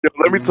Yo,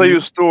 let me tell you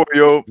a story,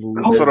 yo.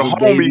 So the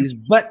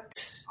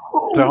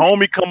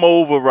homie come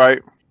over,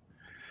 right?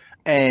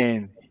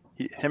 And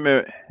him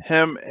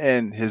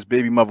and his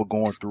baby mother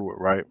going through it,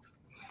 right?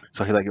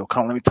 So he's like, yo,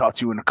 come, let me talk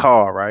to you in the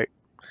car, right?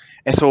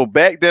 And so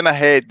back then I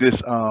had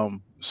this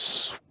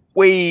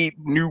suede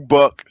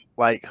nubuck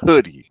like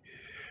hoodie,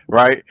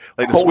 right?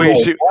 Like the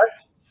suede shit.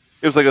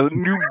 It was like a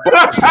new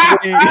buck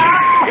suede.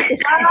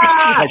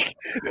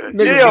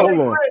 Nigga, hold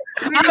on.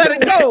 I let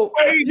it go.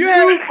 You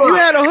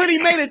had a hoodie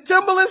made of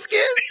Timberland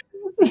skin?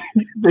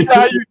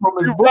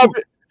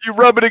 You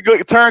rub it and go,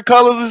 turn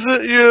colors and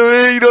shit. You know what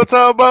I mean? You know what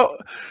I'm talking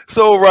about?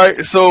 So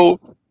right, so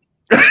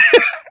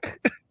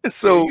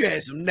you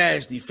had some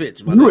nasty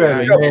fits, my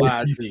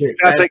nigga.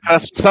 I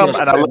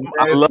something, and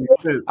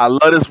I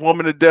love this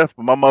woman to death,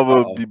 but my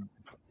mother would be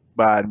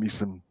buying me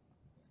some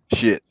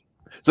shit.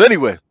 So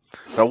anyway,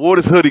 I wore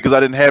this hoodie because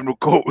I didn't have no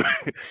coat.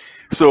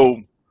 So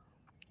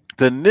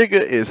the nigga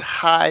is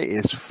high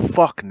as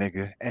fuck,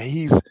 nigga, and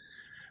he's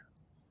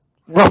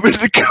rubbing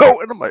the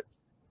coat, and I'm like,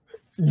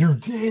 you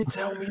did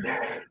tell me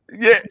that.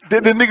 Yeah,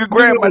 then the nigga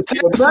grabbed my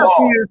tassels.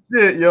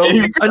 Shit, yo. A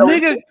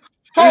nigga.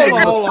 Hold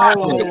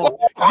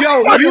on.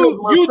 Yo,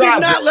 you did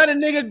not let a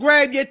nigga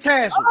grab your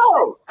tassels.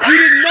 You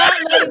did not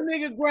let a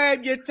nigga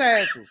grab your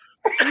tassels.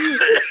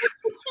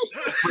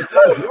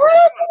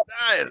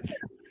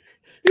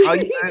 Are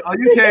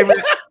you came in?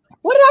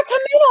 What did I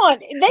come in on?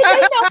 They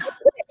know.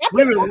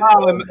 We were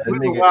wilding. The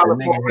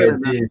nigga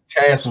had these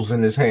tassels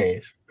in his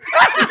hands.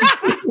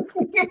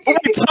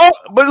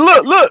 But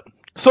look.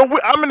 So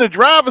I'm in the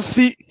driver's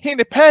seat. He in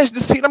the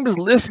passenger seat. I'm just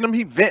listening to him.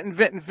 He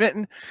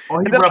venting. Oh,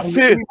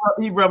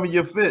 he rubbing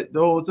your fit the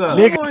whole time.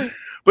 Nigga.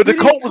 But the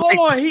coat was.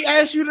 Hold on. He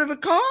asked you to the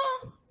car.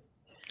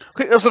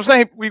 That's what I'm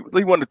saying.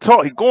 He wanted to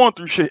talk. He going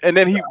through shit, and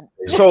then he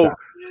so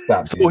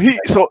how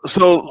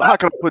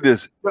can I put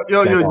this?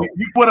 Yo, you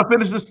want to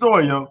finish the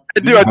story, yo? I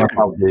do. I'm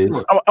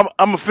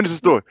gonna finish the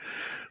story.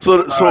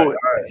 So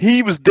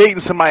he was dating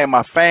somebody in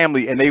my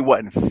family, and they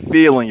wasn't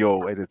feeling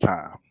yo at the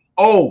time.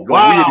 Oh wow!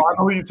 I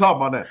know who you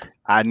talking about that.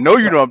 I know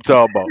you know what I'm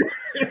talking about.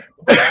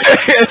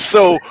 And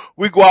so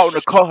we go out in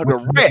the car to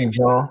wreck.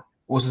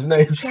 What's his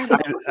name? That's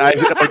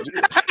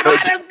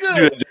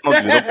good.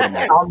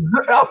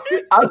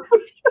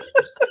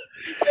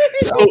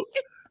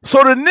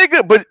 So the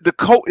nigga, but the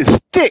coat is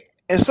thick,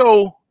 and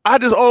so I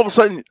just all of a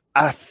sudden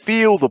I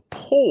feel the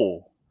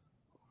pull,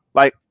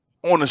 like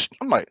on the.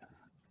 I'm like,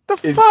 the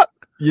fuck?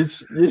 You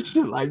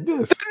shit like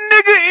this. The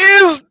nigga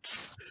is.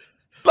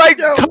 Like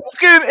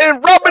tugging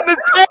and rubbing the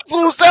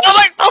tassels. I'm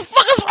like, the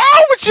fuck is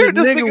wrong with you?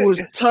 This nigga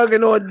was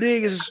tugging on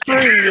Diggs'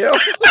 string, yo.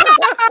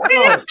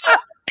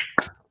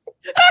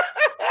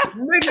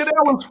 Nigga,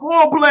 that was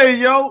foreplay,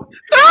 yo.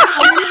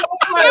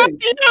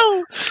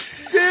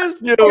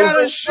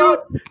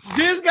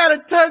 Diz got a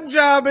tuck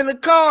job in the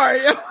car,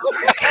 yo.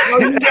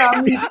 You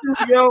got me too,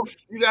 yo.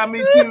 You got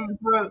me too,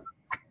 bro.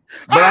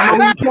 But I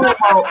know who you're talking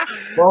about.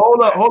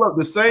 But hold up.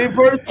 The same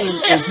person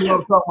is who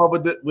I'm talking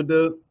about with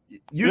the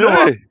you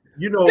know.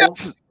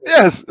 Yes,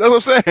 that's what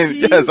I'm saying.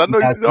 Yes, I know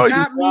you know.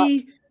 Got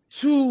me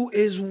too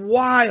is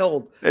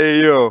wild.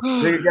 Hey yo,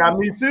 nigga got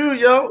me too,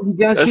 yo. You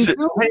got you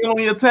too. Hanging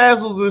on your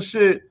tassels and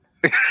shit.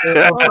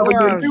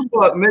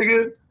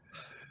 Nigga.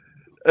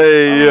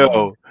 Hey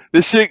yo,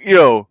 this shit,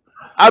 yo.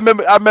 I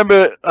remember,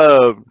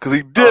 because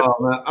he did.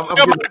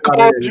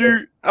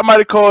 I might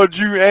have called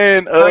you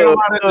and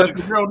that's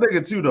the real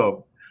nigga too,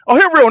 though. Oh,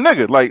 he a real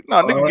nigga. Like,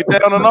 nigga get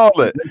down and all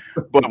that.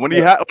 But when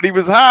he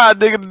was high,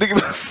 nigga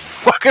was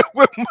fucking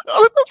with me.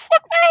 What the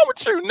fuck wrong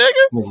with you,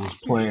 nigga? Was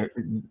playing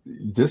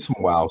this some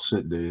wild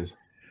shit, dude.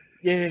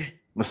 Yeah.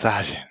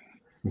 Massaging.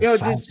 Yo,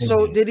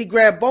 did he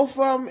grab both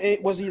of them?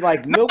 Was he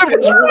like milking? It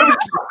was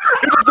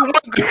the one.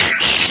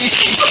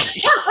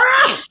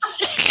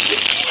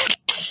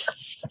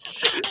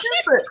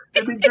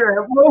 Did he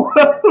grab both?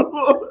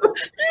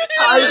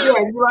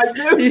 Like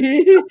this?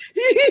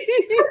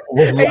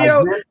 Hey,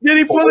 yo, did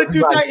he pull it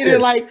too tight and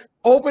then like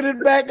open it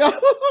back up?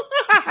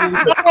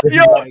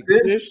 Yo, like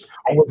this?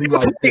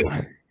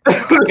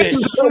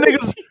 Some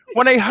niggas,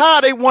 when they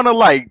high, they want to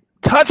like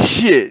touch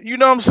shit. You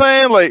know what I'm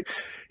saying? Like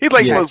he's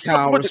like,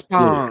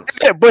 response.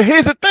 Yeah, but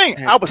here's the thing: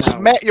 I would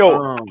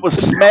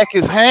smack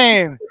his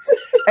hand,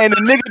 and the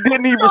nigga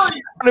didn't even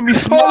respond to me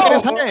smacking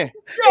his hand.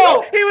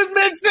 Yo, he was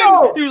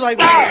mid-sentence. He was like,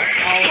 I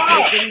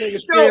don't think them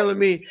niggas feeling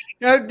me.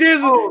 He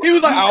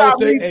was like, I don't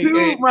think,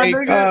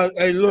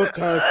 hey, look,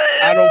 cuz,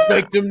 I don't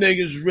think them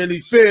niggas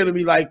really feeling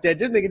me like that.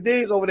 This nigga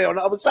Diggs over there on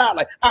the other side,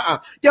 like,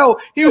 Yo,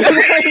 he was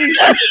like,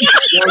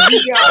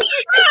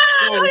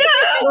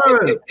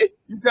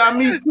 you got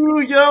me too,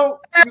 yo.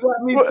 You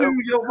got me too,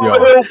 yo.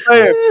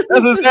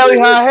 That's exactly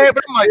how I had,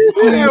 but I'm like,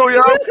 yo.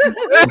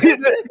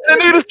 The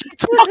niggas keep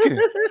talking.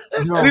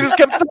 They just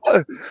kept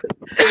talking.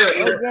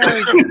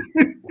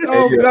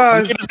 Oh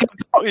gosh,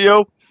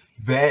 yo,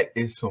 that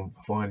is some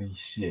funny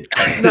shit.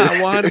 Nah,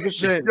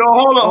 100%. Yo,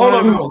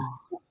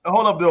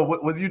 hold up, though.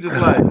 Was you just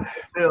like,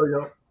 chill,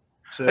 yo?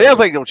 Chill. Yeah, I was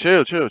like, yo,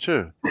 chill.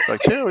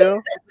 Like, chill,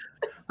 yo.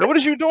 What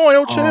is you doing,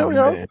 yo? Chill,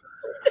 yo. Man.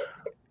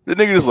 The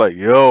nigga just like,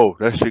 yo,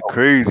 that shit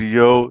crazy,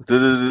 yo. I'm like,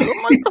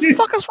 the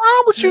fuck is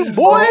wrong with you,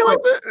 boy?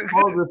 Like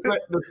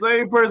that. The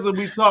same person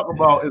we talk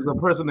about is a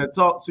person that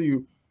talks to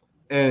you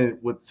and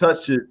would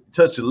touch your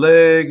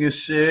leg and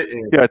shit.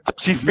 And yeah,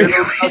 touchy feely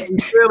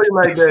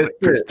like that.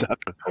 Chris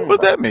Tucker.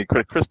 What's that mean?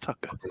 Chris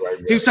Tucker.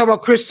 He was talking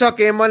about Chris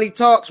Tucker and Money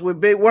Talks with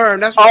Big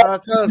Worm. That's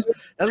what Cuz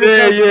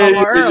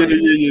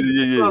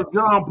earlier.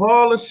 John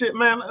Paul and shit,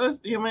 man.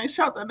 Man,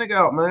 shout that nigga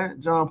out,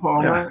 man. John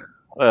Paul, man.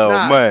 Oh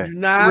man.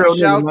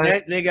 Shout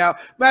that nigga out.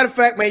 Matter of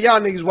fact, man, y'all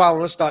niggas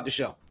wild. Let's start the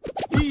show.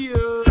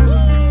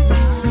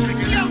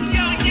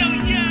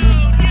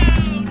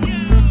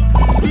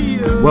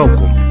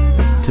 Welcome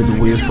to the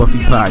Where's Buffy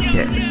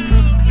podcast,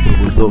 where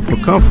we're built for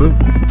comfort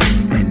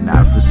and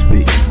not for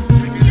speed.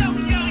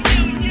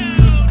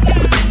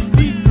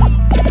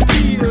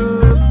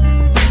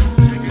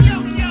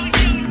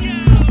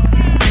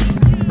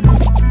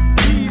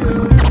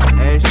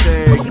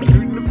 Hashtag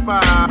shooting the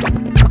five.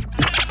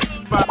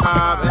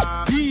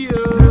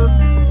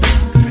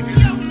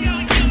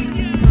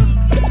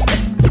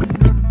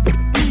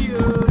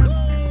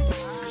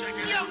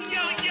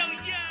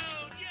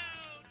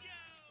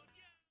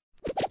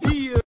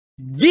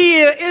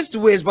 Yeah, it's the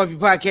Where's Buffy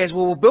podcast,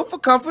 where we're built for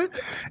comfort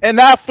and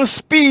not for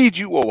speed,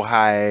 you old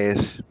high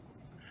ass,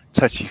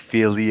 touchy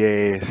feely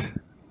ass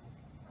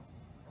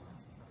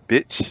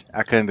bitch.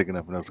 I couldn't think of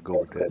nothing else to go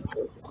with that.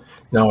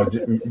 No,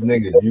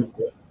 nigga,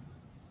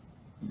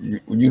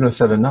 you done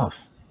said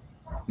enough.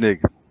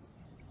 Nigga.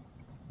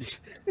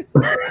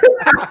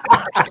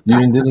 You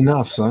done did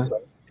enough, son.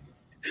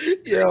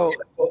 Yo,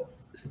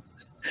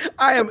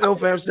 I am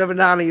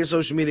IlFam79 on your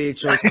social media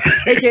choice,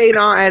 aka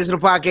Don Addison,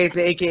 the podcast,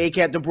 aka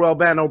Captain Bro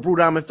Albano, Brew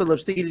Diamond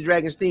Phillips, Steve the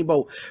Dragon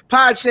Steamboat,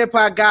 Pod Shit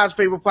Pod, God's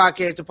favorite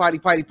podcast, the Potty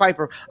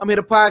Piper. I'm here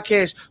to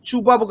podcast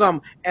Chew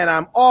Bubblegum, and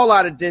I'm all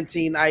out of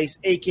Dentine Ice,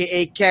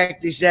 aka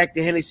Cactus Jack,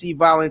 the Hennessy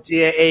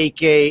Volunteer,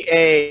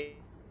 aka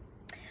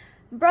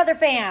Brother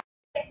Fam.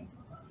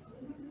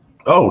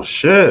 Oh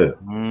shit.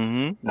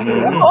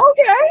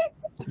 Okay.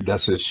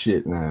 That's his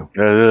shit now.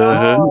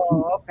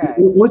 Oh, okay.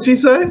 What'd she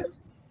say?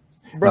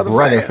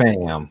 Brother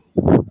fam.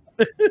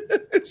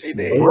 She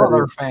did.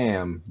 Brother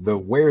fam. The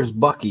Where's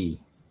Bucky?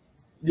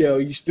 Yo,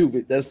 you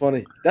stupid. That's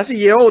funny. That's a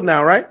year old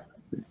now, right?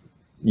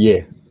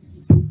 Yeah.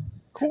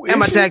 And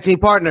my tag team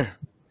partner.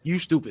 You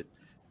stupid.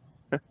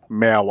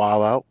 May I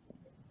wild out?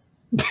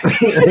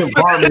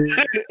 Pardon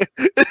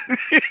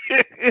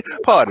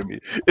me.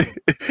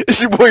 It's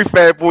your boy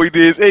Fat Boy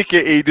Diz,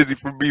 aka Dizzy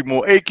from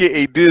B-More,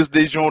 aka Diz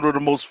DeJourno, the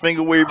most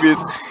finger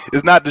waviest.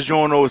 It's not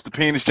DeJourno, it's the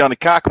penis Johnny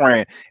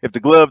Cochran. If the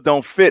glove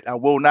don't fit, I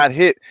will not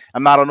hit.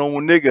 I'm not a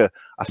normal nigga.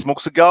 I smoke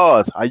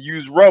cigars. I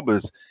use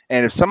rubbers.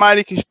 And if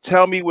somebody can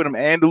tell me what them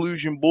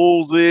Andalusian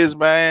bulls is,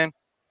 man,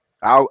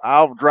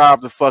 I'll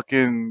drive the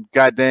fucking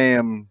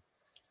goddamn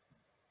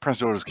Prince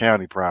George's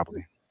County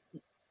probably.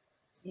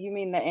 You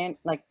mean the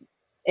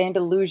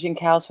Andalusian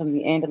cows from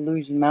the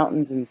Andalusian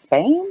mountains in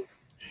Spain?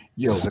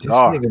 Yo, this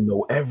nigga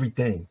know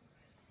everything.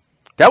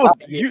 That was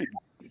you.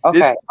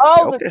 Okay.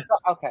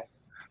 Okay.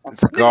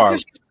 Cigar.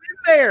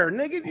 There,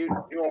 nigga. You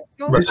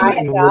don't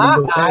I've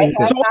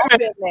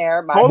been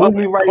there.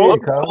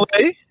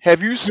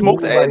 Have you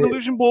smoked the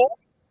Andalusian bull?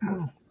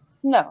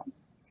 No.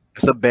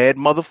 It's a bad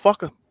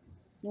motherfucker.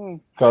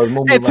 And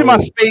to my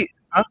spade,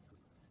 huh?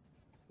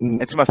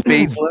 And to my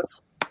spades left.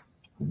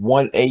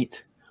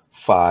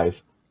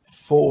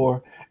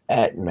 1854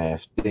 at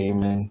Math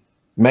Damon.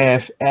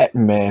 Math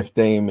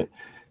Damon.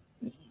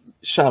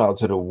 Shout out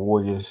to the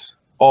Warriors,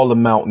 all the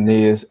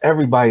Mountaineers,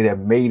 everybody that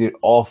made it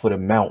off of the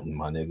mountain,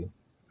 my nigga.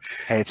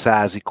 Head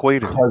size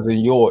equator. Cousin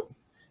York.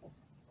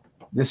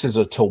 This is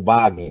a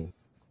toboggan.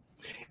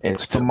 And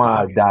to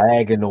my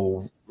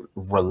diagonal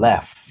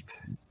left.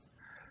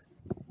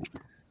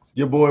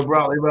 Your boy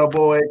Broadley, my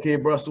boy, aka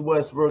Russell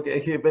Westbrook,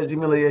 aka Veggie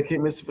Miller, aka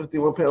Mr.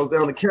 51 pounds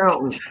down the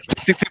counting.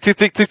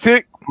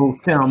 Tick.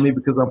 Don't count me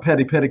because I'm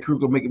Petty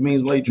Kruger, making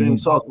means late dream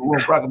sauce, but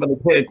won't rock about the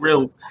peg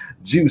grills,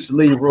 Juice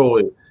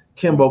Leroy,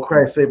 Kimbo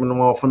crack saving them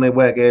all from their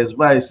whack ass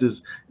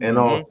vices, and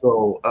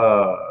also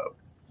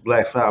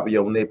Black Fiber,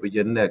 your nipple,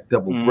 your neck,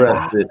 double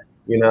breasted.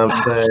 You know what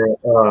I'm saying?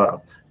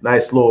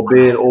 Nice little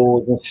bed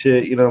oils and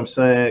shit. You know what I'm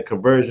saying?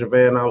 Conversion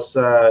van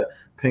outside.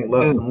 Pink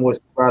luster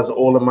moisturizer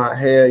all in my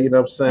hair, you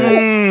know what I'm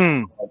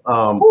saying?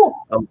 A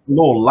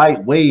little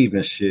light wave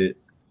and shit.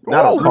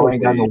 Not a car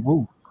ain't got no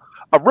roof.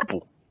 A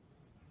ripple.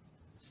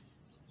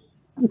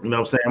 You know what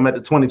I'm saying? I'm at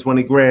the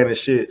 20 grand and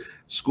shit,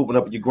 scooping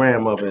up your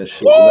grandmother and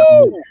shit. You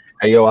know?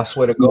 Hey yo, I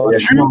swear to God,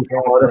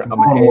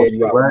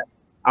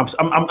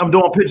 I'm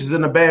doing pictures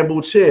in the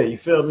bamboo chair. You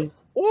feel me?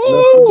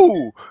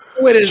 Ooh,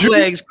 with his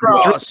legs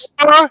crossed.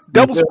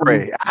 Double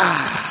spray. You know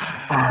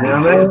what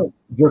I mean?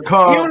 He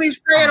only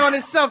spraying on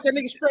himself. That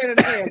nigga spraying in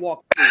the hand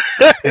walk.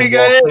 He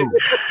got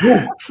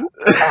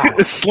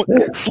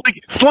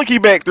slinky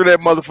back through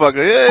that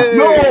motherfucker. Hey.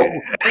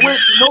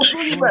 No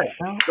slinky back.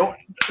 Don't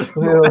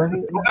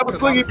ever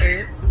slinky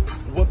back.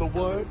 What the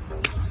what?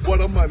 What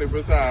a money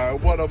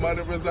reside. What a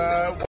money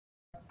reside.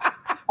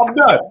 I'm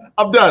done.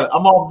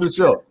 I'm off the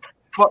show.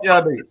 Fuck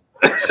y'all niggas.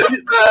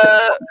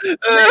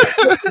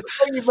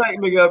 Bring you back,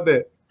 nigga, up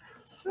there.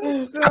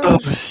 Oh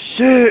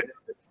shit!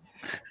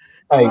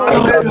 Hey,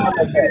 Run that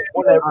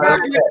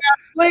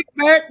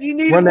back. You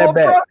need Run more that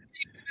back.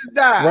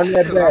 Die. Run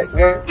that back.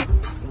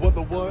 What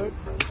the what?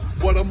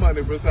 What a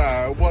money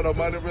reside. What a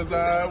money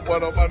reside.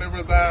 What a money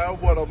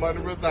reside. What a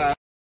money reside.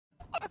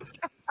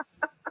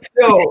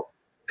 Yo,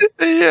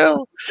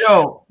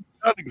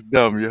 That nigga's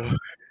dumb, yo.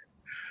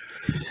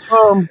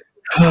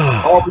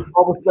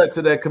 all respect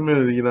to that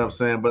community, you know what I'm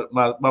saying? But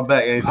my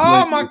back ain't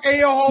Oh slinky. my God!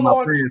 Yo, hold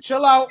on. friends.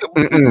 Chill out.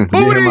 Get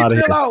him out of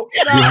here. Chill out.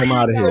 Get him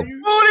out of here.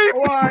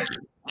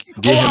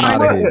 Get him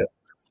out of here.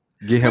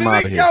 Get him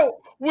out of here. Yo,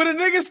 when a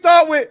nigga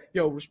start with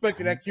respect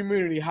to that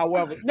community,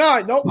 however, no,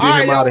 all Get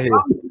right, him out of here.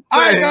 All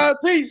right,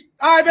 peace.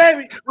 All right,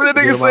 baby. When a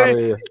nigga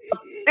say,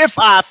 if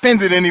I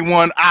offended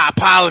anyone, I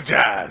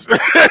apologize.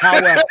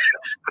 However,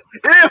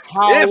 if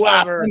I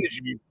offended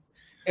you.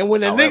 And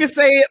when a nigga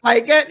say it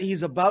like that,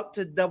 he's about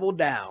to double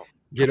down.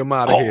 Get him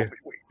out of here.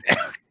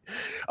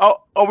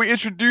 Are we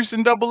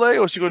introducing Double A,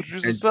 or is she going to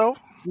introduce herself?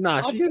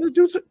 Nah, she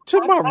introduced it to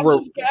my I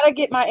rope. just gotta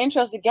get my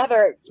intros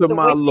together. To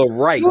my little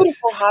right.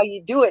 Beautiful how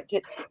you do it.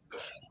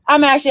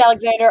 I'm Ashley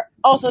Alexander,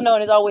 also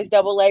known as Always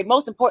Double A,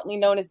 most importantly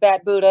known as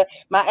Bad Buddha.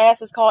 My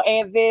ass is called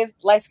Aunt Viv,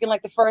 light skin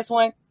like the first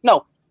one.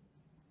 No,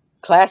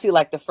 classy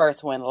like the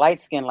first one,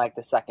 light skin like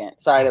the second.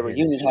 Sorry, the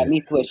reunion had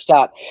me switched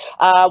up.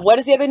 What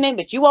is the other name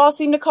that you all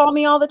seem to call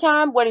me all the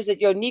time? What is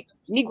it? Your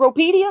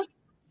Negropedia?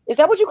 Is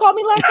that what you called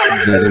me last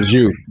time? That is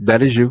you.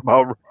 That is you.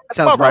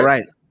 Sounds about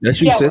right.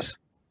 That's you, Yeah. sis.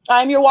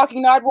 I'm your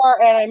walking Nardwar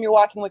and I'm your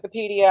walking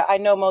Wikipedia. I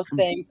know most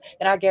things,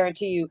 and I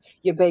guarantee you,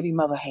 your baby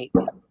mother hates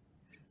it.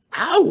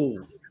 Ow.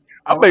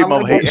 I baby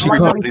mama hate Did she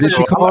call you? You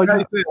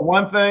said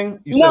one thing.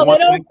 You No, said they one thing,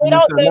 don't. They you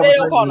don't. said They another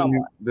don't call no thing,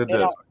 more. you did They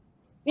this. don't.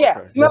 Yeah.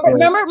 Okay.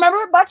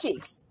 Remember butt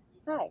cheeks.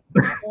 Hi.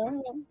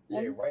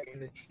 Right in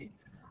the cheek.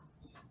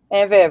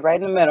 And Viv, right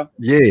in the middle.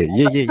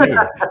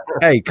 Yeah.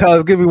 Hey,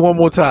 cuz, give me one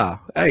more time.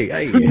 Hey.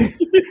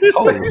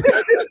 Oh.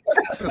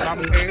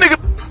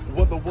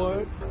 What the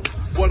what?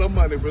 What a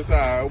money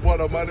reside. What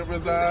a money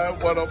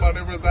reside. What a money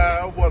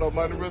reside. What a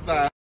money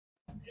reside.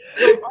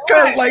 Cuz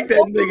like that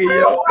nigga,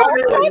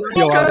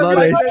 Yo, I love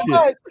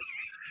that shit.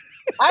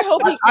 I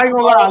hope he. I ain't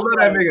gonna lie, I love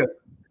that nigga.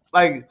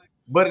 Like,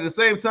 but at the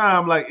same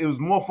time, like, it was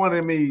more funny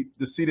to me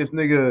to see this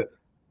nigga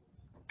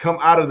come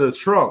out of the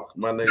trunk,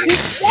 my nigga.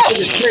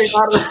 Nigga came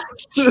out of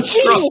the trunk.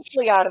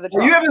 Seriously out of the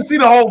trunk. You haven't seen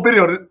the whole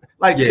video.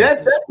 Like, Yeah.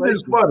 that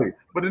is funny.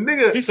 But the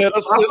nigga, He said, when I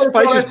 "It's first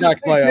saw that spacious shit, black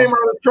he came player. out of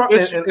the trunk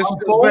It's and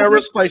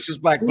very spacious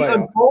black he player."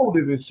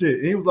 unfolded and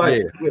shit. He was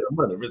like, Yeah. "Where the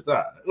money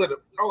reside?" I'm like, Hey,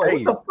 what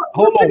the fuck?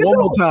 hold This on nigga one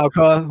more doing? time,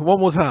 cuz. One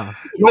more time.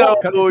 No,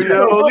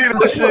 yo, leave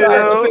this shit,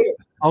 yo.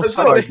 I'm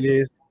sorry,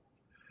 yes.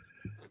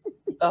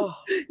 Oh,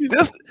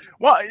 This,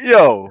 what,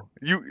 yo,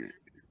 you,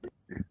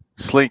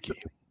 Slinky.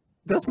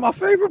 That's my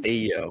favorite.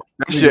 Hey, yo.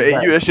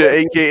 That's your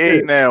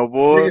AKA now,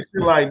 boy. Nigga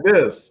shit like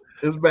this.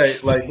 It's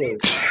back like this.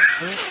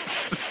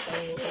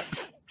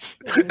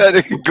 That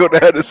nigga go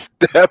down the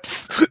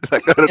steps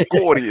like an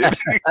accordion.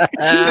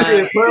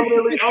 Nigga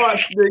permanently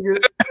arched, nigga.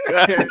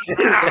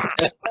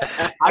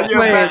 I get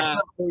back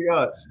permanently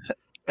arched.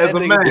 As a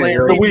man, playing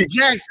yo. Michael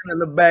Jackson in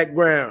the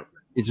background.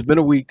 It's been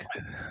a week.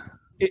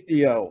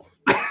 Yo.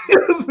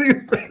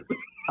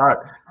 All right.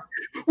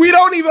 We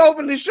don't even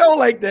open the show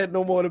like that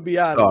no more, to be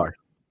honest. Sorry.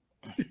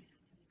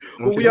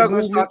 But we are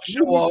going to start the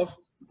show off.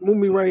 Move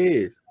me right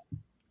here.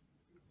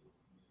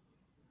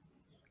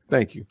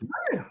 Thank you.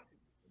 This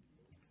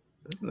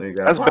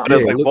nigga That's got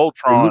better. That's like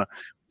Voltron.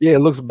 Yeah, it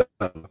looks better.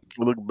 It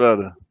look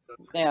better.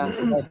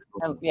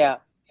 yeah.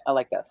 I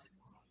like this.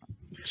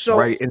 So,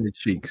 Right in the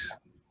cheeks.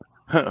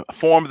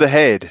 Form the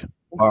head.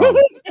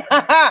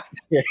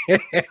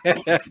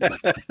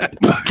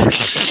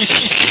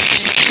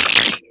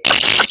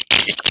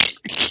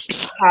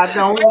 I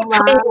don't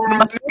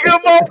mind. Nigga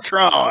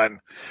Voltron.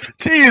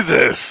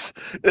 Jesus.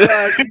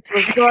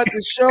 we'll start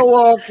the show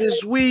off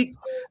this week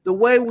the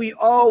way we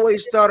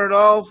always started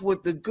off,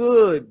 with the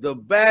good, the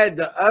bad,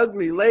 the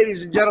ugly.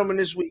 Ladies and gentlemen,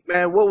 this week,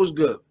 man, what was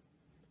good?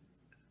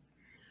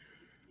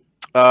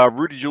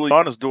 Rudy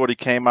Giuliani's daughter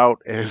came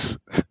out as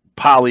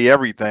poly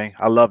everything.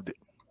 I loved it.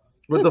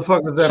 What the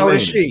fuck does that So mean?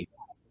 did she.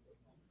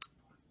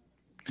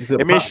 He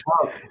said, It means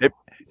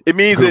it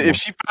means that if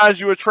she finds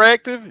you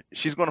attractive,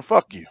 she's gonna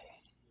fuck you.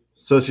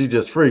 so she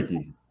just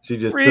freaky. She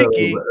just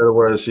Freaky. tells the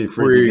word she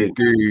freaky.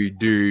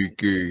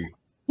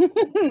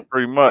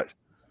 Pretty much.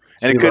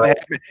 And She it couldn't like-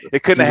 happen.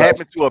 It couldn't have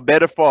happened to a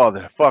better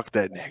father. Fuck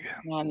that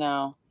nigga. I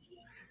know.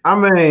 I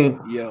mean,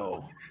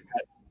 Yo.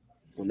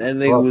 When that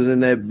nigga was in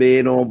that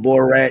bed on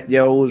Borat,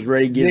 yo, was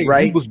ready to get Nigga,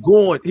 right. He was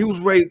going. He was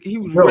ready. He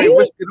was ready to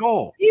risk it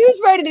all. He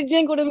was ready to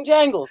jingle them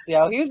jangles,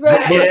 yo. He was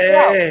ready to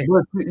Yeah.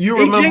 but you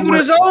He remember jingled when,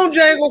 his own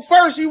jangle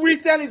first. He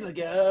reached out. He's like,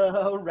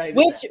 "Oh, right."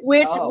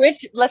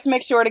 Which let's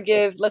make sure to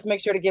give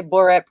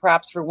Borat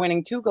props for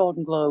winning 2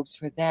 Golden Globes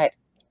for that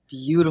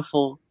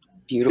beautiful.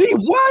 He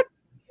what?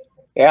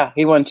 Yeah,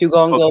 he won 2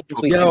 Golden Globes this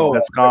week. Yo.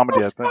 That's comedy,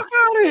 I Get the think. fuck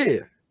out of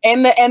here.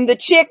 And the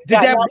chick Did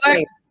got that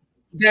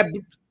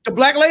nominated. the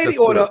black lady That's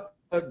or good.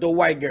 the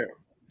white girl?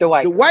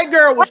 The white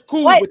girl was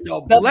cool, but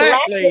the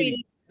black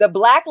lady. The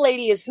black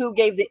lady is who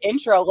gave the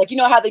intro. Like, you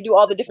know how they do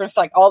all the different,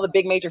 like all the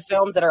big major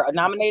films that are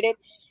nominated?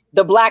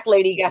 The black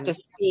lady got to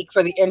speak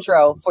for the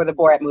intro for the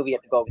Borat movie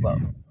at the Golden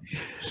Globes.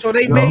 So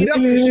they made up.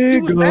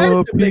 She was mad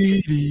at them.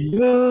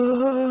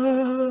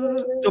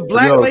 The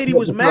black lady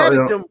was mad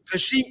at them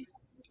because she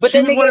was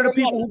one of the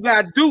people who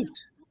got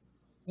duped.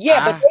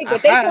 Yeah,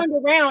 but they turned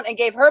around and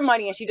gave her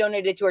money and she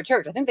donated it to her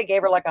church. I think they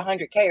gave her like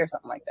 $100K or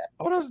something like that.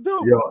 Oh, that's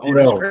dope.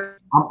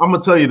 I'm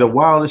gonna tell you the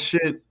wildest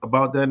shit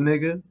about that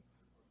nigga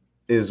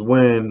is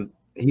when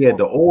he had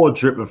the oil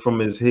dripping from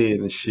his head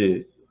and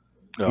shit.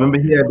 Remember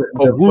he had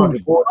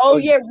Rudy.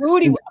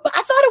 Rudy. But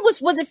I thought it was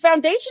it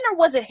foundation or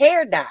was it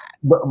hair dye?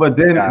 But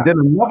then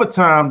another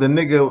time the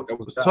nigga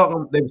was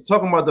talking. They was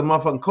talking about the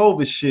motherfucking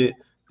COVID shit.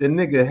 The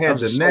nigga had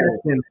the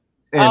napkin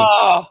and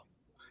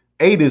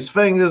ate his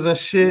fingers and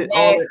shit.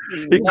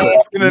 He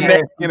coughed in the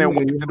napkin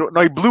and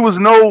he blew his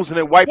nose and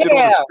then wiped it on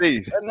his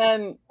face. And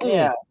then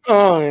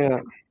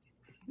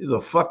he's a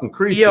fucking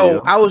creep. Yo,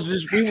 I was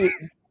just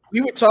we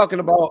were talking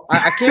about,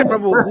 I can't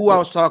remember who I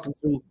was talking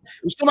to.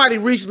 It was somebody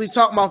recently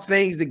talking about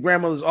things that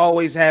grandmothers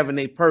always have in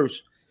their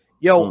purse.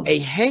 Yo, a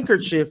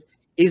handkerchief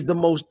is the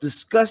most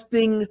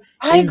disgusting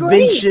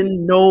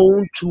invention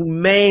known to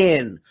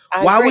man.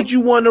 Why would you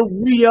want to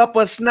re-up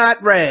a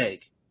snot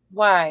rag?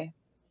 Why?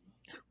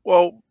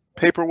 Well,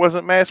 paper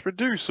wasn't mass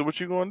produced, so what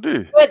you gonna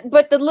do?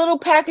 But the little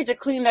package of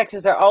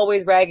Kleenexes are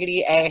always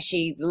raggedy,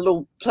 ashy. The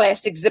little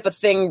plastic zipper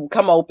thing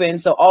come open,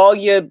 so all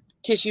your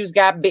tissues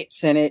got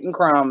bits in it and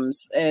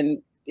crumbs,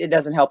 and it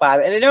doesn't help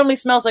either. And it only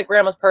smells like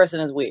grandma's purse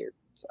and is weird.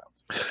 So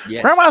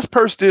grandma's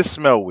purse did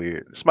smell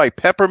weird. It's like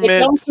peppermint. It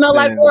don't smell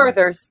like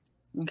Werther's.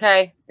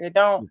 Okay, it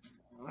don't.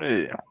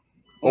 Yeah,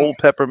 old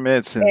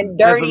peppermints and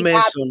dirty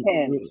bobby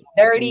pins.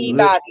 Dirty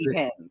bobby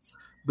pins.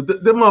 But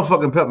the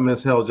motherfucking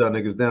peppermints held y'all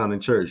niggas down in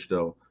church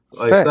though.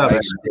 Like stop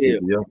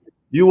it, yo.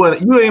 You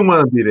ain't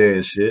want to be there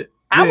and shit.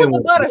 I was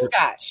a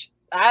butterscotch.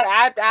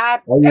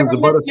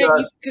 Peppermints meant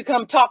you could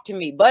come talk to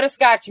me.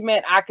 Butterscotch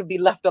meant I could be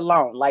left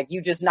alone. Like you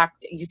just not.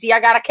 You see,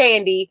 I got a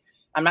candy.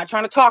 I'm not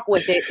trying to talk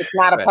with it. It's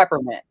not a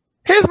peppermint.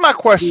 Here's my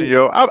question,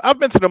 yo. I've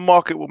been to the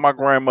market with my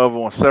grandmother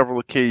on several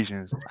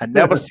occasions. I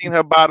never seen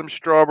her buy them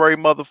strawberry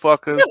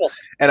motherfuckers,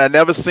 and I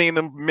never seen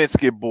them mints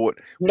get bought.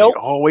 Nope. She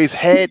always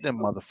had them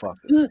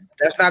motherfuckers.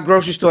 That's not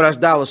grocery store. That's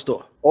dollar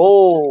store.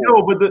 Oh,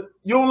 yo, but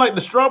you don't like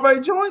the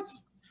strawberry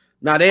joints?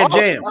 Now they're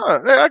jam.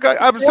 I've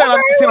been saying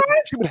I've seen them.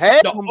 She would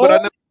have them, but I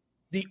never.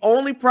 The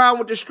only problem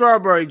with the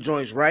strawberry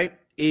joints, right,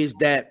 is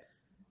that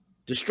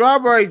the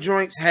strawberry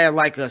joints had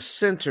like a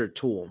center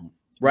to them.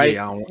 Right,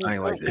 yeah, I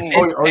ain't like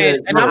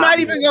that. And I'm not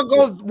even gonna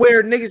go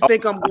where niggas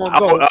think I'm gonna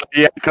go.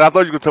 Yeah, because I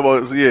thought you were talking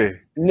about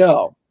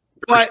No,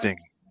 but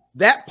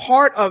that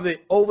part of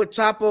it over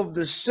top of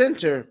the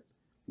center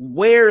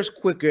wears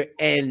quicker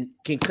and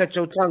can cut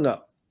your tongue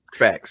up.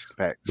 Facts.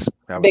 Big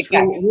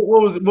facts.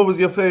 What was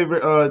your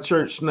favorite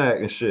church snack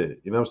and shit?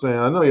 You know what I'm saying?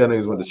 I know y'all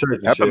niggas went to church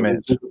and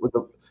shit.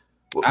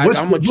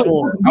 I'm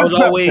mature. I was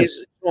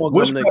always.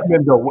 Which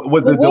peppermint though?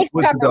 Was it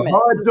the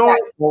hard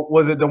joint, or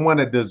was it the one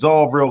that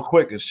dissolved real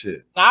quick and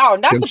shit? No,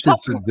 not them the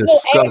shits is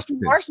disgusting.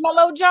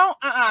 Marshmallow joint.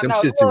 Them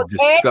shits is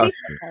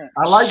disgusting.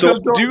 I like them.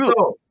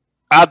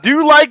 I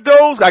do like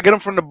those. I get them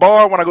from the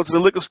bar when I go to the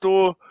liquor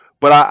store.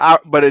 But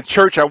at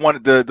church I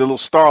wanted the little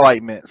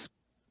Starlight mints.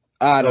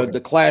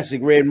 The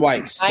classic red and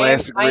whites. I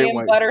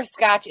am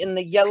butterscotch in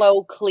the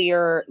yellow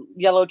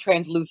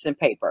translucent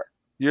paper.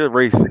 You're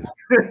racist.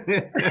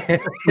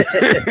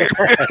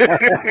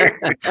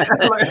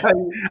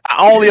 I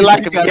only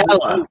like them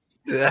yellow.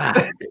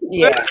 Yeah.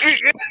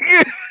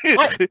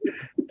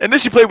 And then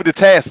she played with the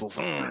tassels.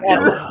 No,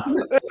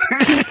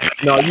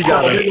 you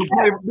got to.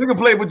 You can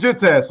play with your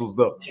tassels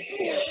though.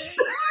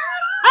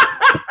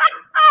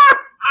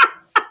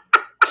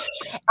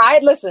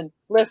 Listen.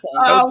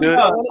 I want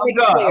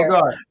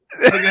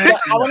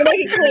to make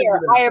it clear.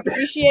 I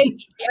appreciate.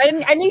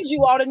 I need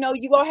you all to know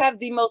you all have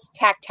the most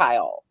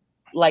tactile,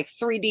 like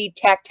 3D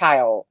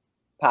tactile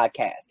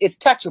podcast. It's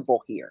touchable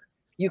here.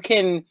 You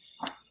can,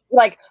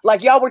 like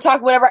y'all were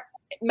talking. Whatever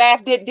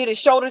Math did his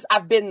shoulders.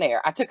 I've been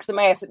there. I took some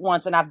acid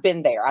once, and I've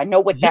been there. I know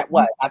what that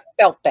was. I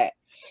felt that.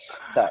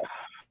 So,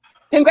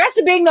 congrats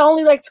to being the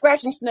only like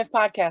scratch and sniff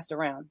podcast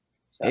around.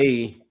 So.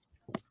 Hey,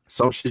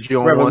 some shit you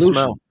don't want to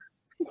smell.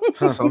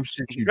 Some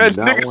shit you do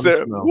not want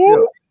to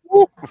smell.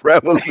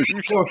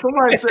 Revolution. Yo,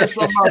 somebody said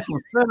something about some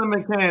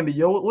cinnamon candy.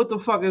 Yo, what the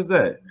fuck is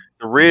that?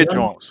 The red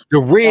joints. The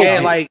red. Yeah,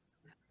 like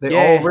they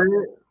all red.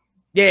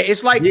 Yeah,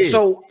 it's like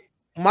so.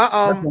 My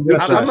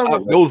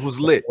those was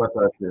lit.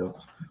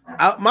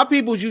 My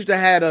peoples used to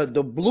have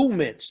the blue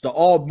mints, the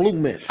all blue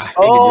mints.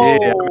 Oh,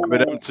 yeah, I remember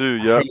them too.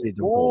 Yeah.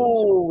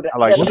 I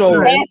like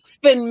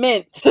Aspen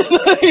mint.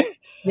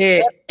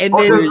 Yeah, and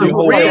then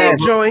the red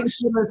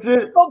joints.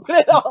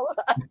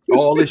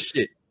 All this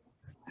shit.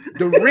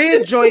 The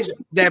red joints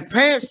that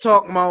Pants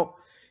talking about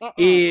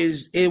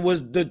it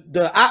was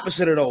the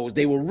opposite of those.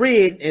 They were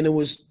red and it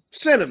was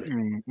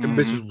cinnamon. Them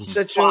bitches was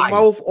set your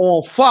mouth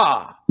on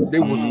fire. They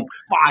was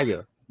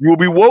fire. You will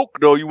be woke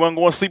though. You weren't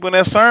going to sleep on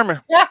that sermon.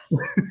 Yeah. They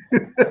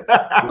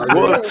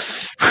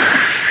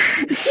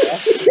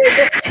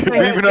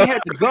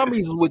had the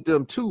gummies with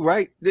them too,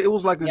 right? It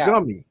was like a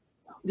gummy.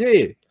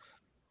 Yeah.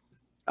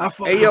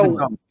 Hey yo,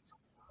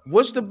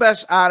 what's the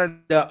best out of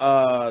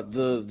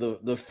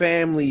the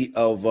family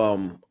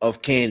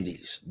of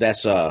candies?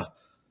 That's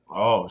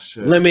oh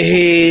shit, Lemon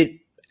Head,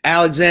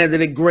 Alexander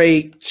the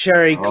Great,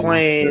 Cherry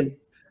Clan,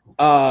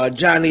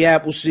 Johnny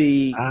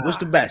Appleseed. What's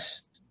the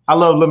best? I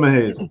love Lemon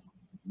Heads.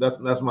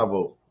 That's my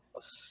vote.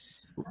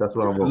 That's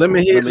what I'm voting.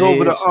 Lemon Heads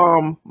over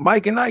the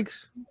Mike and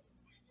Ike's.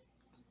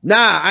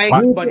 Nah, I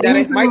ain't. But that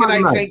ain't Mike and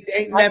Ike's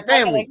ain't that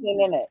family.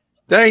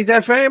 That ain't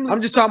that family.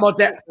 I'm just talking about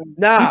that.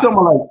 Nah, you talking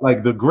about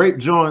like the grape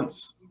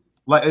joints.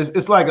 Like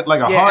it's like a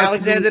hard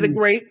Alexander the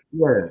Great.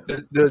 Yeah.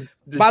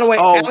 By the way,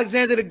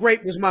 Alexander the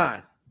Great was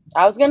mine.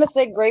 I was gonna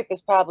say grape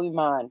is probably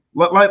mine.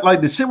 Like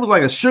the shit was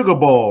like a sugar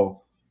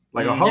ball,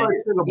 like a hard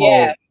sugar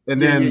ball,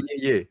 and then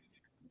yeah.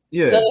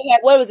 So they had,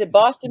 what was it?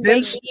 Boston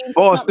baked beans.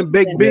 Boston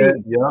baked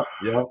beans.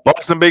 Yeah.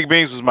 Boston baked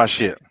beans was my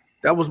shit.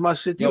 That was my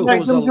shit too.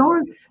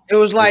 It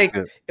was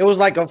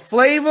like a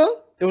flavor.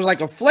 It was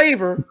like a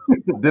flavor,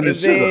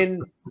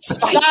 then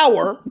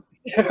sour.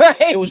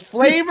 Right. It was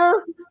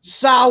flavor,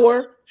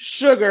 sour,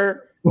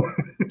 sugar,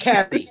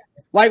 candy.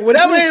 Like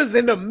whatever is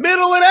in the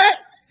middle of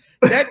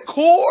that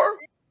core.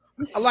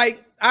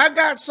 Like I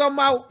got some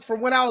out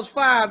from when I was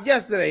 5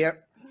 yesterday.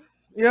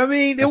 You know what I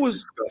mean? It was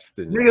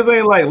disgusting. Niggas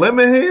ain't like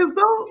Lemon Heads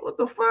though. What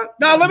the fuck?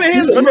 No, Lemon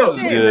Heads was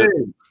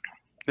good.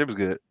 It was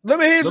good.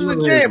 Lemon Heads was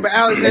a jam, but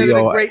Alexander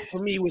the Great for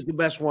me was the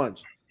best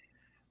ones.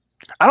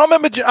 I don't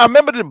remember. I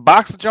remember the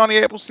box of Johnny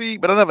Appleseed,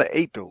 but I never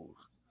ate those.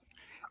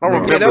 I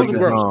don't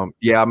remember.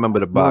 Yeah, I remember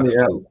the box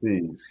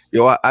too.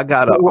 Yo, I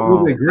got a.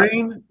 Was it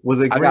green?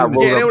 Was it green? I got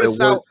rolled up at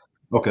work.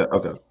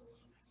 Okay.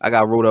 I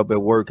got rolled up at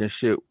work and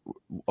shit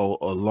a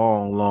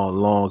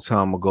long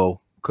time ago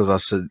because I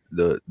said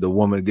the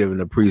woman giving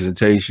the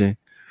presentation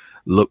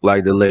looked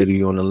like the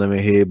lady on the Lemon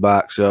Head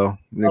box, yo.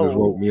 Niggas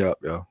woke me up,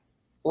 yo.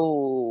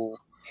 Oh.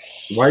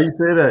 Why you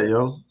say that,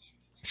 yo?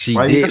 She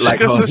did like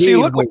her head.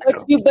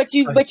 But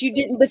you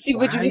didn't. But see,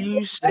 but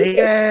you say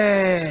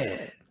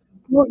that.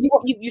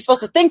 You're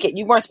supposed to think it.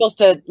 You weren't supposed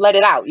to let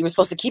it out. You were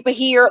supposed to keep it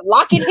here,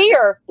 lock it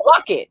here,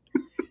 lock it.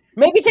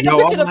 Maybe take a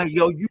picture.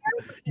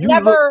 You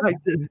never look like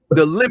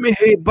the Lemon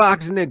Head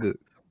box nigga.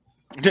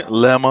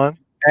 Lemon.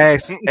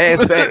 Ass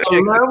fat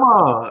chick.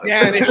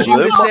 Yeah, and if she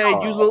would say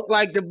you look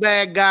like the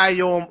bad guy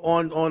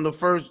on the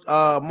first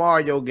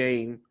Mario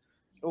game,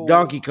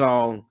 Donkey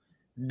Kong,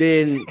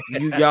 then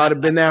y'all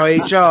have been now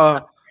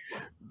HR.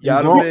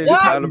 Y'all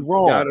have been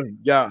wrong.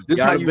 Y'all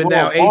have been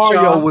now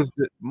HR.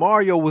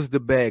 Mario was the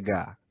bad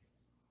guy.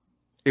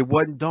 It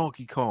wasn't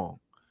Donkey Kong.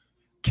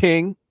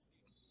 King.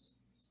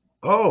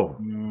 Oh,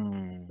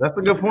 that's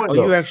a good point.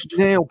 You actually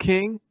damn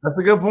King. That's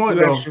a good point.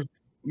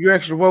 You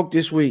extra woke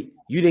this week.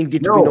 You didn't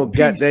get to be no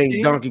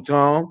goddamn Donkey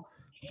Kong.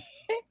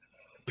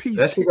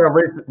 That shit got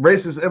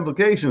racist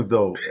implications,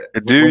 though.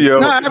 Dude, yo.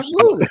 No,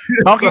 absolutely.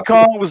 Donkey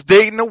Kong was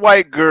dating a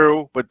white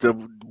girl, but the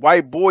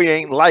white boy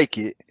ain't like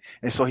it,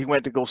 and so he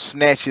went to go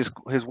snatch his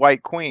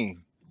white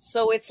queen.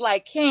 So it's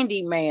like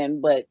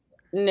Candyman, but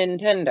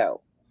Nintendo.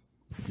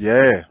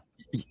 Yeah.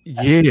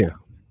 Yeah.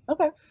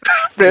 Okay.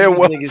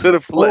 Farewell to the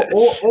flesh.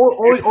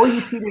 Or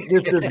you see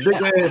this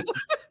big ass.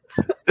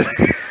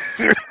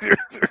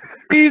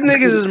 These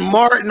niggas is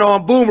Martin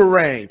on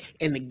Boomerang,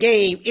 and the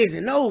game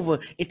isn't over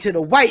until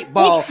the white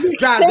ball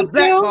drives the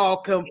black ball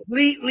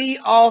completely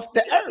off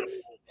the earth.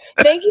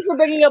 Thank you for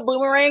bringing up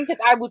Boomerang, because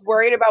I was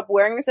worried about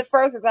wearing this at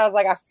first, because I was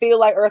like, I feel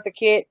like Eartha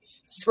Kitt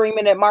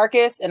screaming at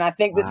Marcus, and I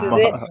think this is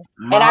it.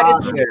 And I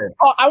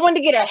wanted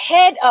to get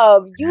ahead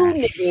of you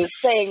niggas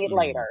saying it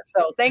later.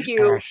 So thank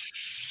you.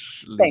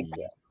 Thank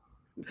you.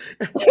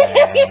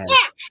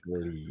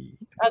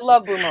 I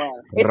love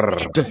Boomerang. It's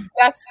the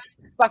best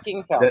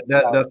fucking film.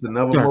 That's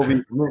another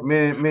movie.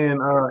 Me and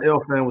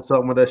Elfan was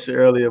talking about that shit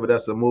earlier, but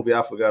that's a movie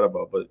I forgot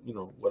about. But you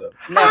know, whatever.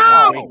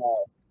 How?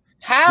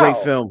 Great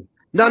film.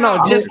 No,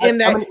 just in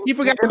that. You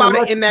forgot about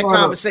it in that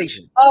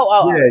conversation.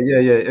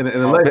 Yeah. In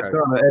the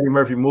lexicon of Eddie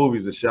Murphy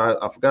movies and shit,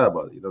 I forgot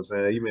about it. You know what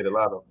I'm saying? He made a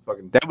lot of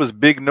fucking. That was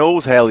Big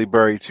Nose Halle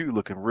Berry too,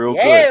 looking real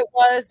good. Yeah, it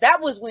was.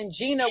 That was when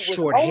Gina was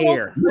short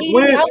hair.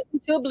 Out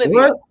into oblivion.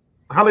 What?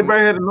 Halle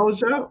Berry had a nose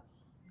job?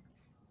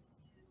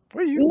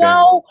 Where you?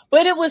 No,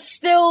 but it was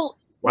still.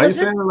 Why you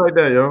saying it like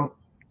that, yo?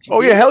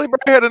 Oh yeah, Halle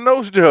Berry had a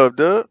nose job,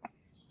 dude.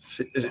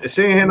 She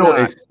ain't had no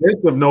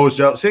extensive nose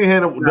job. She ain't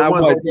had the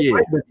ones that you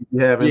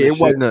have. Yeah,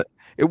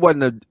 it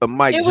wasn't a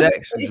Mike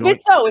Jackson.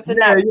 It's a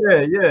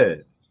yeah.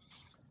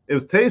 It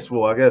was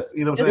tasteful, I guess.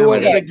 You know what I'm saying? It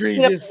wasn't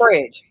egregious.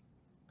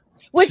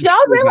 Which y'all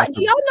realize?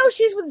 Do y'all know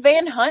she's with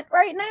Van Hunt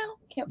right now?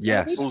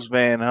 Yes. Who's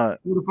Van Hunt?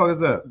 Who the fuck is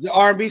that? The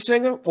R&B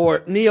singer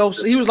or neo?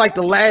 He was like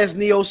the last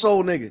neo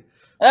soul nigga.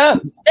 Oh,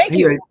 thank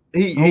you.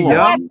 He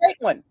young. Great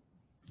one.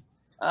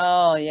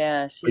 Oh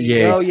yeah. She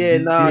had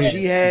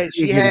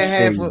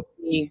half of.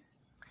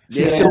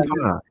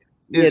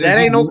 Yeah, that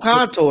ain't no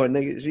contour,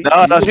 nigga.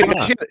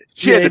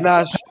 She had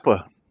not.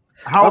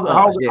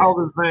 How is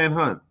Van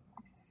Hunt?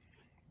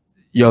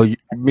 Yo, you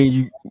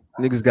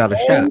niggas got a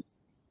shot.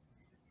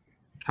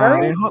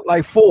 Man, Hunt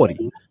like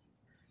 40.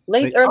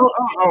 Late Like, early.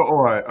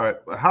 all right.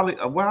 Holly,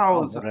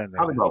 how is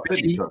Holly about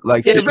 50?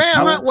 Like Yeah, 50. Van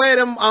Hunt wear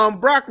them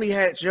broccoli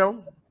hats,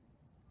 yo.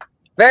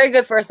 Very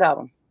good first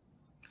album.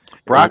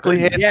 Broccoli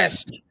head.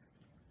 Yes.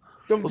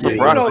 What's a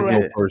broccoli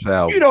head? First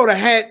album. You know the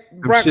hat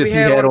broccoli shits he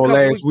had had on a on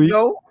couple last weeks week.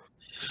 ago.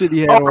 Shit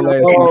he had on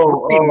last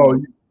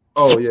week.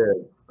 Oh yeah.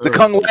 The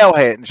Kung Lao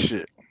hat and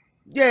shit.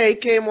 Yeah, he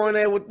came on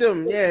there with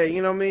them. Yeah,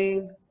 you know what I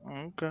mean?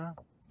 Okay.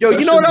 Yo,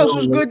 you know what else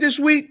was good this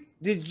week?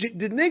 Did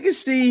niggas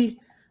see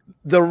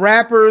the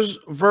rappers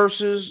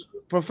versus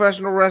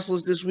professional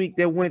wrestlers this week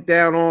that went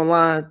down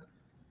online?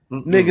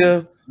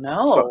 Nigga.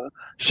 No.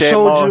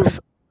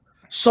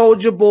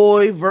 Soldier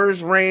Boy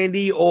versus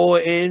Randy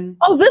Orton.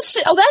 Oh, that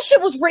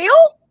shit was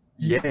real?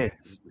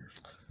 Yes.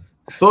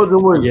 Soldier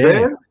Boy,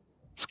 yeah.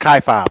 It's Kai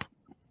 5.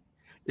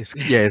 It's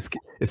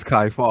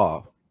Kai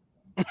 5.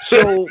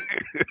 So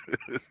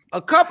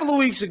a couple of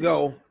weeks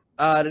ago,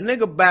 the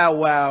nigga Bow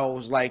Wow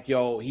was like,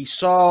 yo, he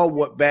saw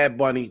what Bad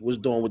Bunny was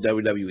doing with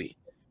WWE,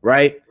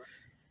 right?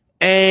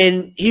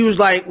 And he was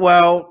like,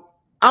 well,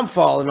 I'm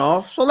falling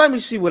off, so let me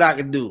see what I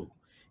can do.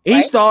 And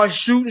he started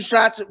shooting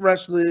shots at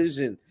wrestlers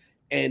and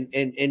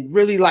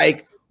really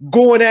like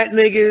going at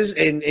niggas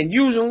and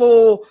using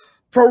little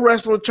pro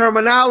wrestler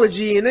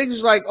terminology. And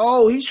niggas like,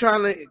 oh, he's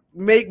trying to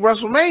make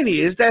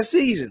WrestleMania. It's that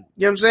season.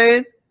 You know what I'm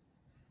saying?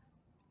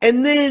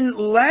 And then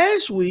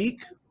last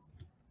week,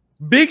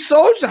 Big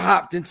Soulja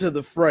hopped into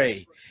the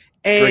fray.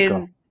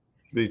 And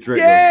and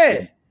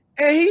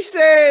he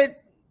said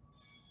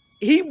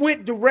he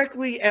went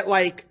directly at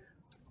like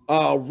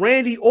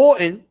Randy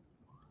Orton,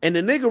 and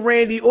the nigga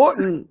Randy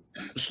Orton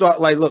start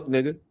like, look,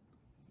 nigga,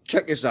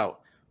 check this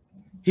out.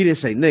 He didn't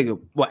say nigga.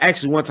 Well,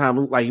 actually, one time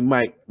looked like he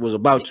was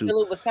about to.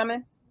 It was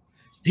coming.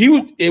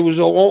 It was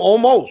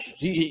almost.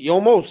 He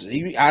almost.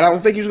 I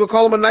don't think he was gonna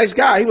call him a nice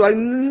guy. He was like,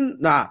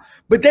 nah.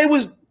 But they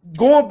was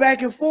going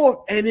back and forth,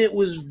 and it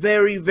was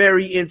very,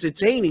 very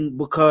entertaining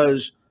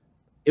because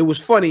it was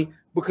funny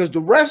because the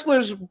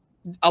wrestlers,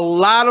 a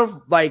lot of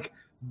like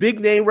big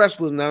name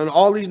wrestlers now, and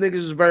all these niggas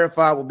is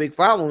verified with big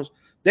followings,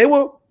 they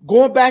were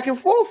going back and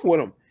forth with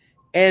them.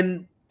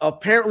 And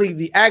apparently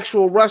the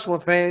actual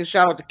wrestling fans,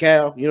 shout out to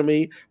Cal, you know what I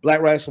mean?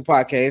 Black Wrestling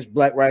Podcast,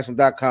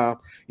 blackwrestling.com,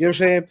 you know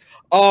what I'm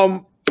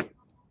saying?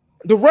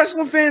 The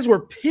wrestling fans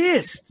were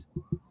pissed.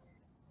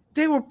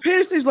 They were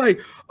pissed. It's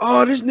like,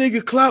 oh, this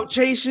nigga clout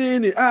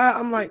chasing. And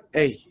I'm like,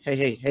 hey.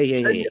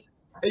 Hey,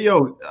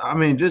 yo, I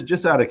mean,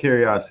 just out of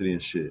curiosity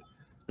and shit,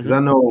 because I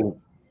know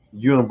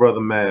you and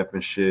Brother Math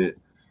and shit,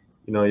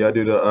 you know, y'all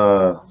do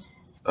the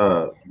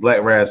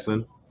black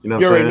wrestling. You know,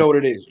 you already know what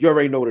it is.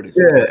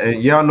 Yeah,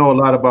 and y'all know a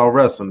lot about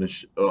wrestling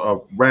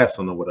and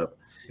wrestling or whatever.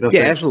 You know what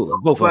yeah, absolutely.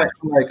 Both like,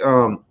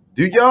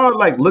 do y'all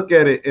like look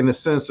at it in the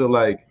sense of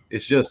like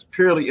it's just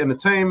purely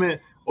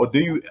entertainment, or do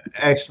you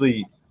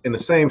actually, in the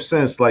same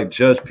sense, like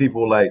judge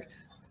people like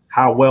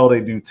how well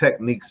they do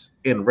techniques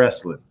in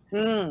wrestling?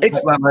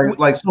 It's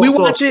like so, we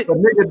watch it. A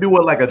nigga do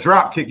it like a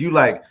drop kick. You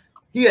like,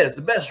 he has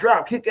the best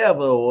drop kick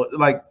ever, or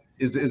like.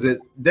 Is it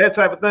that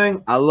type of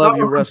thing? I love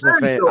your wrestling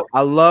fan.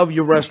 I love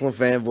your wrestling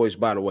fan voice,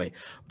 by the way.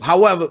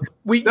 However,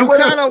 you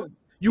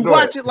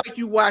watch it like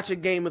you watch a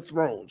Game of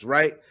Thrones,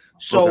 right?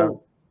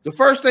 So the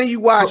first thing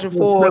you watching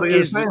for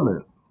is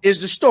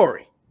the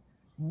story.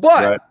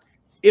 But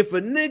if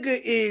a nigga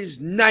is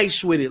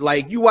nice with it,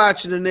 like you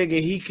watching a nigga,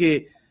 he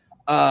could,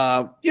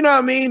 you know what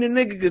I mean? The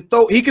nigga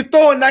could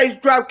throw a nice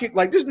drop kick.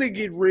 Like this nigga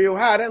get real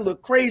high. That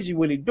look crazy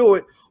when he do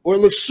it. Or it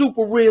looks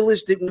super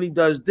realistic when he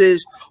does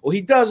this, or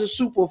he does a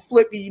super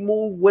flippy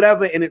move,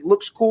 whatever, and it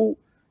looks cool.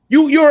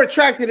 You're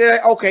attracted to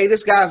that. Okay,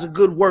 this guy's a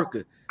good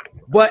worker.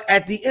 But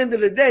at the end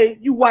of the day,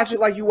 you watch it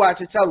like you watch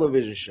a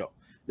television show.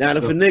 Now,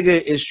 if a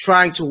nigga is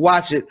trying to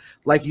watch it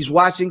like he's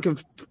watching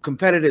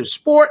competitive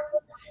sport,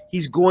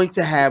 he's going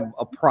to have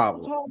a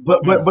problem.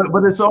 But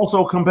it's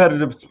also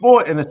competitive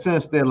sport in the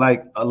sense that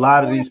like a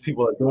lot of these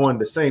people are doing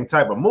the same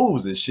type of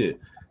moves and shit.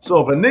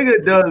 So if a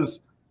nigga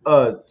does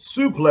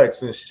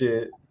suplex and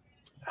shit,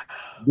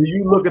 do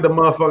you look at the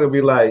motherfucker and be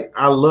like,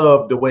 I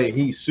love the way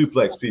he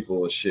suplex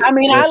people and shit? I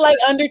mean, I like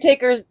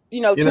Undertaker's,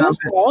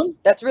 tombstone.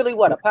 That's really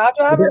what, a pile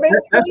driver,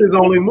 basically? That's his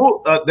only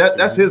move.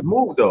 That's his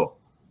move, though.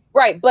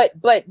 Right, but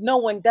no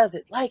one does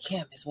it like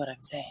him, is what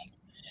I'm saying.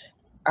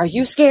 Are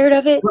you scared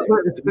of it?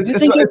 You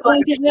think you're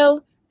going to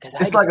hell?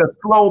 It's like a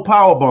slow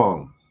power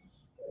bomb,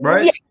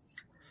 right? Yes.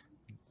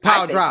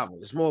 Power driver.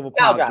 It's more of a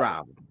power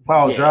driver.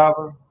 Power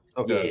driver?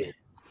 Okay. Yeah.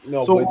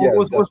 No, so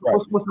what's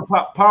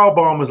the power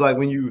bomb is like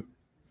when you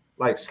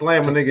like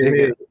slam a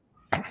nigga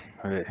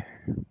head.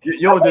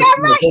 You don't just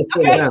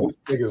this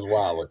nigga's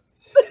wild.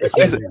 That's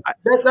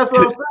what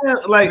I'm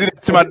saying. Like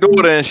to my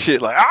daughter and shit.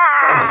 Like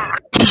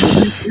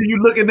you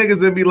look at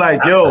niggas and be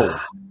like, yo,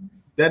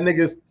 that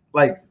nigga's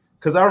like,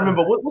 because I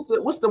remember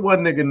what's the one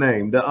nigga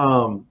name? The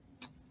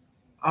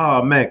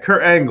oh man,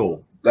 Kurt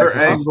Angle. Kurt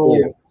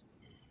Angle,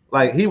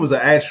 like he was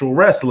an actual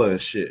wrestler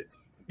and shit.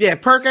 Yeah,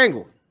 Paak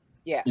Angle.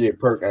 Yeah,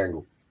 Paak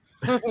Angle.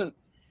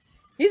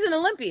 He's an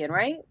Olympian,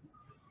 right?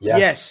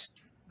 Yes.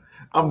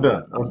 I'm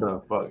done.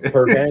 Fuck.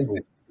 Perk Angle.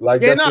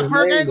 Like Yeah, that's his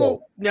Perk name, Angle.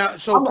 though. Now,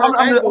 so Perk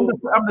Angle.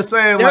 I'm just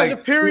saying, there's like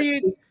a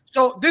period.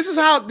 So this is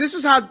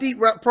how deep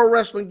pro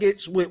wrestling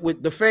gets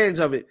with the fans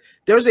of it.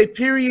 There's a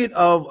period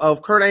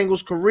of Kurt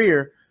Angle's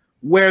career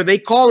where they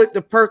call it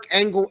the Perk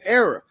Angle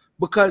era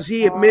because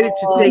he admitted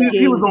to taking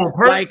he was on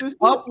like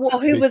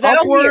upwards. He was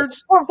out here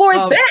for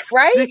his back,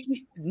 right?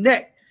 60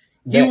 neck.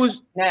 He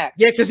was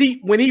because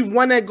when he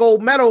won that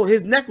gold medal,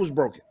 his neck was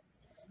broken.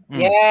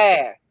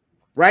 Yeah.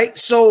 Right.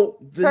 So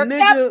the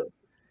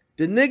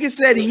nigga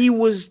said he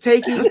was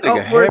taking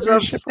upwards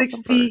of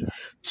 60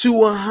 to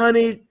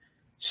 100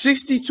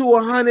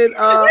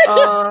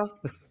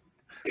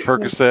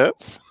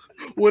 Percocets.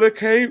 What a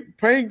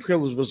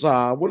painkillers was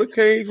on. What a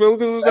painkillers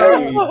was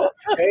on.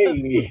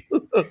 Hey.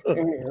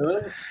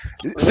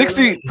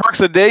 60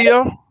 perks a day,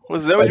 yo.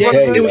 Was that what you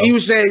said? He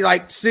was saying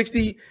like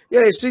 60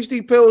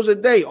 pills a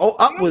day. Oh,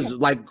 up was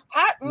like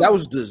that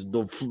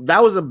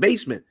was a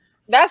basement.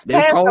 That's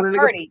past the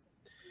party.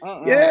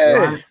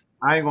 Yeah.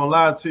 I ain't gonna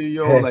lie to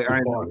you, yo. Like I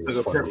ain't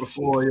took a perk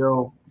before,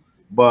 yo.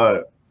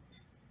 But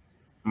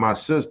my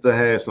sister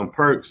had some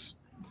perks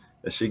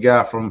that she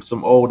got from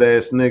some old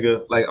ass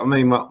nigga. Like I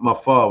mean, my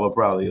father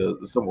probably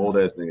some old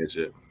ass nigga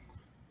shit.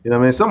 You know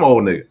what I mean? Some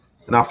old nigga.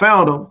 And I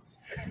found him,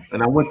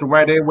 and I went to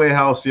Rite Aid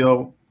warehouse,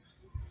 yo.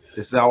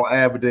 This is our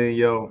Aberdeen,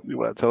 yo. You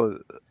want to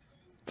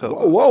tell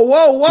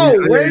Whoa!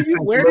 Where did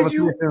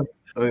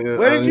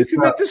you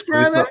commit this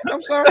crime at?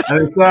 I'm sorry.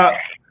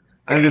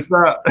 I just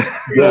thought.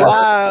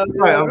 Wow.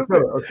 Right, I'm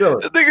telling.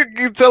 The nigga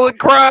keep telling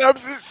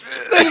crimes and shit.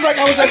 Nigga's like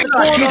I was at the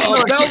corner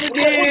of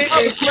Belvedere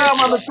and Slam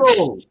on the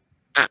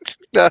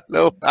toe.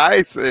 No, I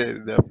ain't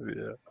saying nothing.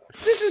 Yeah.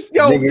 This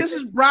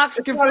is Brock's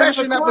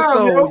confession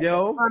episode,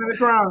 yo.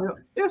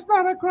 It's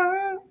not a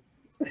crime.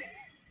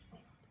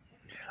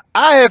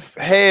 I have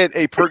had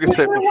a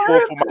Percocet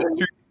before for my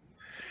tooth.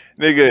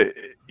 Nigga,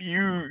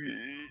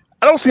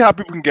 I don't see how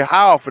people can get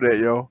high off of that,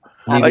 yo.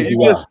 Like you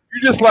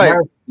just like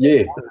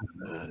yeah.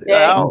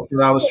 That's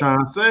what I was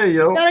trying to say,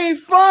 yo. That ain't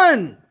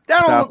fun.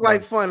 That don't look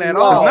like fun at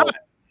all.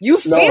 You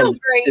feel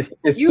great.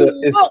 It's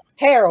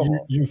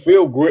terrible. You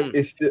feel great.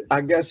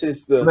 I guess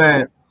it's the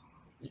man.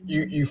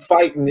 You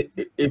fighting it.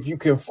 If you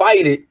can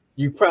fight it,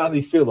 you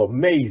probably feel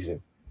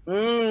amazing. You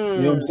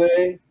know what I'm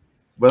saying?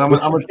 But I'm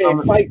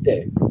can't fight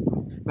that.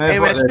 Man, hey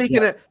man,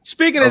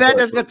 speaking of that,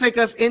 that's gonna take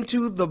us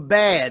into the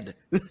bad.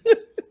 The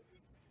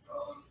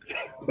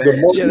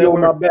monkey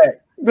on my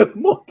back. The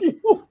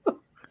monkey.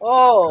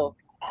 Oh,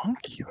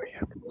 monkey on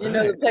your back. You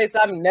know the place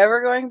I'm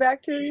never going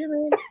back to. You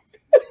mean?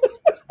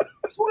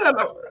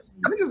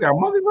 Niggas got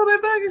monkeys on their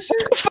back and shit.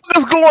 What the fuck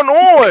is going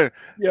on?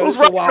 Yo, it's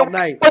a wild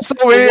night. What's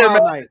over here,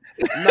 man?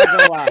 I'm not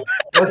gonna lie.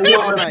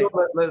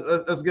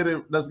 Let's get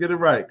it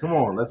right. Come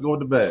on, let's go with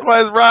the bed.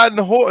 Somebody's riding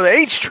the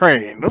H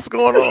train. What's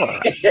going on?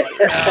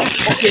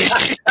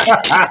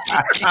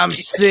 I'm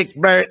sick,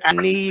 Bert. I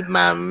need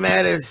my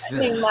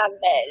medicine.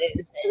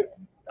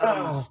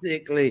 I'm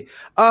sickly.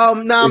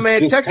 Nah,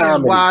 man. Texas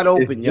is wide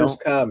open, it's yo. Just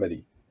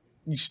comedy.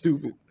 You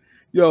stupid.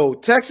 Yo,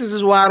 Texas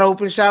is wide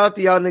open. Shout out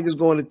to y'all niggas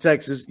going to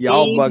Texas.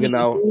 Y'all bugging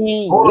out.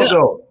 Hold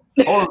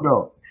on,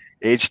 though.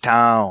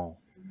 H-Town.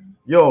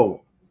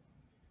 Yo,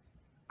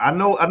 I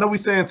know we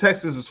saying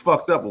Texas is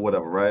fucked up or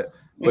whatever, right?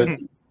 But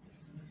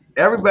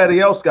everybody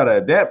else got to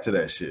adapt to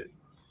that shit.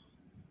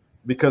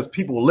 Because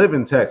people live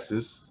in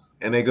Texas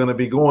and they're going to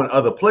be going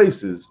other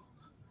places.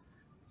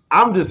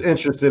 I'm just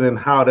interested in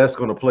how that's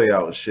going to play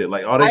out and shit.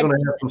 Like, are they going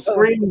to have some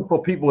screening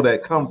for people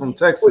that come from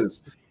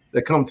Texas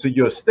that come to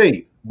your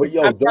state? But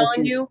yo, I'm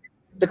telling you,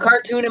 the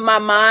cartoon in my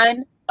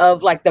mind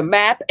of like the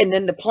map and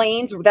then the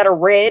planes that are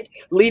red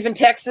leaving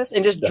Texas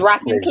and just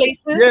dropping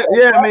places.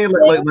 Yeah. I mean,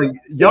 like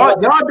y'all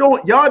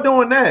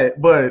doing that,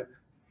 but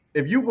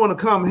if you want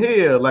to come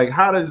here, like,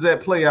 how does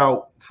that play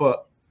out for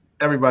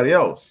everybody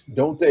else?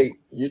 Don't they?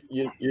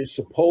 You're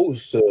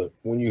supposed to,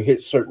 when you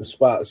hit certain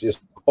spots, you're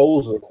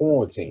supposed to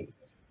quarantine.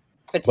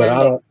 But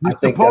I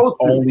think that's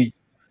only.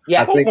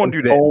 Yeah, I think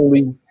it's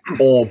only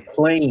on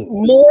plane.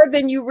 More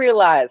than you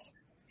realize.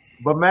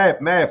 But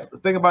Math,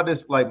 think about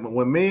this. Like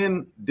when me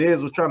and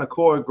Diz was trying to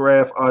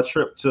choreograph our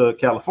trip to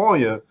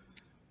California,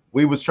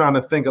 we was trying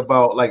to think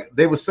about, like,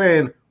 they were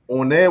saying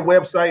on their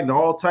website and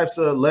all types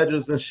of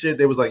ledgers and shit,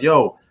 they was like,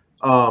 yo,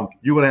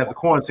 you're gonna have to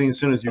quarantine as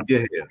soon as you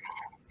get here.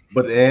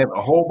 But they have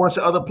a whole bunch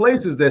of other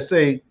places that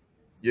say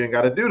you ain't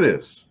got to do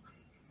this.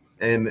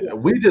 And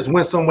we just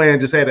went somewhere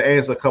and just had to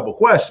answer a couple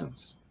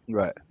questions.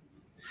 Right.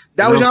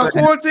 That was y'all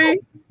quarantine?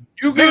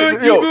 You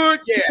good? You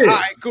good? Yeah. All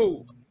right,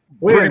 cool.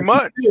 Pretty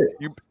much.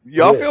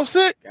 Y'all feel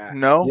sick?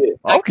 No.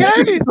 Yeah. Okay.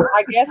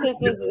 I guess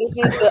this is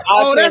the.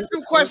 Oh, that's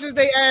the questions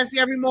they ask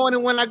every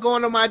morning when I go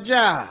into my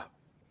job.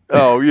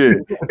 Oh yeah.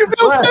 You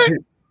feel sick?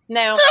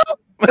 Now,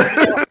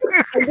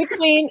 in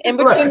between this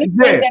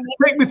pandemic,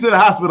 take me to the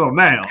hospital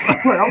now.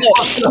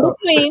 In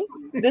between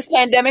this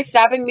pandemic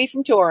stopping me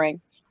from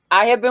touring,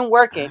 I have been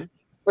working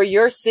for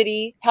your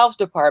city health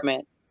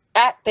department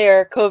at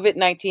their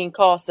COVID-19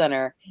 call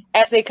center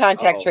as a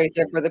contact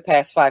tracer for the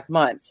past 5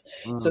 months.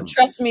 So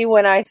trust me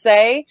when I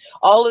say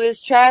all of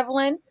this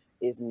traveling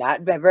is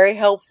not very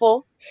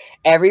helpful.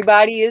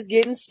 Everybody is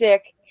getting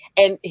sick.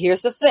 And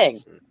here's the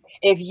thing.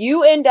 If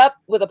you end up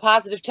with a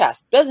positive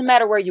test, doesn't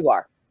matter where you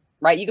are,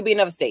 right? You could be in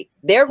another state.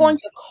 They're going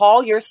to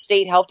call your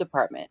state health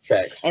department.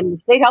 Facts. And the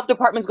state health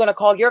department is going to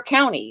call your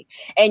county.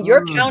 And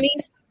your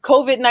county's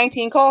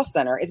COVID-19 call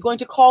center is going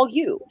to call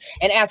you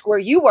and ask where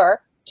you were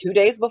 2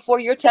 days before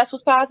your test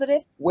was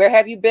positive. Where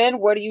have you been?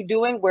 What are you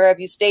doing? Where have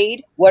you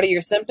stayed? What are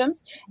your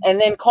symptoms? And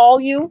then call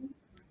you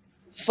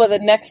for the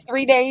next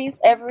 3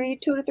 days, every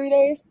 2 to 3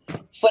 days,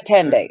 for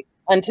 10 days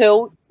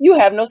until you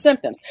have no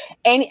symptoms.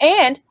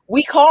 And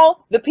we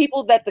call the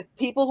people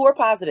who are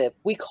positive,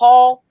 we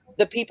call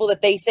the people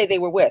that they say they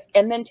were with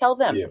and then tell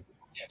them. Yeah.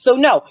 So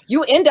no,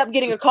 you end up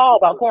getting a call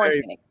about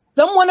quarantining.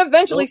 Someone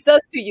eventually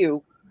says to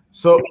you.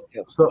 So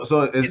is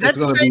that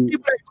the same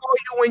people that call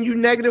you when you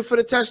negative for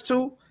the test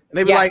too? And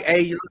they be like,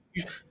 hey,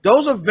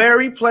 those are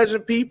very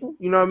pleasant people.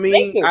 You know what I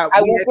mean?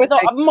 I work with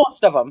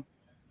most of them.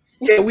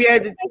 Yeah, we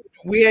had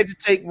to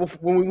take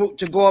when we moved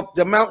to go up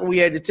the mountain. We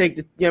had to take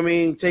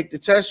take the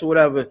test or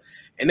whatever,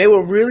 and they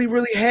were really,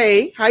 really,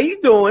 hey, how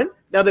you doing?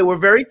 Now they were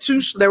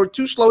too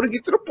slow to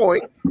get to the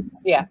point.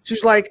 Yeah,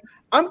 she's like,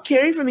 I'm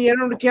Carrie from the Anne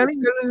Arundel County.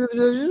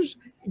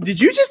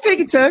 Did you just take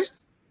a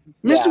test,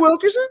 Mr.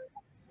 Wilkerson?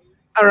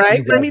 All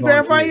right, let me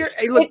verify your.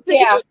 Hey, look, you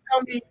just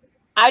tell me.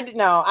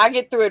 I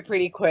get through it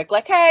pretty quick.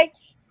 Like, hey,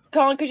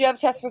 calling because you have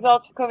test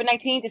results for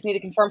COVID-19. Just need to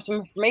confirm some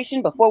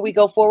information before we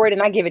go forward,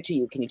 and I give it to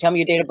you. Can you tell me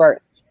your date of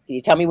birth? Can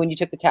you tell me when you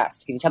took the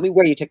test? Can you tell me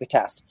where you took the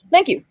test?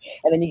 Thank you.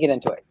 And then you get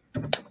into it.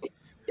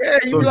 Yeah,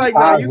 you be like,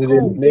 nah, you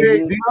cool.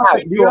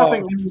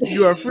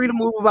 You are free to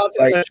move about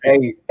the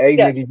country. Hey,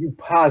 nigga, you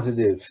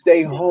positive.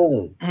 Stay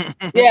home.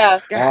 Yeah.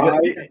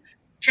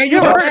 Can you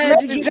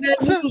imagine getting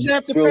that news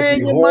after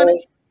paying your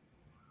money?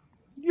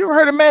 You ever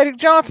heard of Magic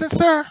Johnson,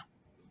 sir?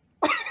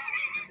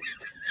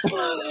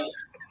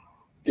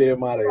 Get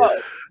him out of here.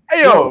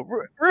 Hey, yo,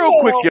 real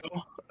quick, yo.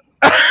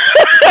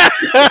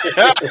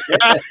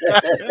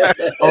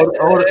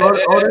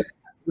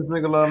 This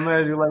nigga love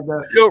magic like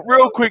that. Yo,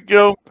 real quick,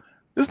 yo.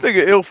 This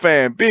nigga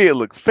Ilfan beard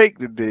look fake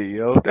today,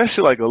 yo. That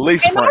shit like a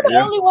lace front. Am I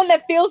the only one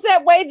that feels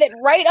that way? That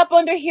right up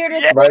under here,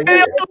 let me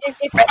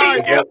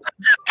explain it.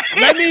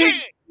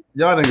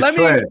 Y'all niggas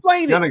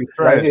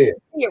trash. Right?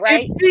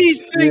 It's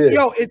these things,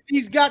 it's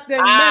these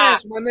goddamn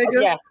masks, my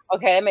nigga. Yeah.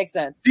 Okay, that makes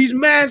sense. These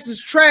masks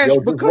is trash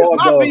because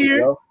my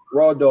beard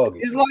raw dog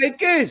is like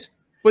this.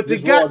 But the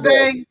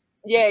goddamn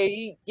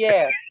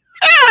yeah.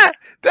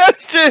 That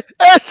shit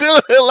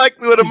look like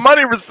with a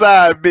money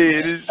reside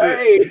beard and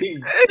shit.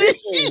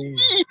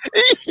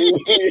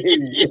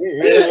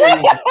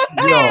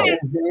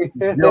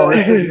 Yo,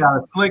 he got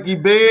a slinky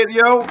beard,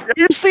 yo.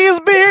 You see his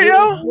beard,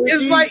 yo?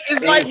 It's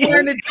like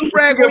wearing a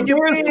do-rag on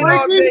your beard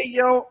all day,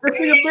 yo.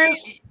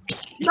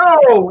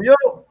 No, yo.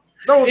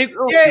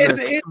 It's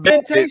an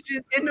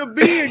indentation in the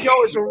beard, yo.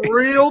 It's a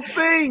real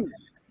thing.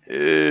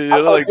 Yeah,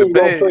 I like the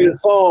beard. Play the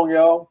song,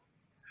 yo.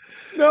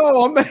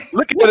 No, man.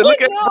 Look at it.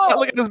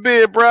 Look at this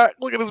beard, Brock.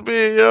 Look at this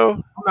beard,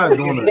 yo. I'm not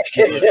doing that.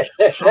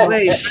 It's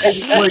laid.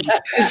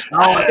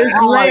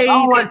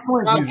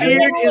 My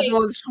beard is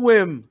on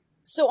swim.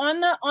 So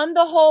on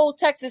the whole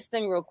Texas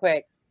thing, real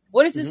quick,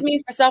 what does this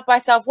mean for South by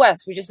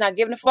Southwest? We're just not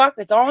giving a fuck.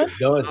 It's on. It's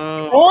done.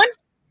 On.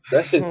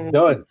 That shit's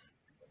done.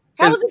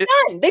 How is it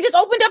done? They just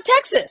opened up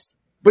Texas.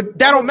 But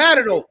that don't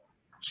matter though,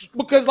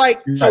 because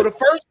so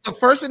the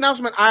first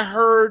announcement I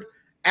heard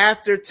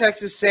after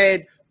Texas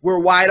said we're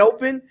wide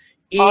open.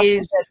 Walmart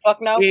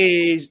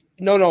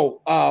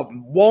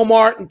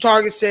and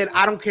Target said,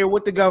 I don't care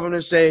what the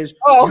governor says.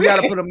 You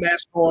got to put a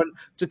mask on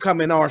to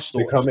come in our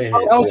store. That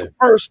was the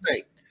first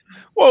thing.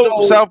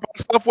 Well, South by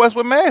Southwest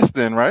with masks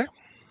then, right?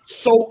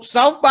 So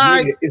South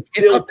by, it's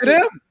up to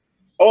them.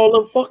 All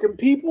them fucking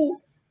people.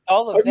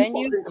 All the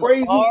venues,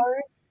 crazy.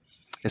 Bars.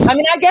 I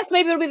mean, I guess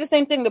maybe it'll be the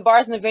same thing. The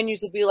bars and the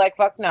venues will be like,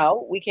 fuck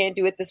no, we can't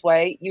do it this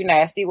way. You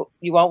nasty.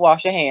 You won't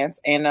wash your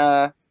hands. And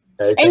I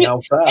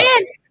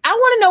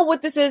want to know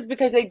what this is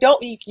because you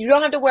don't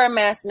have to wear a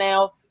mask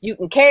now. You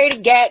can carry the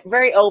gat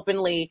very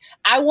openly.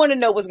 I want to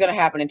know what's going to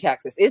happen in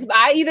Texas.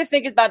 I either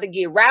think it's about to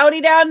get rowdy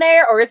down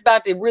there or it's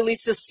about to really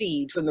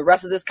secede from the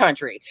rest of this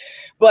country.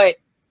 But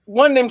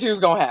one of them two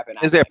is going to happen.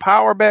 Is there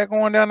power back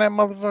on down that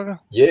motherfucker?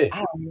 Yeah. I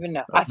don't even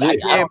know. I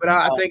think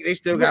they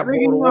still got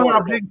more water.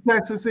 How big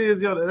Texas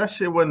is, yo? That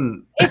shit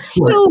wasn't. It's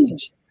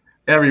huge.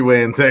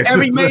 Everywhere in Texas.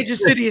 Every major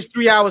city is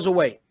 3 hours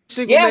away.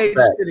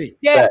 Major city.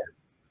 Yeah.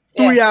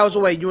 3 hours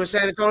away. You in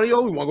San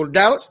Antonio? You want to go to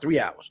Dallas? 3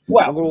 hours.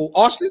 Wow. You want to go to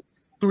Austin?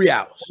 3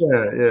 hours.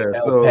 Yeah.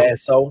 El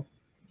Paso.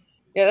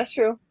 Yeah, that's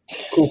true.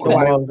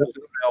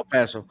 El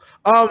Paso.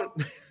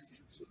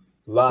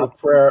 La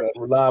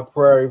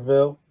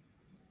Prairieville.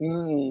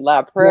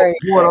 La Prairie.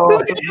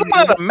 It's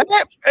on a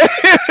map.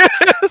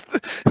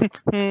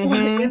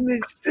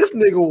 This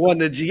nigga won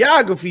the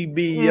geography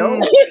bee, yo.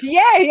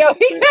 Yeah, yo.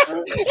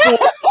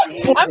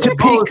 I'm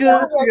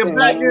Topeka.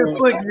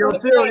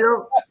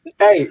 Yo.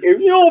 Hey,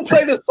 if you don't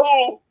play the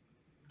song,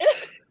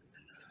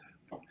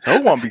 I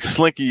want to be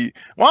Slinky.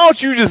 Why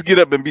don't you just get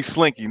up and be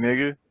Slinky,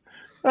 nigga?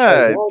 All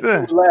right,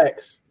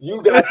 relax.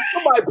 You got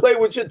somebody play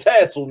with your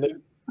tassel, nigga.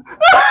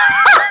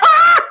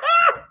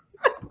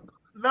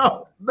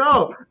 No.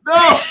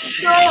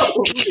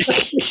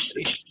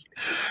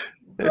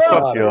 Hey,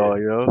 fuck y'all,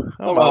 yo.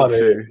 I'm out out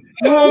here.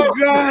 Oh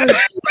God.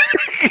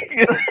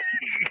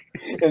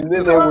 And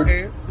then they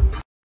were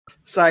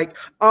Psych.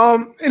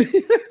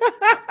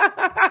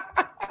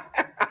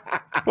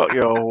 Fuck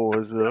y'all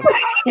whores, yo.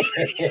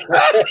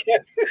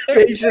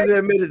 He shouldn't have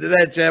admitted to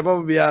that, champ. I'm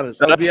gonna be honest.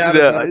 I'll be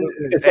That's honest.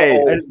 It's Hey, an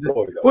old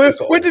story, though. What It's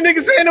an the old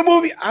nigga say in the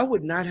movie? I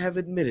would not have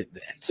admitted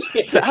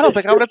that. I don't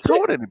think I would have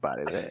told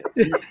anybody that.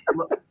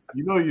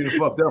 You know you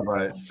fucked up,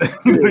 right?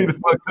 You know you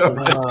fucked up.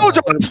 I told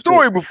y'all the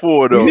story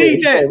before, though. We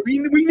need that. We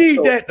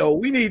need that though.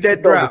 We need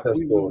that told us drop. that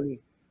story.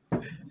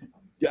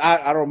 I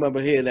don't remember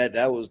hearing that.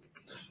 That was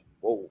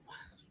whoa.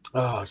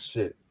 Oh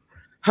shit.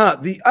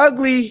 The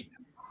ugly.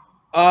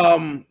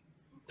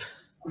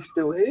 We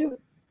still here?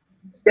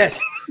 Yes,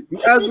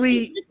 the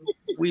ugly.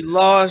 We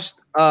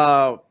lost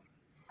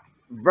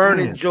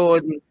Vernon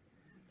Jordan.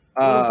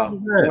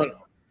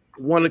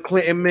 One of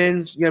Clinton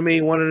men's. You know what I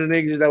mean? One of the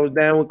niggas that was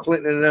down with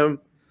Clinton and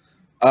them.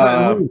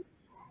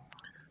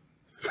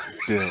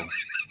 Yeah.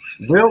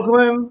 Bill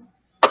Clinton?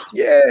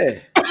 Yeah.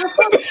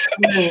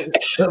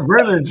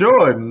 Vernon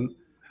Jordan.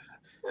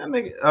 That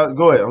nigga,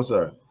 go ahead. I'm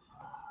sorry.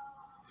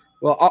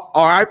 Well,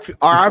 RIP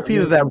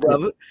to that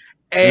brother.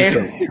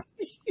 And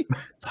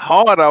It's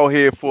hard out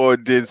here for a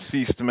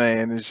deceased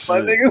man and shit.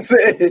 My nigga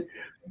said,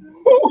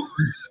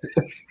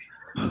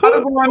 How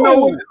do I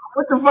know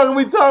what the fuck are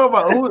we talking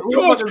about? Who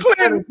George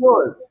Clinton.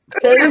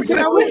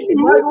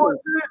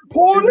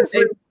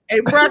 Hey,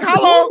 Brock,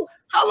 how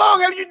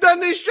long have you done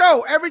this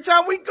show? Every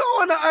time we go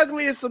on the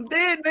ugly is some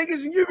dead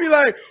niggas, and you be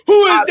like,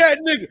 who is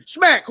that nigga?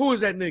 Smack, who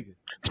is that nigga?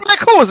 Smack,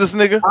 who is this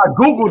nigga? I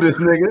Googled this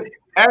nigga.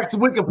 Ask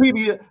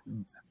Wikipedia.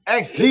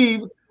 Ask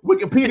Jeeves.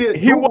 Wikipedia.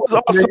 He was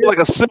also like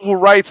a civil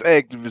rights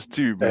activist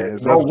too, man.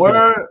 No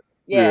word.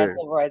 Yeah,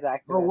 civil rights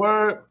activist. No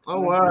word.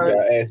 No you word.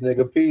 gotta ask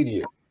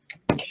Wikipedia.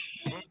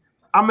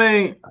 I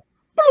mean,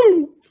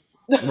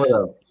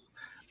 whatever.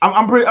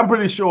 I'm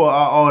pretty sure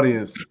our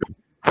audience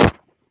does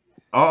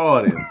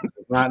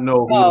not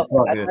know who the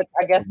fuck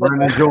I guess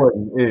Vernon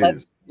Jordan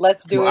is.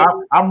 Let's do it.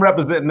 I'm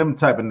representing them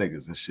type of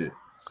niggas and shit.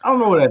 I don't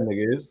know what that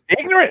nigga is.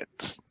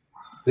 Ignorance.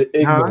 The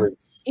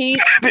ignorance. He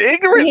The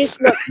ignorance.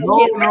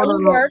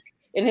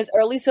 In his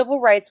early civil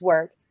rights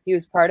work, he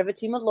was part of a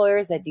team of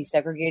lawyers that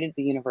desegregated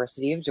the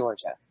University of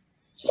Georgia.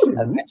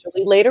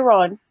 Eventually, later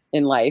on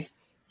in life,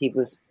 he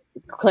was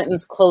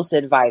Clinton's close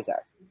advisor.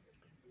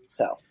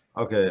 So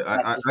okay,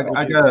 I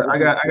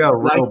got a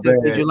real bad.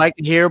 Did you like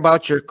to hear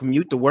about your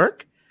commute to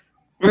work?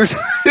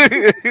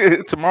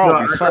 Tomorrow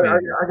will be sunny. I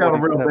got a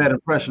real bad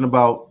impression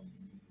about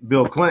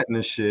Bill Clinton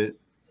and shit.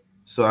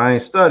 So I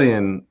ain't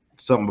studying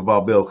something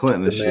about Bill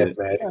Clinton and shit.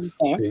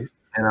 And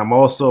I'm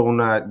also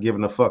not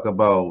giving a fuck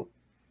about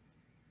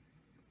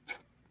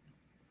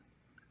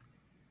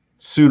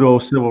pseudo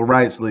civil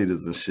rights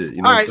leaders and shit.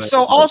 You know. All right.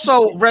 So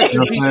also rest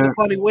in peace to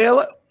Bunny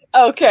Wailer.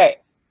 okay.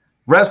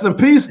 Rest in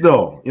peace,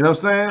 though. You know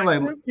what I'm saying?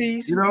 Like, Rest in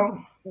peace. you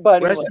know.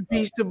 Rest in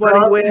peace to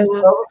Bunny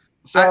Wailer.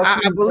 I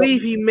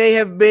believe he may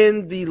have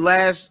been the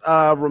last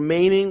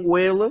remaining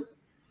Wailer,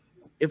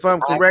 if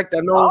I'm correct. I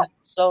know.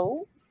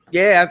 So.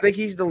 Yeah, I think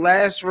he's the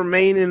last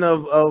remaining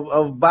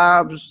of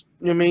Bob's.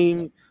 You know what I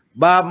mean,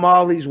 Bob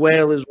Marley's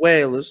Wailers.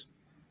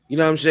 You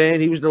know what I'm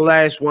saying? He was the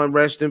last one.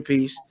 Rest in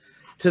peace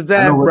to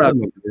that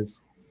brother.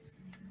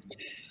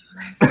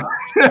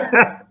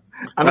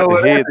 I know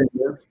what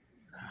that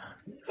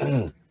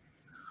is.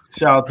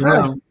 Shout out to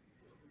him.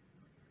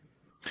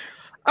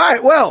 All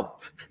right,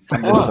 well,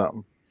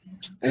 Something.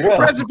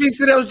 rest in peace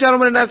to those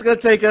gentlemen, and that's going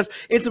to take us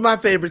into my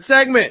favorite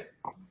segment.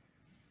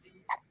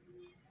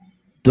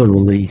 The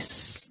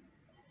release.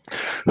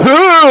 Woo!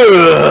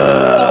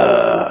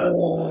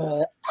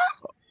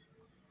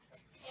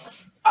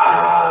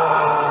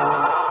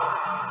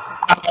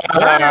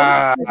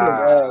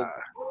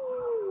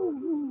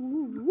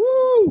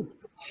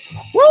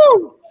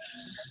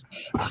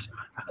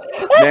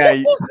 Now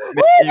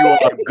you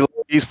are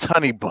glazed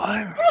honey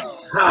bun.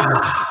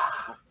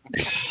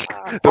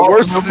 The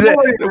worst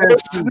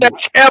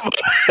snack ever.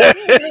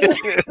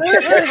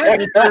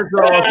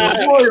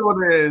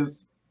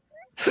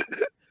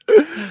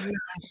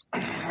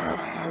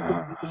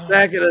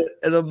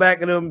 In the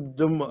back of them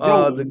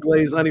the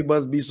glazed honey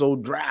buns be so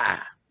dry.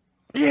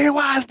 Yeah,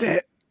 why is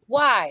that?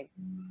 Why?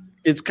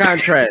 It's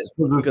contrast.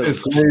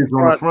 It's glazed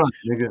on the front,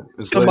 nigga.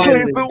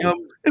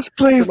 It's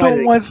glazed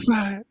on one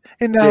side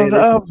and not on the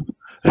other.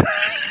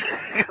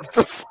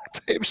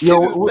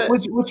 Yo,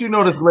 what you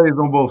know that's glazed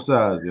on both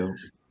sides, yo?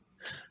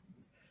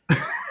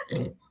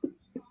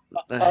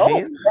 A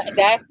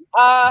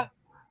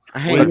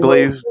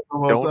glazed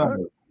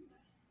donut?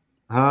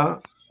 Huh?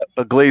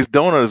 A glazed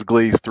donut is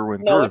glazed through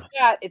and No, through. it's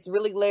not. It's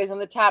really glazed on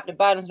the top. The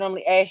bottom's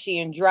normally ashy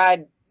and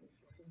dried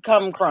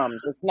cum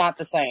crumbs. It's not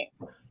the same.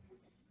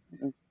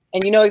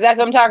 And you know exactly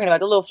what I'm talking about,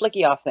 the little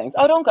flicky off things.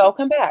 Oh, don't go.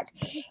 Come back.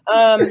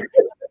 Covered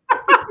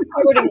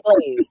in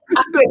glaze.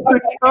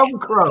 The cum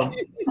crumb.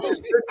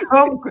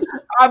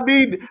 I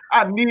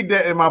need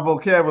that in my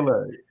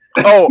vocabulary.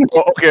 Oh,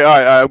 okay. All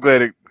right. I'm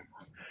glad it.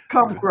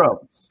 Cum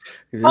crumbs.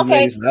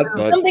 Okay,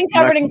 something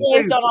covered in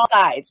glazed on all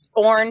sides.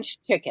 Orange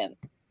chicken.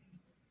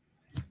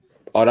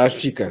 Oh, that's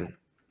chicken.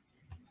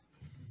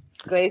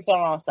 Glazed on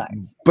all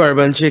sides.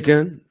 Bourbon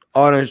chicken,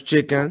 orange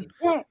chicken,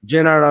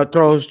 General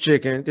Tso's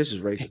chicken. This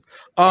is racist.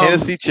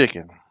 Tennessee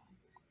chicken.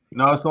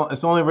 No, it's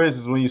only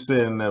racist when you say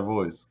it in that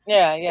voice.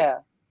 Yeah.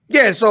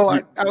 Yeah, so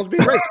I was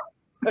being racist.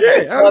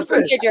 Yeah, Well,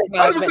 appreciate your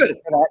acknowledgement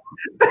for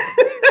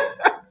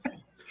that.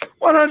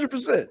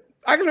 100%.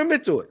 I can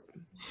admit to it.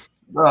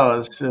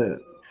 Oh shit.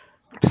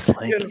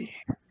 Slinky.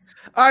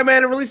 All right,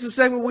 man. To release the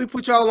segment, we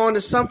put y'all on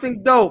to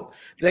something dope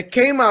that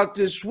came out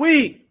this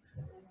week.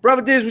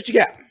 Brother Diz, what you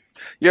got?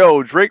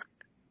 Yo, Drake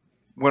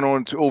went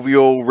on to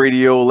OVO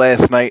radio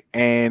last night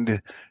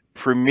and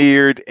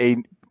premiered a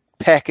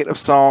packet of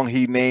song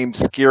he named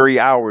Scary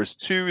Hours.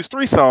 3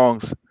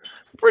 songs.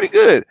 Pretty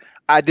good.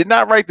 I did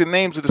not write the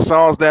names of the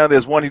songs down.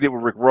 There's one he did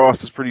with Rick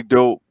Ross. It's pretty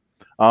dope.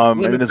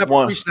 And then there's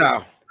one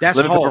freestyle. That's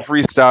Limited hard. for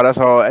freestyle. That's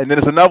hard. And then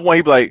there's another one.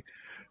 He be like,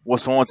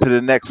 "What's on to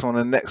the next? On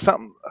the next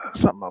something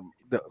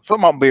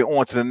I'm be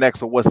on to the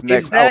next or what's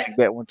next?" I like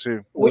that one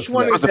too. Which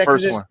one is the that?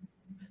 first one?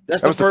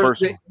 That's That the was the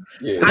first. first one.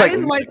 Yeah.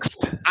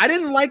 I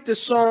didn't like the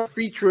song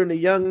featuring the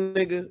young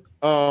nigga.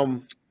 Oh,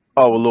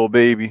 a little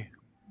baby.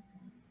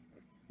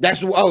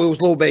 It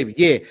was Lil Baby.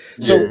 Yeah.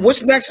 So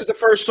what's next is the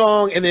first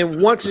song, and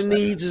then Wants and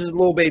Needs is a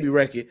Lil Baby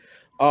record.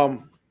 2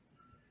 out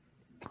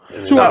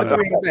of 3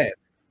 are bad.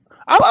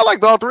 I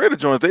like all 3 of the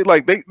joints.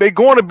 They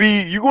going to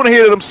be, you're going to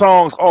hear them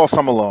songs all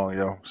summer long,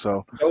 yo.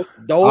 So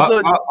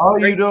those are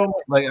you though?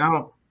 Like I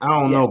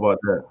don't know about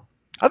that.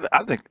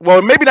 I think,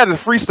 well, maybe not the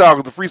freestyle,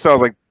 because the freestyle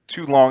is like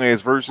 2 long ass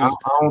verses.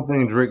 I don't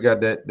think Drake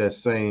got that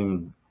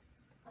same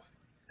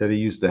that he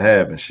used to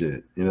have and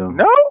shit. You know?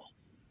 No,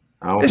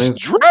 I don't it's think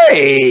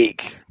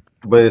Drake.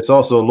 But it's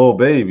also Lil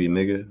Baby,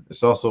 nigga.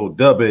 It's also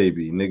Da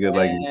Baby, nigga.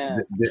 Like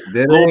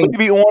that Lil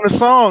Baby on the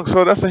song,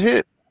 so that's a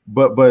hit.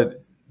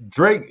 But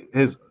Drake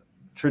has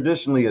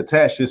traditionally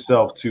attached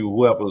himself to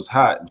whoever's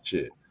hot and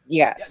shit.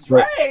 Yes,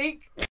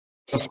 Drake.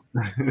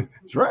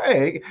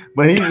 Drake,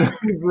 but he's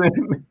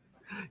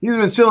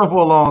been chilling for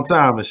a long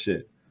time and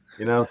shit.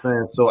 You know what I'm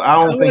saying? So I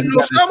don't think it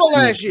wasn't no summer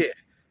last year.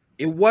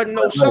 It wasn't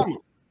no summer.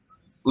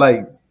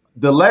 Like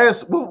the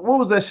last, what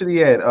was that shit he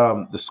had?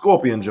 The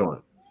Scorpion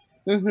joint.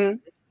 Mm-hmm.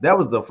 That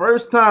was the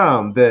first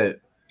time that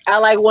I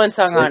like one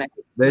song on it.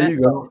 There you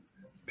go.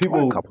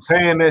 People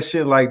paying that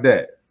shit like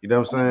that. You know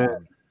what I'm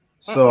saying?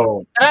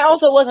 So, and I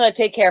also wasn't a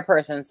Take Care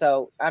person,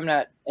 so I'm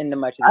not into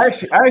much of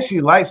that. I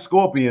actually like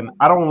Scorpion.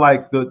 I don't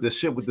like the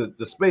shit with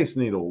the Space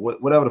Needle,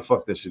 whatever the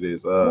fuck that shit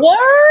is. Word.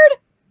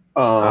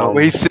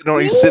 Where he's sitting on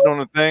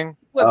the thing.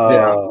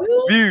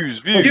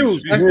 Views.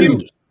 That's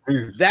Views.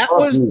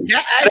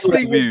 That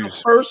actually was the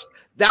first.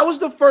 That was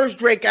the first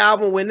Drake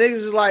album when niggas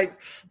is like,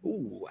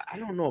 "Ooh, I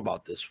don't know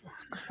about this one."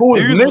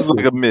 Views was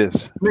like a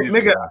miss.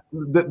 Nigga,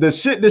 the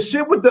shit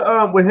with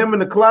the with him in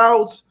the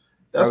clouds.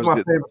 That's my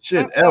favorite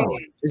shit ever.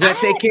 Is that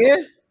Take Care?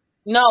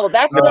 No,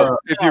 that's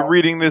if you're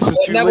reading this,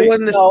 it's too never late. was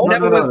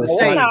the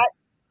same.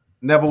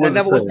 Never was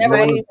the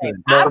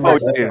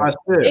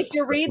same. If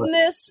you're reading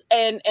this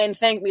and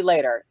thank me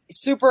later,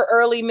 super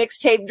early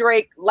mixtape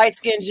Drake, light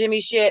skinned Jimmy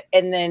shit,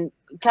 and then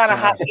kind of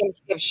hot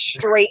skip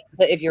straight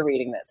to if you're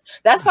reading this.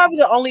 That's probably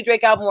the only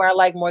Drake album where I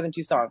like more than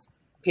 2 songs.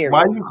 Period.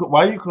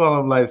 Why you call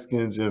him light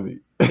skinned Jimmy?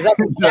 That's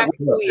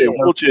exactly who he is.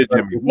 Wheelchair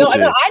Jimmy. No, I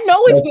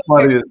know it's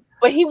weird,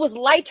 but he was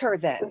lighter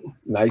then.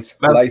 Nice,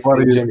 light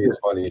skinned Jimmy is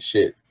funny as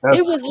shit.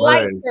 He was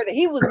lighter than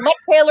he was much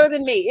paler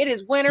than me. It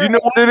is winter. You know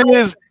what it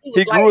is?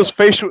 He grew his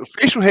facial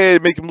hair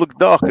to make him look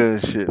darker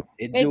and shit.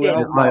 It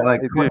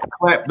like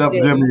clapped up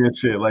Jimmy and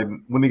shit. Like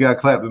when he got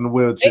clapped in the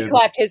wheelchair. They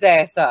clapped his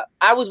ass up.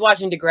 I was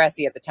watching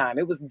Degrassi at the time.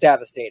 It was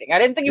devastating. I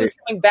didn't think he was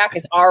coming back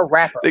as our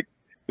rapper.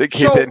 They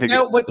can't that nigga.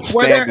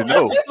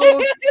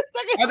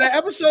 Are there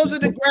episodes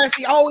of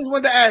Degrassi? I always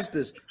wanted to ask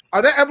this.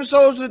 Are there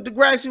episodes of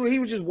Degrassi where he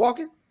was just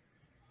walking?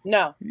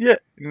 No. Yeah,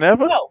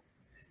 never. No.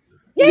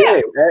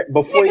 Yeah.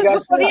 Before he got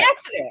before the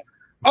accident.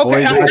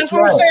 Okay, that's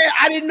what I'm saying.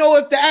 I didn't know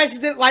if the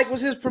accident was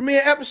his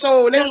premiere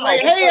episode. And they was like,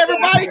 "Hey,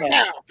 everybody,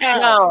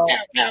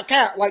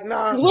 count." Like,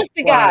 nah. Who's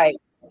the guy?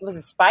 Was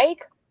it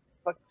Spike?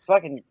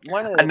 Fucking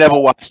one of. I never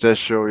watched that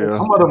show, yo.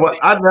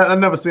 I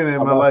never seen it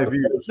in my life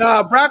either.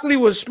 Nah, Broccoli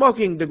was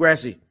smoking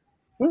Degrassi.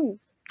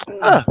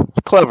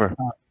 Clever.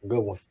 Good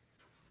one.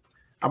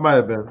 I might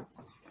have been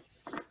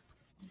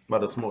about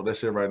to smoke that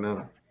shit right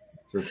now.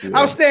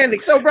 Outstanding.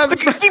 So, brother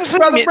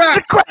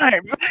Brock.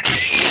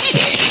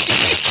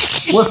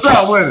 What's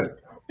up with it?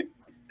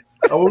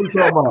 What we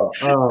talking about?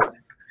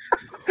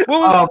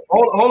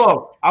 Hold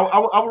on.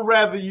 I would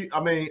rather you.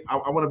 I mean, I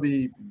want to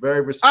be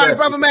very respectful. All right,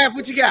 brother Math,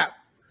 what you got?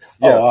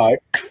 Yeah, all right.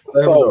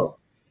 So,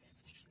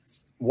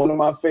 one of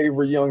my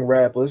favorite young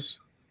rappers,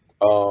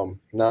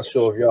 not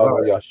sure if y'all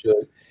know, y'all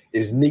should,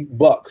 is Neek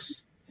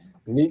Bucks.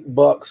 Neek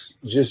Bucks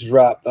just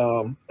dropped.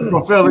 From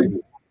Philly?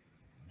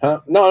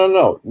 Huh?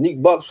 No.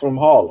 Neek Bucks from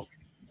Harlem.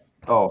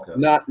 Oh, okay.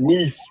 Not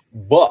Neef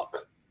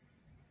Buck.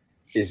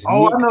 It's I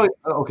know.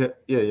 Okay.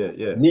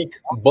 Yeah. Neek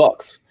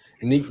Bucks.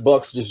 Neek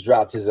Bucks just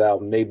dropped his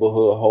album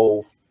Neighborhood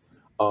Hove.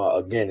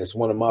 Again, it's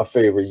one of my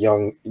favorite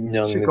young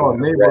She called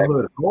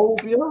Neighborhood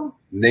Hove, yo.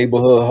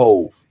 Neighborhood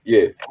Hove,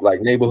 yeah,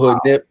 like Neighborhood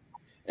Nip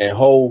and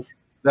Hove.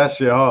 That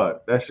shit hard.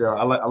 That shit hard.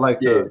 I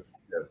like the.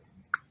 Yeah.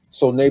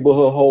 So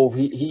Neighborhood Hove,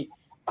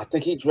 I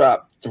think he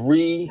dropped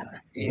 3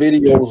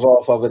 videos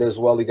off of it as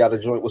well. He got a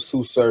joint with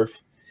Sue Surf.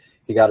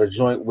 He got a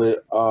joint with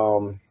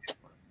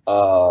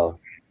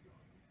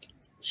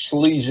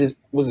Sleazy's,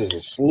 what is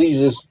it?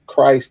 Sleazy's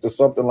Christ or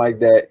something like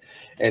that.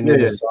 And then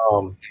it's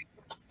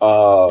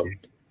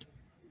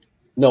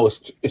no,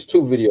 it's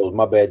 2 videos.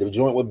 My bad. The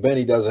joint with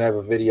Benny doesn't have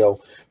a video,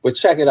 but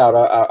check it out.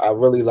 I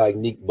really like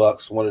Neek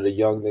Bucks, one of the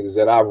young niggas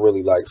that I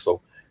really like.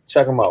 So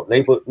check him out.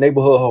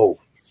 Neighborhood Hove.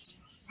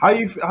 How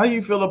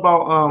you feel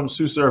about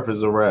Sue Surf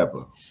as a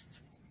rapper?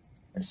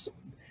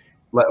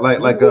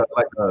 Like a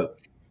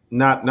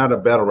not a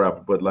battle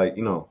rapper, but like,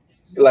 you know,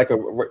 like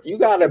you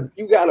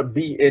gotta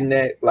be in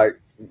that, like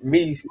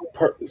me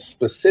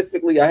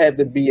specifically. I had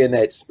to be in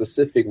that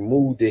specific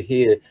mood to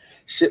hear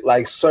shit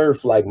like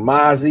Surf, like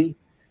Mozzie.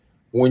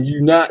 When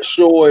you're not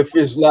sure if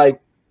it's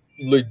like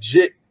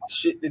legit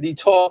shit that he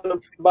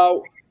talking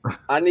about,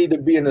 I need to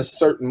be in a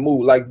certain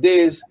mood. Like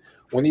this,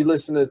 when he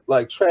listen to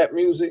like trap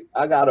music,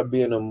 I gotta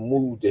be in a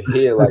mood to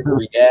hear like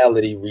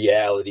reality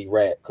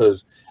rap,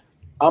 because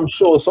I'm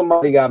sure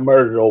somebody got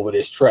murdered over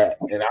this trap,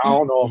 and I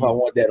don't know if I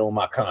want that on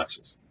my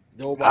conscience.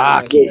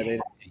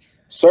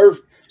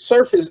 Surf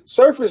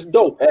is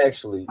dope,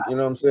 actually. You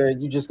know what I'm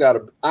saying? You just gotta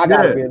be in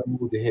the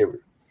mood to hear it.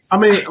 I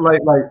mean,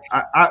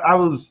 I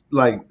was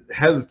like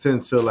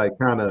hesitant to like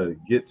kind of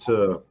get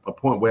to a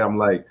point where I'm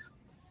like,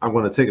 I'm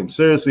going to take him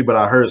seriously, but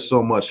I heard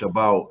so much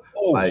about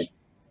like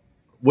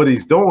what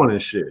he's doing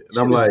and shit, and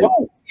I'm like,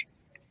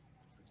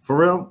 for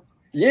real?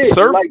 Yeah,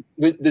 like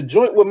the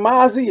joint with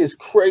Mozzie is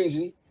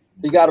crazy.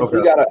 He got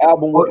an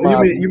album with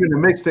Mozzie. You mean the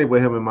mixtape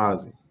with him and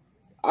Mozzie?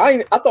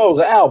 I thought it was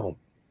an album.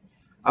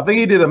 I think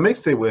he did a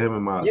mixtape with him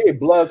and Mozzie. Yeah,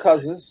 Blood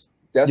Cousins.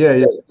 That's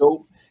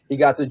dope. He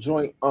got the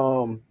joint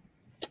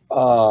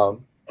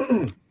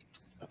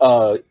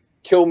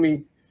Kill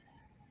Me.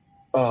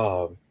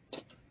 Fuck.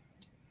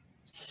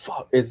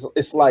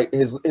 It's like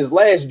his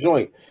last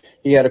joint.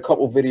 He had a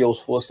couple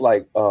videos for us,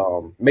 like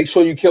Make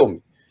Sure You Kill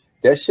Me.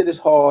 That shit is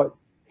hard.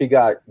 He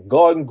got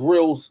Garden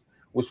Grills,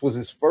 which was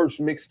his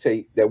first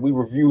mixtape that we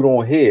reviewed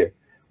on here.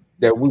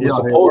 That we were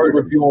supposed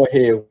to review on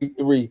here. Week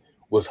 3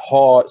 was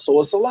hard. So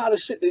it's a lot of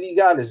shit that he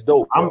got is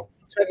dope. I'm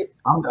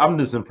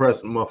just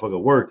impressed with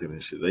motherfucker working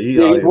and shit. Like,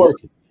 he's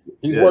working.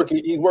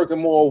 He's working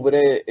more over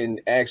there in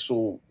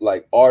actual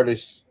like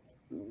artists,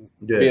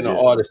 being an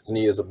artist than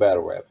he is a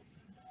battle rapper.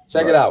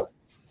 Check it out.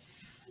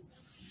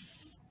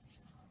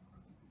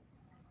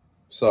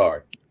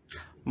 Sorry.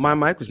 My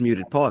mic was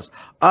muted. Pause.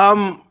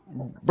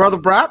 Brother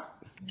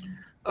Brock?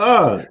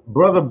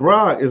 Brother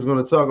Brock is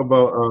going to talk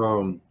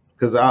about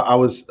because I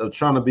was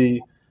trying to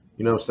be,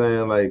 you know what I'm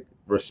saying, like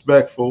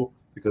respectful,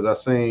 because I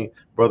seen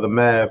Brother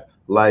Mav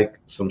like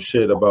some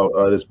shit about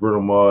this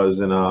Bruno Mars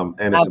and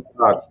Anderson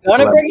Paak.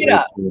 Want to bring it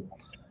up. You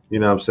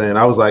know what I'm saying?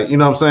 I was like, you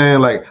know what I'm saying?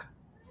 Like,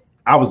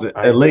 I was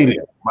elated,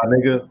 my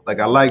nigga. Like,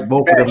 I like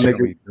both of them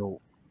niggas.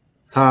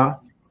 Huh?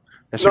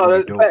 That's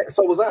fact.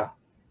 So was I.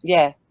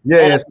 Yeah.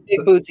 Yeah. And I'm a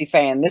big Bootsy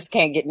fan. This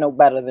can't get no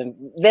better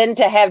than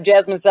to have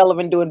Jasmine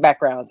Sullivan doing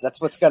backgrounds.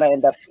 That's what's going to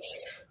end up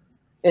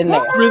in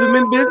there. Rhythm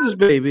in business,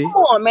 baby. Come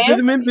on, man.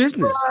 Rhythm in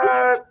business.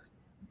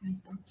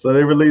 So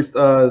they released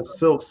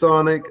Silk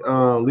Sonic,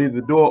 Leave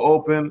the Door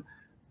Open.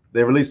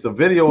 They released a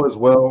video as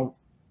well.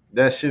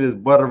 That shit is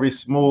buttery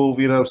smooth.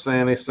 You know what I'm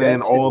saying? They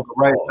saying all the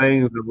right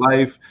things in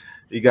life.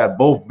 You got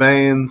both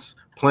bands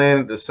playing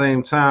at the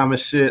same time and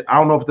shit. I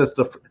don't know if that's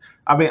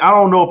I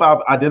don't know if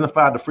I've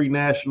identified the Free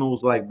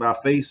Nationals like by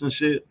face and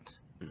shit,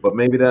 but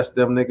maybe that's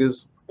them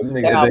niggas.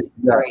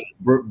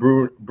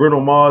 Bruno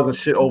Mars and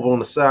shit over on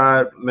the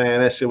side.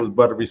 Man, that shit was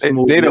buttery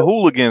smooth. They the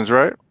hooligans,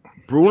 right?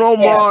 Bruno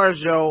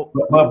Mars, yo.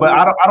 But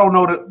I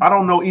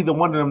don't know either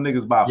one of them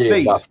niggas by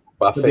face.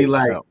 By face.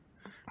 Like,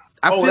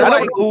 I feel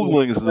like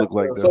hooligans look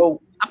like that.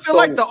 So I feel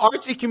like the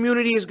artsy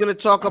community is going to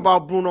talk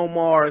about Bruno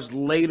Mars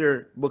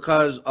later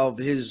because of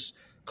his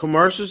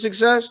commercial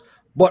success.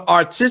 But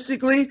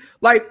artistically,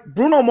 like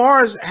Bruno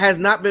Mars has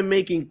not been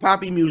making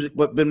poppy music,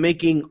 but been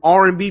making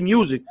R&B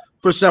music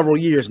for several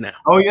years now.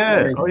 Oh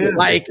yeah.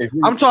 Like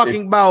I'm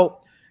talking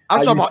about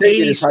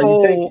 80s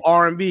soul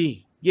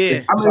R&B.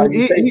 Yeah. I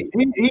mean,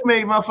 he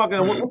made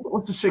motherfucking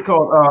what's the shit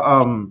called?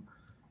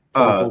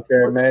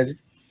 Magic.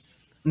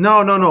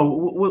 No.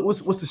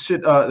 What's the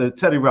shit? The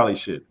Teddy Riley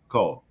shit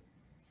called?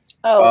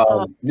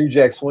 New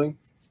Jack Swing.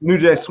 New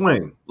Jack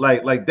Swing.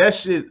 Like that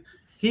shit.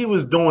 He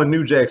was doing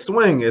New Jack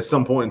Swing at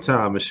some point in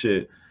time and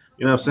shit.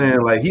 You know what I'm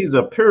saying? Like he's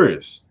a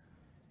purist.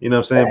 You know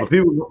what I'm saying? But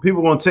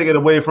people gonna take it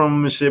away from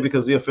him and shit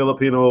because he's a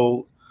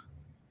Filipino,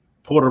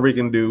 Puerto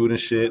Rican dude and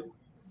shit.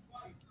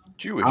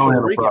 Jewish. I don't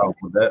have a problem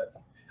with that.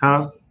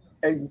 Huh?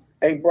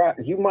 Hey, Brock,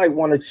 you might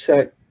want to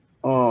check.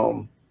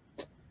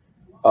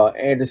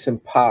 Anderson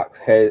Paak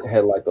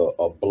had like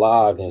a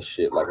blog and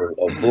shit, like a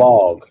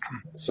vlog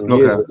some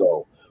years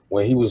ago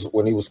when he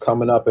was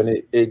coming up,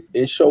 and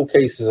it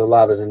showcases a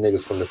lot of the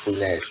niggas from the Free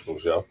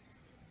Nationals, yo.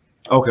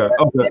 Okay.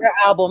 Their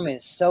album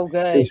is so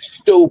good. It's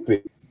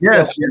stupid.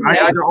 Yes, I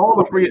got all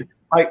the free.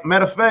 Like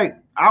matter of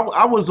fact,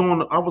 I was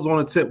on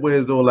a tip where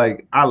as though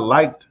like I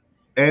liked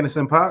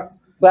Anderson .Paak,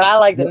 but I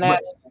like the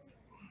National.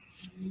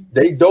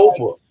 They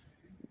doper.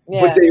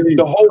 Yeah. But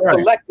the whole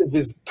collective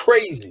is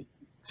crazy.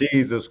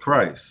 Jesus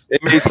Christ! They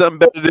made something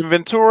better than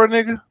Ventura,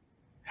 nigga.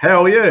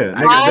 Hell yeah!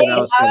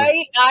 Nigga.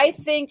 I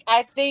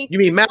think. You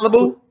mean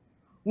Malibu?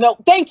 No,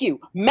 thank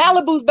you.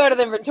 Malibu's better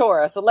than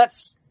Ventura. So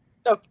let's.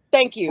 Oh,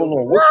 thank you. Hold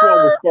on, which one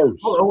was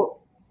first?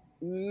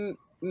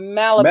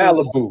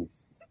 Malibu.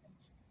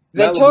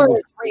 Ventura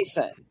is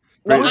recent.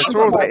 No,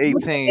 Ventura was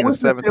 18 or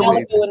 17.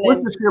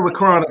 What's the shit with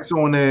Chronics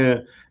on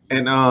there?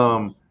 And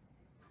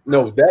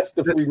no, that's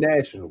the Free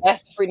National.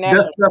 That's the Free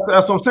National.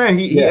 That's what I'm saying.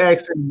 He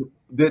asked him,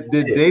 did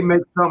they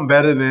make something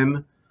better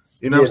than,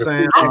 you know what I'm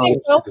saying? I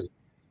think so.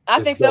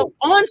 I think so.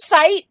 On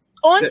site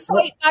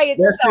by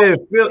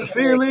itself.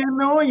 Feeling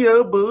on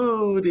your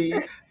booty.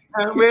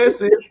 I'm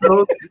resting.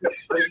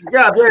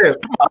 Goddamn.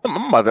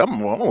 I'm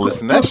gonna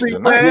listen to that shit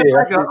tonight.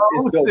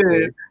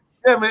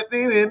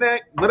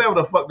 Whatever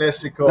the fuck that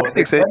shit called.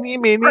 They said,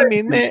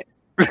 that.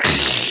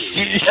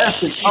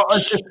 Essex.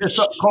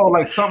 It's called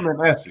like something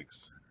in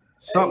Essex.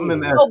 Something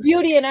in Essex. Oh,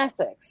 Beauty in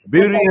Essex.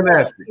 Beauty in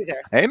Essex.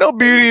 Ain't no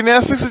beauty in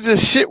Essex. It's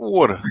just shit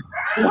water.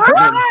 Yep,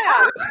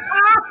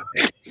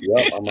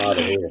 I'm out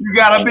of here. You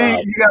gotta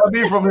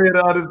be from here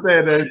to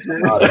understand that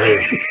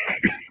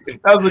shit.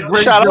 That was a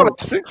great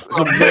joke. Essex.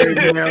 A very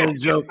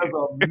Maryland joke. That's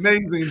an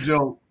amazing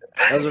joke.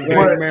 That was a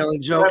very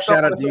Maryland joke.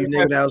 Shout out to you,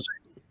 nigga.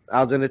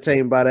 I was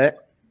entertained by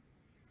that.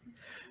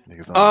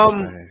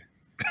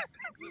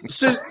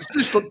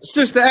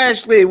 Sister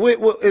Ashley,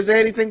 what, is there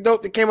anything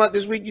dope that came out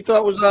this week you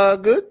thought was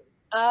good?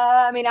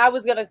 I mean, I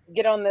was gonna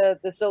get on the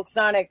Silk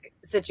Sonic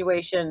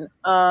situation.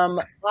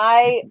 What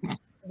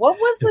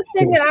was the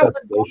thing that I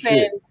was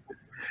hoping?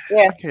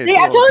 Yeah, see,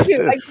 I told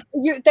you.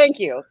 Thank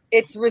you.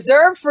 It's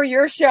reserved for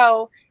your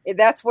show.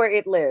 That's where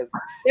it lives.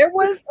 There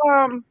was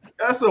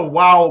That's a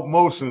wild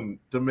motion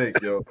to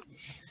make, yo.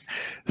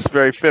 It's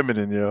very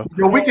feminine, yo.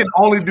 Yo, we can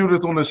only do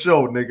this on the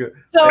show, nigga.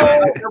 So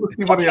never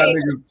see one of y'all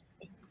niggas.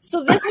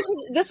 So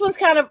this one's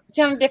kind of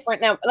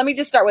different. Now, let me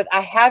just start with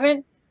I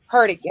haven't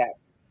heard it yet,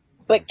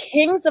 but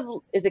Kings of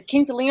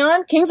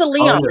Leon? Kings of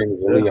Leon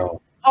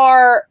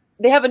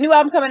they have a new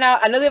album coming out.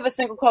 I know they have a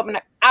single coming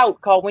out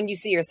called When You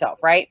See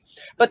Yourself, right?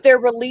 But they're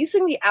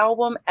releasing the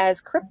album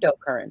as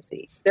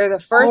cryptocurrency. They're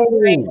the first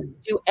to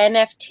do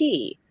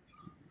NFT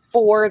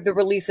for the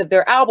release of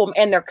their album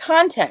and their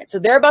content. So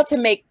they're about to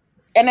make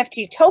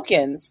NFT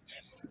tokens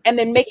and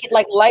then make it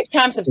like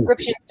lifetime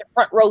subscriptions to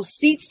front row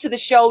seats to the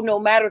show,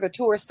 no matter the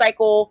tour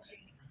cycle.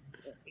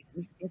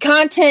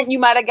 Content you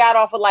might have got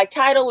off of like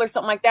Tidal or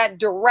something like that,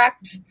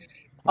 direct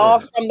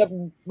off from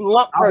the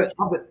lump purchase.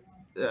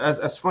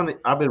 That's funny.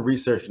 I've been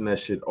researching that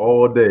shit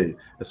all day.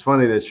 It's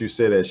funny that you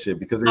say that shit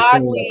because they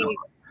seem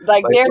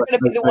like they're going to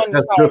be the one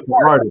that's good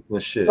for artists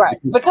and shit, right?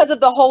 Because of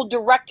the whole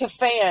direct to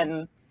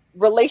fan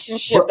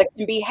relationship that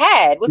can be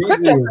had with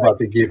crypto. About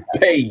to get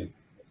paid.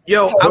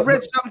 Yo, I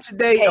read something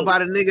today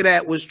about a nigga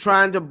that was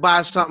trying to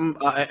buy something,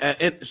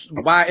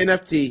 buy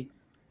NFT,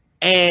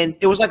 and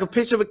it was like a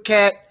picture of a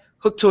cat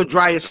hooked to a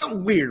dryer,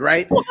 something weird,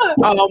 right?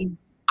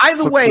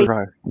 Either way,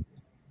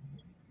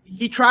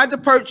 he tried to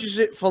purchase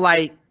it for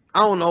like, I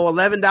don't know,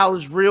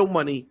 $11 real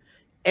money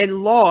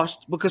and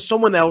lost because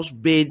someone else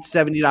bid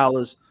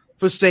 $70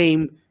 for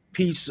same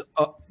piece.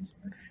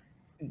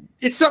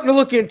 It's something to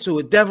look into.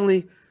 It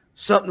definitely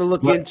something to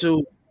look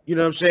into. You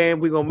know what I'm saying?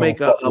 We're gonna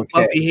make a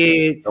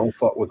Buffy head. Don't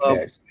fuck with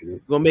cats. We're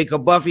gonna make a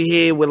Buffy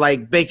head with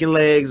like bacon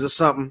legs or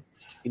something.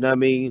 You know what I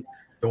mean?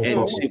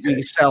 And see if we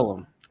can sell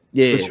them.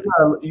 Yeah.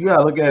 But you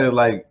gotta look at it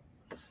like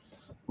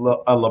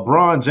a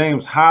LeBron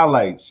James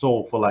highlight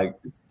sold for like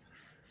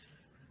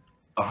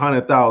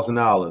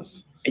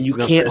 $100,000. And you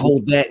can't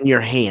hold that in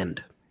your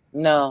hand.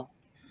 No.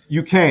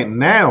 You can't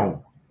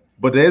now,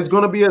 but there's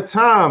gonna be a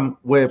time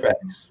where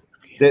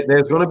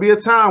there's going to be a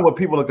time where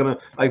people are going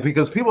to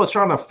because people are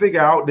trying to figure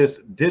out this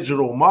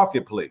digital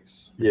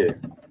marketplace. Yeah.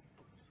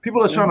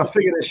 People are trying to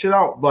figure that shit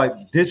out, like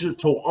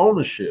digital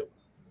ownership.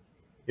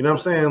 You know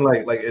what I'm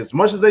saying? Like as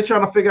much as they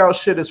trying to figure out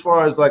shit as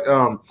far as like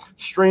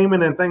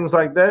streaming and things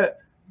like that,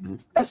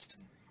 that's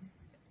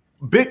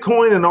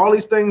Bitcoin and all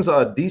these things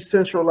are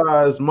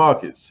decentralized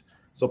markets.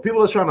 So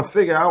people are trying to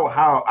figure out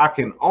how I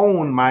can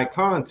own my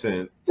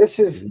content. This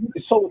is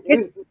so.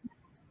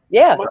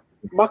 Yeah.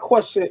 My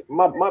question,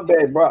 my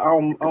bad, bro. I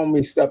don't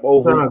mean step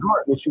over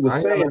what you were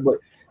saying, but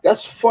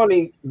that's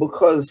funny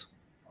because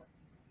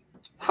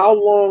how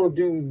long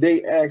do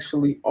they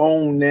actually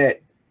own that?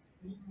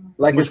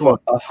 Like if a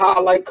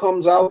highlight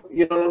comes out,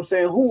 you know what I'm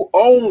saying? Who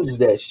owns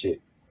that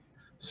shit?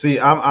 See,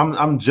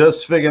 I'm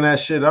just figuring that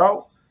shit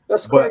out.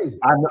 That's crazy.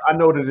 I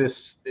know that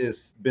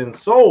it's been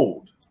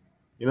sold.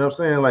 You know what I'm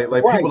saying?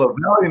 Like people are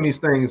valuing these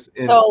things.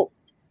 So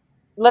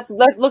let's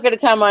look at the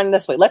timeline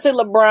this way. Let's say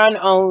LeBron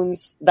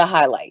owns the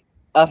highlight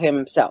of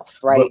himself,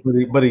 right?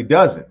 But he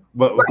doesn't.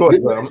 But of course,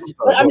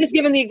 I'm just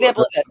giving the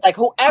example of this. Like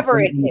whoever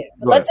it is,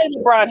 let's say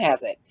LeBron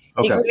has it.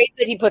 He creates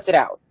it. He puts it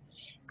out.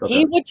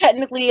 He would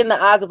technically, in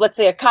the eyes of, let's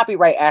say, a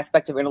copyright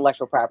aspect of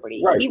intellectual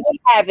property, he would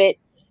have it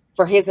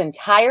for his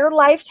entire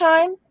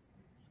lifetime,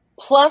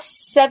 plus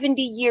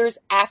 70 years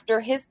after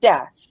his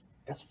death.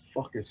 That's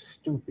fucking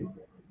stupid.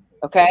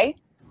 Okay?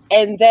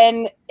 And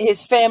then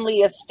his family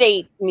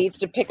estate needs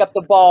to pick up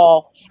the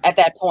ball at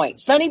that point.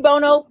 Sonny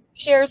Bono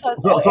shares her.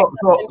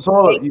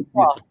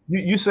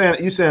 You saying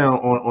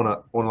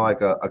on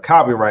like a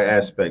copyright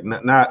aspect,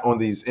 not on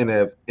these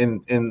whatever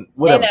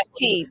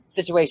NFT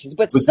situations,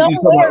 but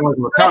somewhere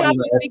we're gonna have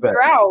to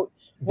figure out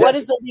what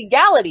is the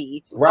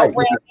legality around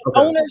the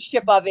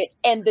ownership of it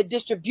and the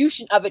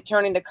distribution of it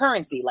turning to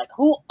currency. Like,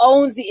 who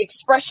owns the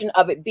expression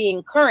of it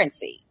being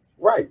currency?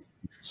 Right.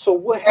 So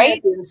what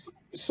happens?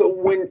 So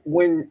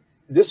when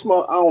this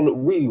month, I don't know,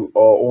 we are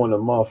on a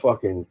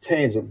motherfucking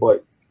tangent,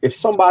 but if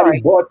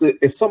somebody bought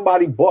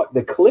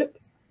the clip,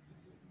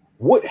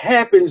 what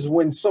happens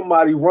when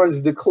somebody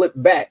runs the clip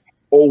back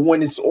or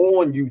when it's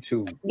on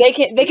YouTube? They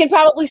can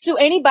probably sue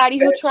anybody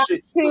who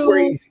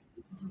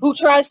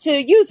tries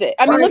to use it.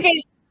 I mean, look at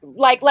it,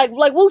 like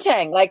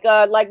Wu-Tang, like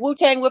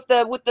Wu-Tang with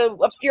the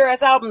obscure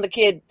ass album. The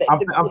kid.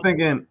 I'm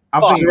thinking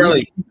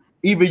really,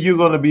 either you're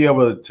going to be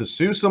able to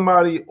sue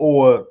somebody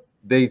or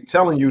they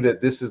telling you that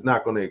this is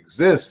not going to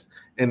exist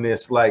in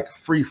this like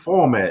free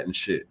format and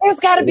shit. There's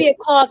got to be a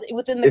clause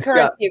within the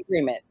currency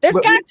agreement. There's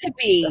got to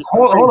be.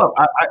 Hold up.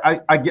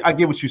 I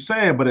get what you're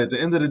saying, but at the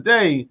end of the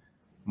day,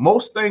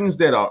 most things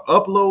that are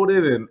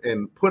uploaded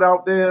and put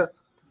out there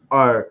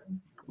are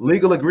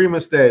legal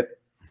agreements that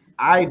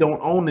I don't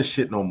own this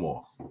shit no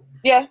more.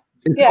 Yeah.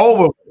 It's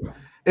over.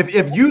 If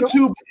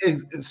YouTube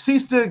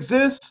ceased to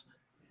exist,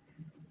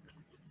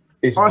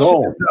 it's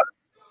gone.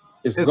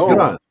 It's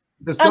gone.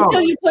 Until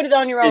you put it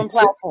on your own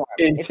platform.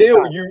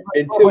 Until you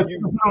on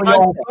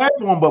your own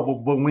platform, but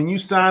when you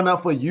sign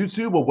up for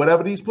YouTube or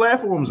whatever these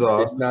platforms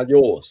are, it's not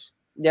yours.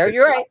 There,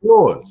 you're right.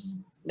 Yours.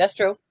 That's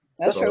true.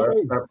 That's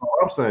true. That's all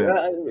I'm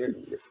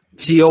saying.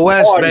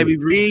 TOS, baby,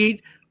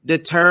 read the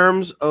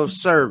terms of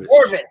service.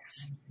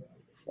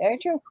 Very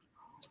true.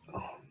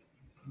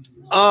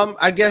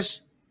 I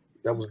guess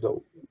that was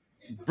dope.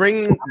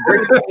 Bringing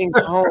things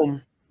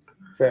home.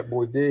 Fat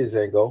Boy Diz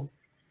ain't go.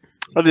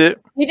 I did.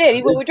 He did.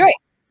 He went with Drake.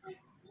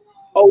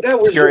 Oh, that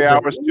was Scary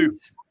Hours too.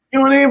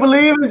 You don't even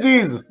believe in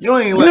Jesus. You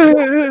don't even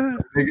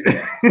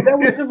that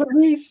was the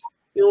release.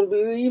 You don't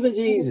believe in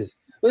Jesus.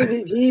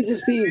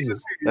 Jesus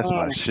pieces. That's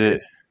my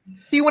shit.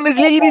 He wanted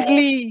ladies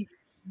lead.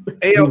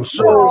 Hey, yo,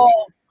 so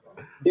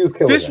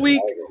this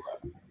week,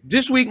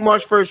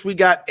 March 1st, we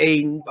got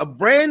a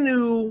brand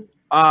new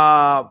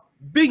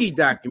Biggie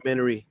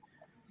documentary,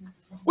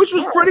 which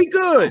was pretty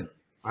good.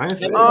 I ain't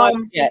seen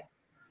it yet.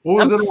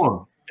 What was it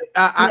on?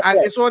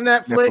 It's on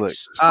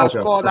Netflix. It's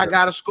called I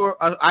Got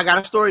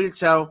a Story to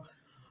Tell.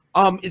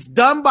 It's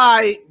done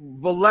by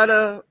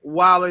Valletta,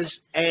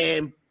 Wallace,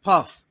 and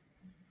Puff.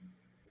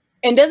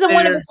 And doesn't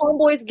one of the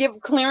homeboys give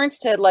clearance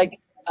to like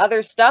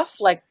other stuff,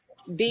 like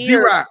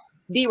D-Rock?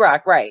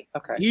 D-Rock, right?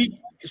 Okay.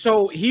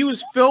 He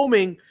was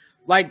filming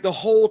like the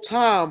whole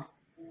time.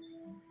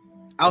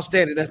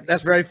 Outstanding.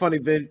 That's very funny,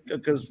 Vin,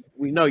 because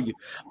we know you.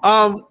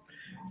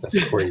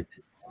 That's crazy.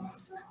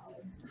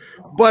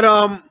 But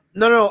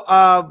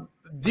no.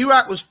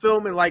 D-Rock was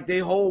filming like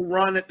their whole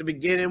run at the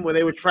beginning where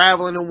they were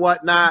traveling and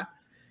whatnot,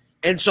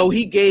 and so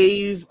he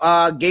gave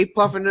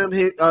Puff and them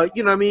his,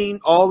 you know what I mean,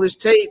 all his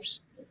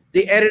tapes.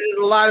 They edited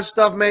a lot of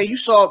stuff, man. You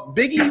saw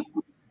Biggie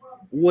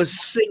was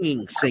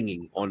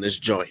singing on this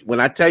joint. When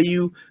I tell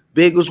you,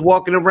 Big was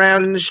walking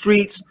around in the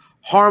streets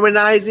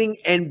harmonizing,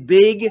 and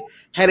Big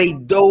had a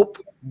dope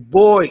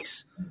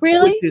voice.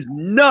 Really? Which is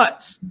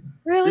nuts.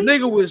 Really? The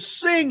nigga was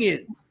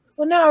singing.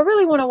 Well, now I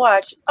really want to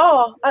watch.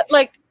 Oh,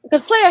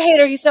 because Player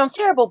Hater, he sounds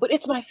terrible, but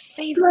it's my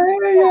favorite.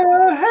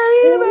 Player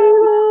Hater.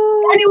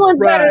 Anyone's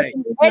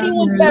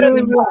better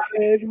than Turn your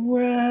head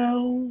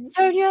round.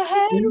 Turn your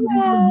head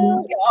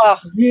around. Oh.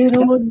 Get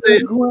on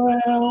the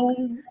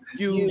ground.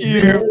 It's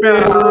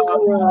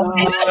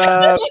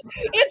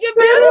a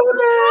beautiful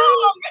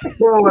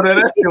song. Oh, that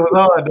shit was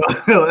hard,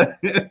 though.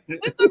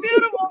 It's a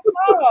beautiful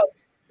song.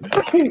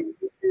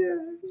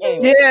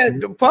 Yeah,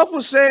 Puff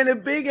was saying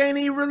that Big ain't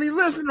even really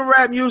listening to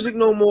rap music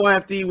no more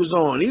after he was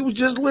on. He was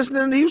just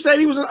listening. He said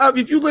he was.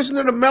 If you listen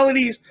to the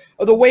melodies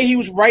of the way he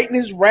was writing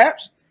his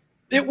raps,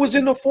 it was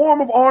in the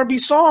form of R&B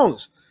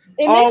songs.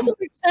 It makes so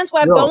much sense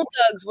why Bone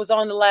Thugs was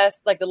on the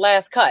last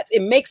cuts.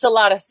 It makes a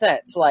lot of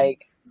sense,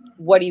 like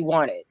what he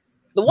wanted.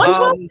 The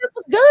 112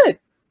 was good.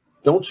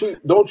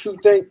 Don't you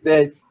think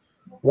that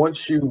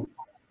once you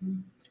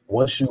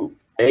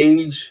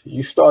age,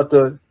 you start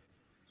to,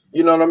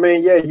 you know what I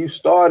mean? Yeah, you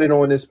started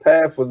on this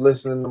path of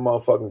listening to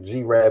motherfucking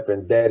G-Rap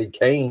and Daddy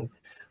Kane,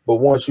 but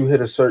once you hit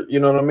a certain, you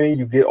know what I mean?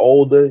 You get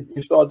older,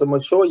 you start to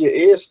mature, your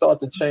ears start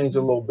to change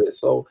a little bit.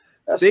 So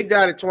that's Big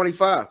died at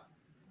 25.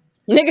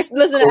 Niggas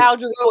listen to Al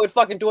Jarreau at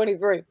fucking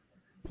 23.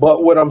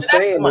 But what I'm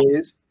saying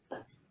is,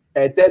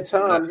 at that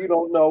time, you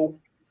don't know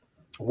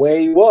where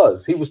he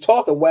was. He was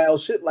talking wild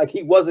shit like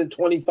he wasn't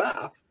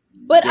 25.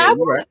 But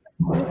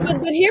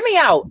but hear me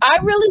out. I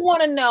really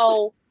want to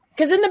know,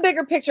 because in the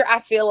bigger picture,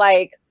 I feel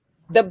like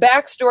the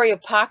backstory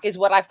of Paak is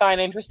what I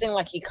find interesting.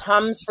 Like, he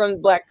comes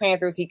from Black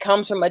Panthers. He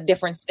comes from a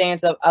different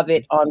stance of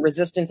it on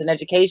resistance and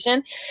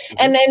education.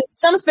 And then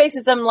some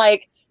spaces I'm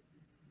like,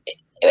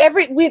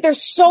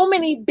 there's so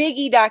many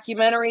Biggie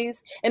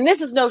documentaries, and this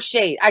is no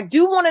shade. I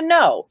do want to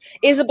know,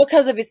 is it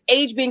because of his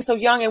age being so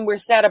young and we're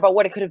sad about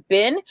what it could have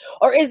been?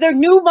 Or is there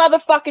new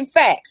motherfucking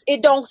facts?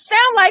 It don't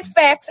sound like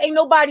facts. Ain't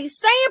nobody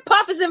saying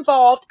Puff is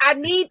involved. I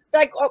need,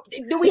 like,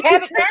 do we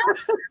have it now?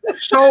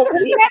 So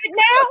do we have it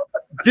now?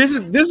 This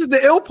is the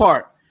ill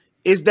part,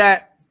 is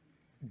that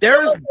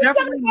there's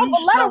definitely new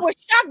stuff. Was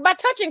shocked by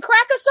touching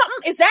crack or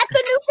something. Is that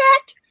the new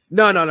fact?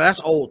 No, that's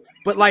old.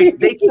 But like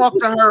they talked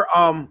to her.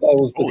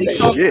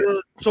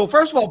 So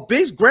first of all,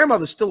 Big's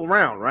grandmother's still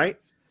around, right?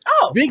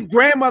 Oh, Big's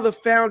grandmother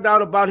found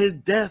out about his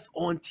death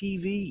on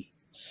TV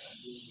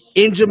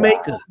in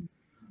Jamaica.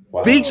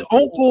 Wow. Big's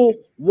uncle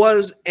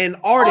was an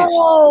artist.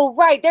 Oh,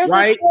 right. There's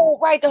this whole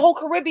the whole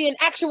Caribbean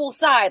actual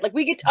side. Like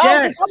we get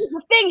that was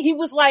the thing. He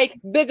was like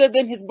bigger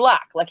than his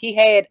block. Like he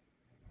had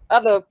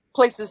other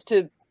places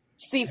to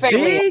see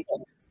family.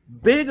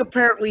 Big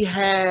apparently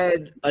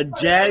had a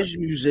jazz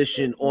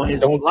musician on his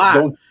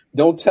block.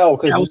 Don't tell,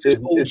 because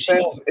it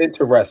sounds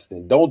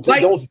interesting. Don't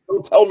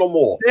tell no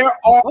more.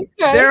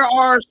 There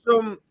are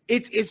some.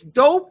 It's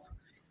dope,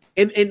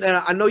 and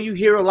I know you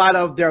hear a lot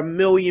of there are a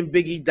million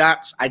Biggie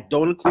docs. I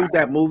don't include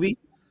that movie,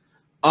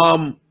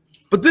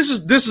 but this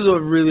is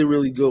a really,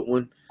 really good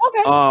one.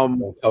 Okay.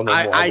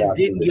 I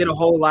didn't get a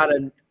whole lot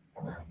of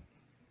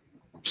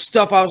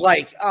stuff. I was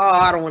like,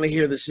 I don't want to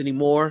hear this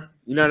anymore.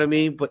 You know what I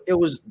mean? But it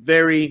was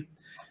very.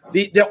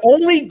 The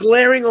only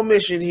glaring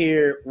omission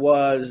here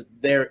was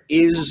there's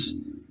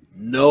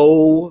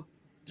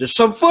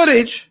some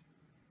footage,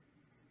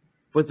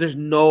 but there's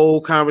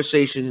no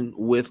conversation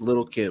with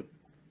Lil' Kim,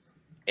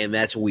 and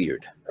that's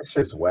weird. That's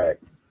just whack.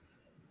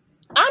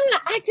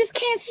 I just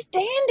can't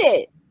stand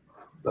it.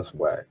 That's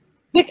whack.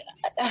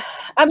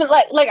 I mean,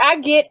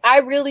 I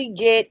really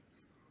get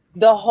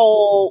the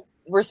whole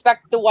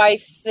respect the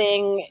wife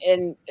thing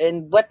and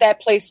what that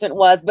placement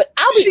was, but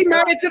she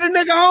married to the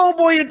nigga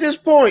homeboy at this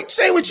point.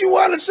 Say what you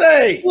want to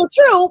say. Well,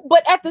 true,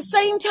 but at the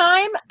same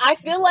time, I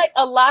feel like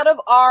a lot of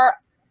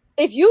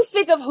if you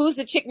think of who's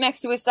the chick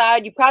next to his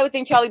side, you probably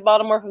think Charlie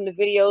Baltimore from the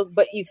videos,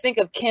 but you think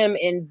of Kim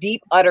in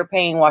deep, utter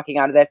pain walking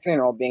out of that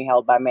funeral being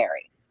held by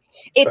Mary.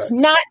 It's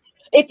not.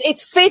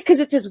 It's faith because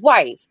it's his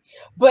wife,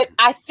 but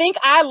I think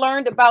I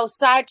learned about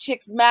side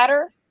chicks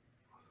matter.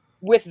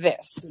 With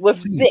this.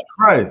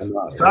 Christ,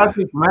 side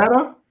chicks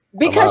matter?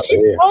 Because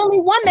she's the only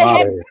one that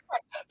had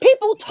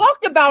people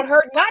talked about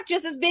her not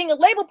just as being a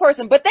label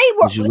person, but they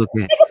were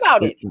think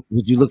about it.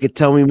 Would you look at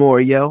Tell Me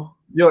More, yo?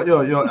 Let me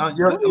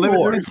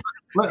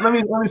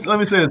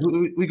say this.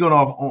 We going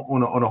off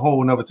on a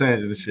whole another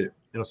tangent and shit. You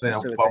know what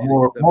I'm saying?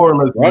 About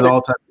moralism and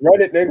all types. Run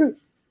it, nigga.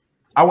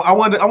 I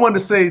wanted to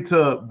say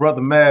to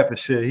Brother Mav and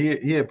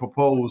shit. He had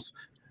proposed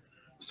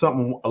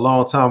something a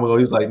long time ago.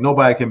 He was like,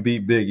 nobody can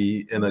beat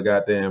Biggie in a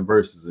goddamn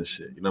verses and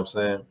shit. You know what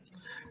I'm saying?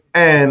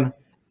 And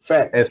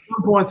at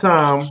some point in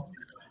time,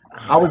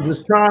 I was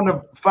just trying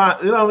to find,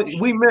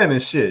 we men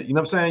and shit. You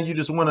know what I'm saying? You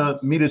just want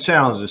to meet a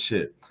challenge and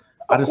shit.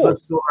 I just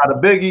listened to a lot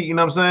of Biggie. You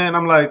know what I'm saying?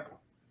 I'm like,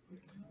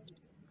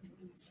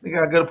 they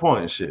got a good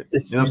point and shit.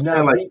 You know what I'm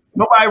saying? Like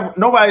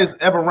nobody has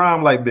ever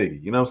rhymed like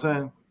Biggie. You know what I'm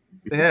saying?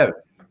 They haven't.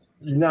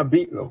 You're not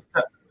beating them.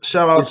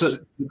 Shout out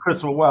to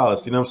Christopher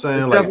Wallace, you know what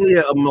I'm saying?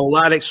 Definitely a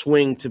melodic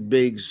swing to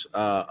Big's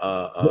but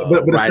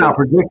it's not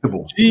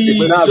predictable.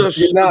 Jesus,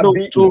 it's not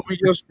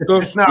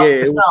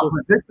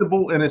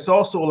predictable, and it's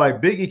also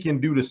like Biggie can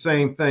do the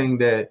same thing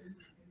that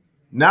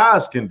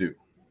Nas can do.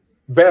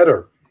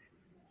 Better.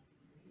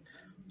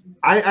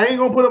 I ain't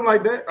gonna put him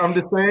like that. I'm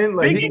just saying,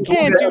 like Biggie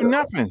can't do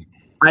nothing.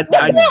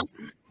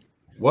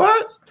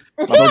 What?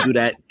 Don't do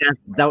that.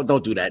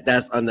 Don't do that.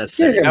 That's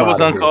unnecessary. That was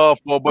uncalled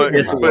for, but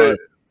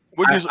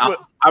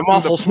I'm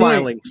also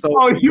smiling.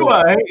 So you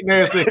are hating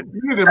ass. You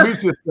need to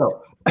mute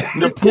yourself.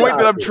 The point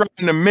that I'm trying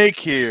to make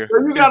here, so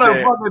you got a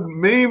fucking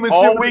meme and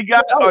all shit. we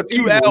got are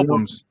two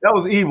albums. That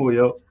was evil,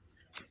 yo.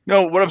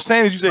 No, what I'm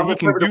saying is, you said he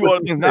can do all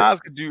the things Nas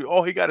could do.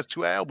 All he got is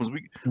two albums.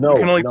 We can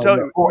only tell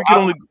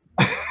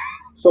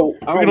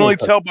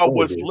about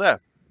what's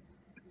left.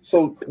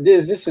 So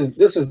this is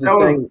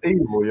the thing.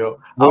 Evil, yo.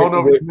 I don't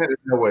know if you meant it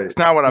that way. It's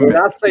not what I meant.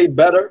 When I say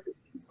better,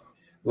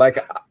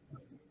 like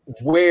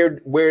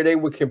where they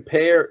would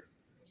compare,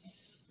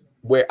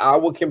 where I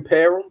would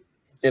compare them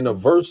in the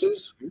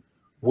verses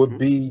would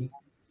be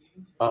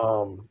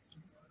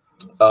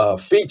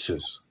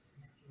features,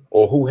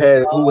 or who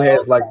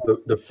has like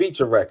the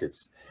feature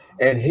records,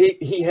 and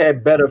he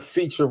had better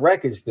feature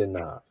records than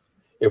Nas.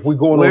 If we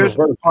go on the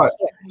verse, all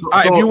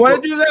right, if you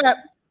want to do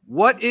that,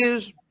 what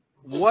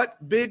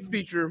big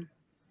feature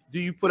do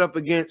you put up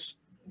against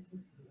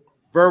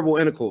Verbal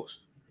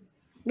Intercourse?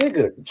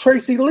 Nigga,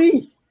 Tracy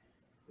Lee.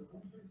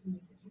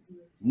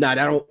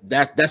 Nah,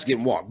 that's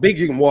getting washed. Big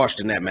getting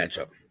washed in that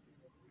matchup.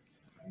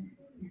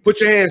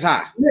 Put your hands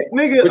high.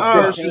 Nigga,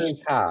 put your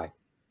hands high.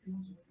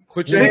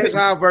 Put your hands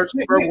high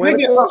versus Verbal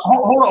Intercourse.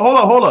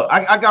 Hold up.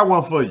 I got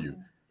one for you.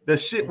 The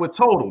shit with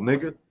Total,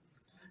 nigga.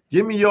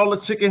 Give me all the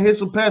chicken, hit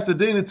some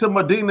Pasadena to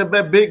Medina,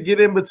 that big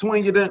get in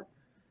between you then.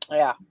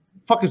 Yeah.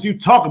 Fuck is you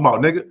talking about,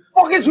 nigga?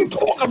 Fuck is you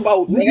talking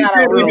about? They got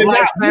a real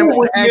Lights,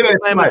 action,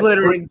 glamour, Right.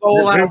 glitter, and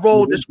gold line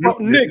road.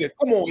 Nigga,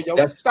 come on,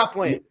 yo. Stop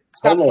playing.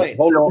 Stop playing.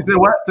 Hold on. You said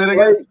what? Say that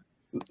again.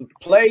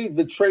 Play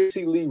the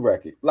Tracy Lee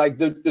record. Like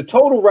the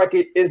total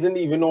record isn't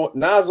even on.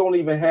 Nas don't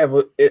even have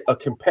a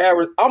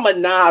comparison. I'm a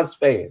Nas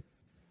fan.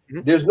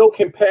 Mm-hmm. There's no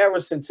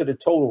comparison to the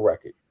total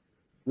record.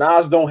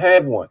 Nas don't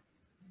have one.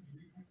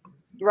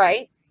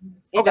 Right.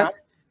 Okay.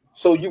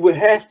 So you would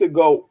have to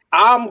go.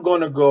 I'm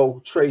gonna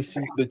go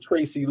the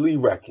Tracy Lee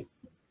record,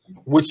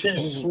 which he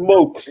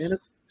smokes.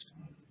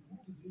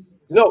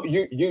 No,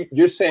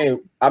 you're saying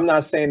I'm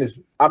not saying this.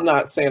 I'm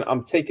not saying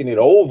I'm taking it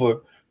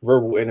over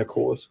verbal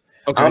intercourse.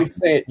 Okay. I'm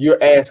saying you're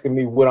asking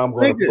me what I'm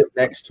going to put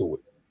next to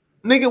it.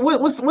 Nigga,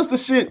 what's the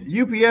shit?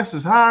 UPS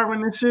is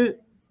hiring and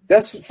shit.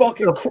 That's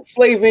fucking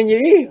flavor in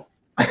your ear.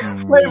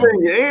 Flavor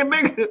in your ear,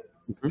 nigga.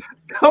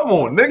 Come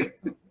on, nigga.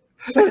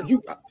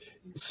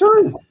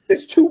 Son,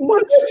 it's too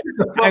much.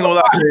 I ain't gonna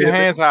lie, keep your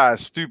hands high.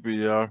 It's stupid,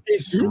 yo.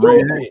 It's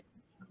stupid.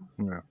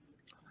 Yeah.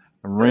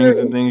 The rings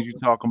and things you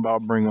talking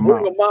about, bring them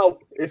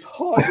out. It's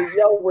hard to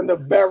yell when the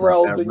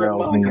barrel's in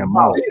your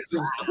mouth.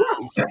 Jesus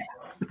Christ.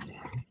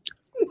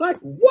 Like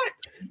what?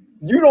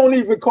 You don't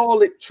even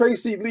call it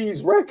Tracy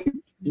Lee's record.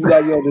 You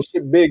like, yo, this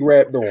shit big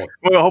rapped on.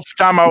 Well,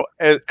 time out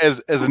as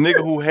a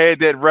nigga who had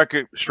that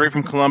record straight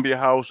from Columbia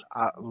House,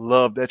 I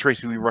love that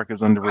Tracy Lee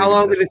record's underrated. How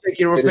long did it take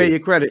you to repay your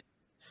credit?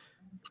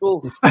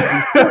 Why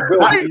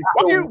are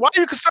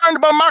you concerned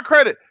about my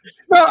credit?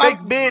 No,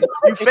 fake beard,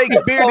 you fake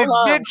bearded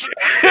bitch.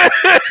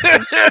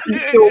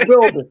 He's still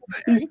building.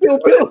 He's still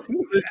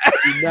building.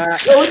 Yo,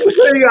 what you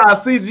say you got a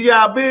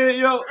CGI beard,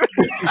 yo?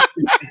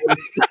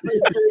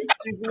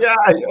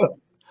 CGI, yo.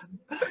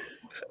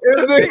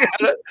 The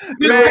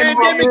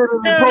pandemic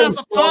tearing us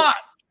apart.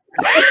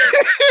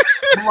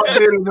 My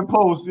beard in the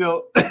post,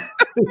 yo.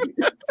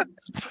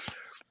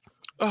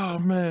 Oh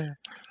man.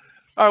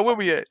 All right, where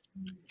we at?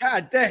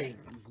 God dang.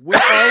 Where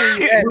are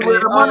we at?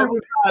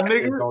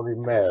 Nigga? Don't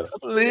even matter.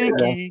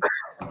 Linky.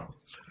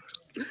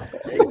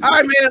 All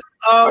right, man.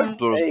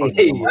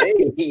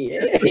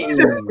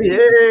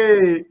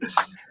 Hey.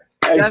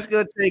 That's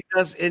gonna take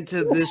us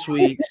into this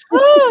week's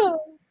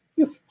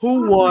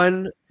Who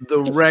Won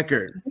the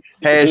Record?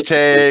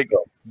 Hashtag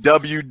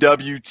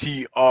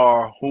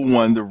WWTR. Who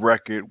won the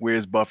record?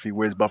 Where's Buffy?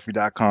 Where's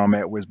Buffy.com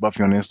at? Where's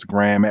Buffy on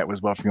Instagram at?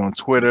 Where's Buffy on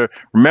Twitter?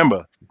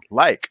 Remember,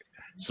 like,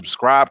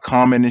 subscribe,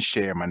 comment, and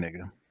share, my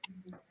nigga.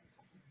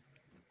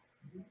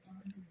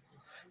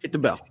 Hit the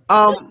bell.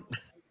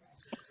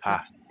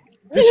 Hi.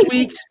 This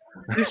week's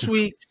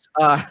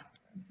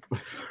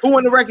Who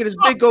Won the Record is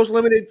Big Ghost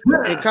Limited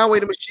and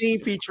Conway the Machine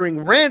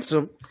featuring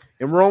Ransom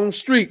and Rome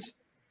Streets.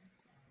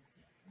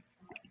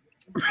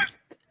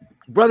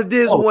 Brother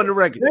Diz won the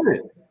record.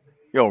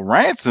 Yo,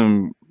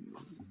 Ransom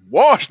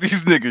washed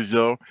these niggas,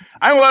 yo.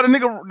 I ain't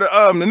gonna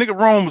lie, the nigga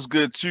Rome was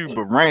good too,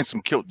 but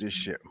Ransom killed this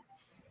shit.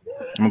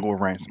 I'm gonna go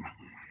with Ransom.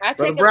 I'm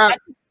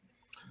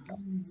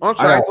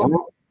sorry.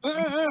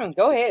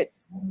 Go ahead.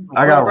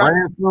 I got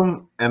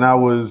Ransom, and I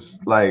was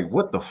like,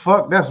 "What the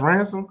fuck? That's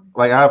Ransom!"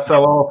 Like I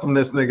fell off from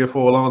this nigga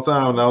for a long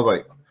time, and I was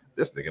like,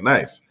 "This nigga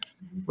nice."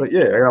 But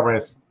yeah, I got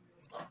Ransom.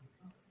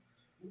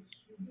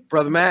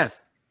 Brother Math.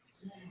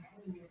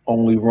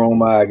 Only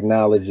Rome I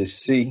acknowledge is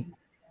C.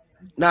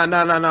 No.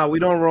 We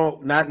don't roll.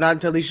 Not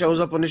until he shows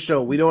up on the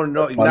show. We don't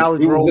know.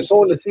 Acknowledge Rome.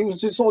 He was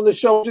just on the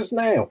show just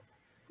now.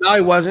 No,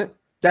 he wasn't.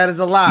 That is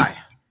a lie.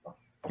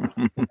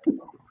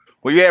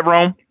 Where you at,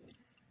 Rome?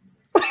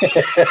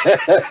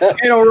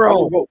 Ain't no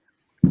Rome.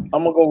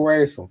 I'm gonna go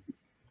Ransom.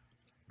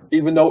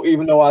 Even though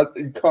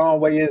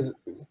Conway is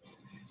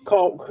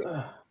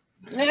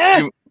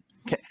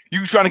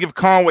You trying to give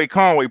Conway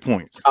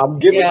points? I'm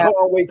giving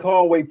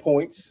Conway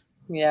points.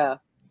 Yeah.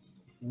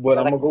 But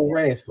I'm gonna go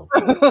Ransom.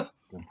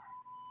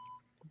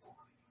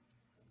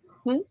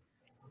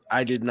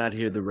 I did not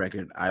hear the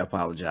record. I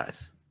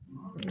apologize.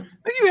 You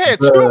had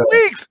 2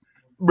 weeks,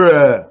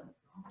 bruh.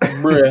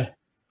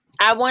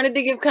 I wanted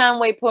to give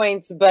Conway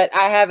points, but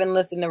I haven't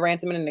listened to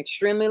Ransom in an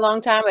extremely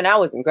long time, and I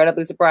was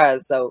incredibly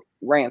surprised. So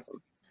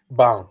Ransom.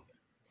 Bomb.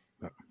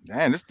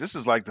 Man, this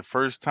is like the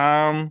first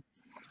time.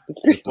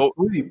 We're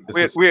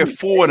at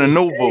 4 and a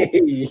no vote.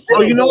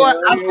 Oh, you know what?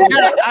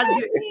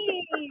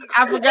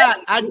 I forgot.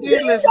 I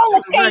did listen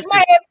to the record.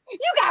 Man,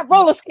 you got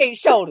roller skate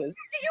shoulders.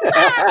 Don't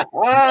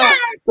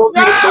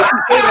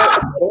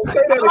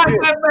say that again.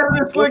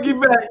 That slinky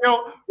back,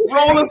 yo.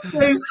 Roller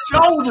skate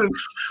shoulders.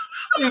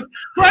 It's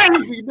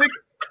crazy, nigga.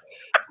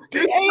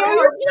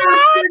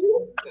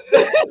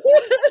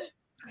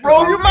 Bro,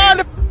 you mind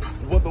if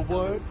What the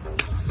what?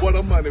 What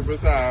a money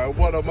reside.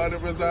 What a money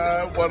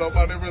reside. What a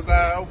money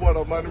reside. What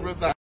a money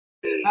reside.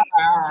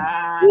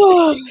 Damn.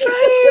 You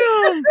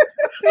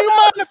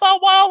mind if I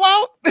wild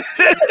out?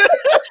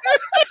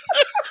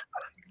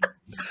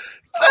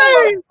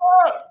 Dang.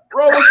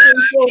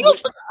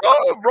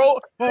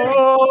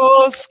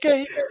 Roller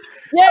skate.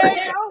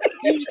 Yeah,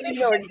 you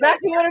know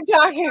exactly what I'm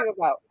talking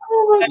about.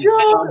 Oh my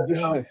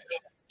god.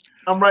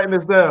 I'm writing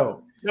this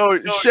down. Yo,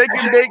 shake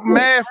and bake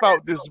math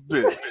out this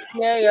bitch.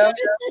 Yeah.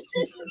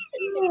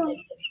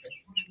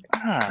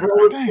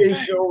 Roll his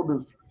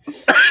shoulders.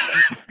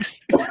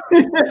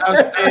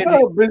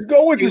 Bitch,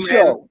 go with the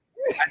show.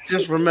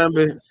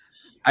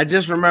 I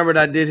just remembered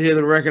I did hear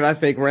the record. I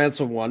think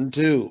Ransom won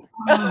too.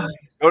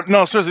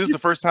 No, seriously, this is the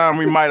first time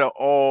we might have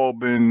all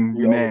been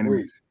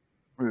unanimous.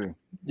 Really?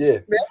 Yeah.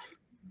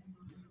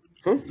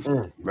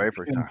 Very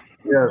first time.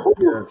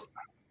 Yes.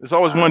 There's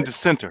always one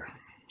dissenter.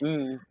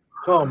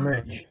 Oh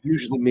man,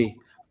 usually me.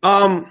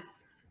 That's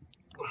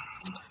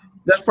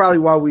probably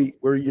why we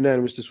were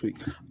unanimous this week.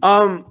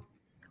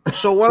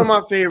 So one of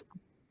my favorite.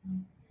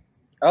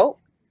 Oh,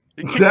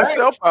 he kicked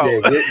himself out.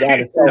 Yeah, got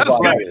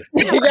himself out.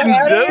 Back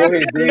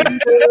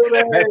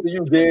to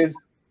you, Diz.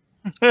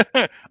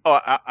 Am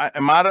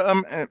I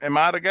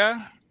the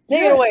guy?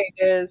 Take it away,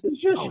 Diz.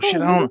 Oh shit!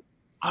 I don't.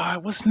 All right,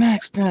 what's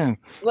next then?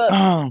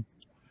 Look,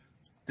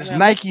 this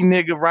Nike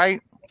nigga,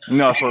 right?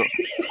 No, so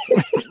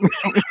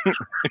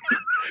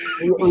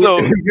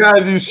you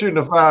gotta do shooting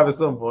a 5 at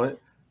some point.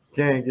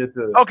 Can't get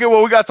to it. Okay,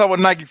 well, we gotta talk about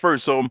Nike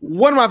first. So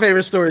one of my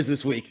favorite stories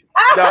this week.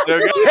 My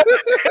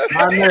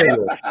nigga.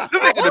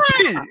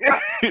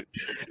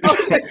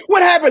 Okay,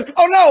 what happened?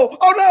 Oh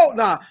no,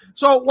 nah.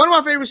 So one of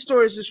my favorite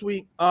stories this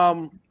week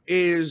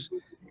is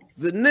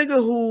the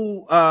nigga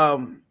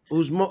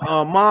whose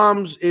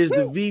mom's is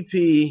the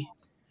VP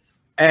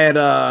at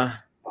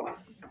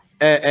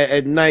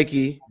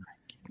Nike.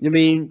 I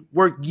mean,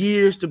 worked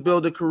years to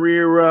build a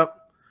career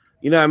up.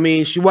 You know what I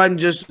mean? She wasn't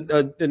just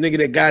the nigga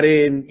that got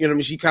in. You know what I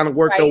mean? She kind of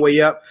worked her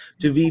way up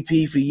to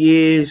VP for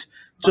years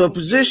to a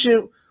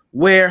position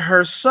where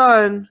her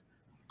son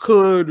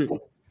could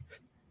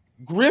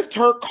grift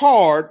her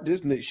card. This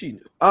nigga, she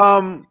knew.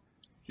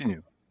 She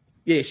knew.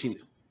 Yeah, she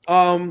knew.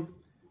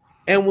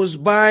 And was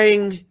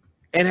buying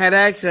and had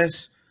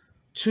access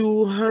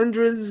to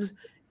hundreds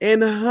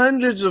and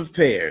hundreds of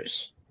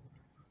pairs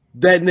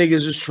that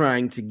niggas is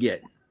trying to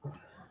get.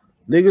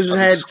 Niggas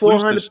had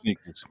 400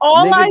 sneakers.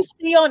 All I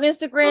see on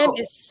Instagram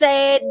is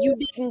sad you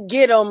didn't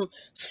get them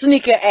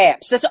sneaker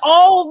apps. That's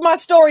all my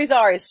stories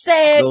are. Is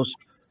sad.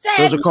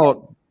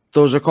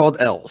 Those are called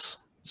L's.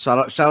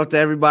 Shout out to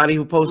everybody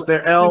who posts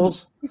their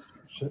L's.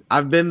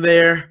 I've been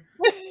there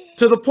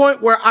to the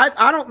point where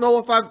I don't know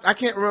if I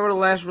can't remember the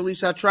last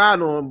release I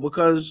tried on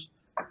because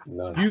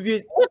you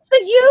get what's the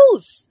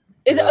use?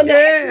 Is it?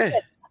 Yeah.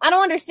 I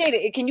don't understand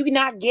it. Can you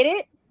not get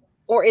it,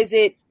 or is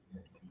it?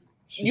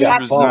 You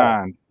have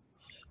to.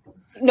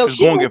 No,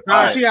 she was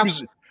fired. She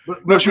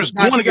was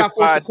going to get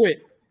forced to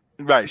quit.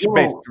 Right, she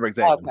basically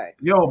exactly. Okay.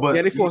 But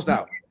they forced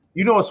out.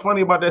 You know what's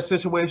funny about that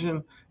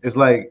situation? It's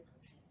like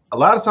a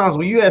lot of times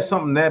when you have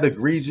something that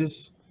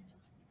egregious,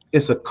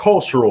 it's a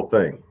cultural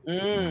thing.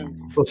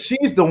 So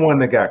she's the one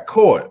that got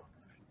caught.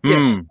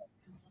 Yes.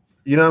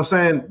 You know what I'm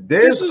saying?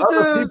 There's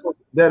other people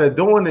that are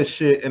doing this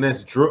shit, and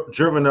it's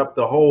driven up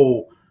the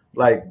whole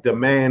like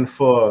demand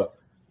for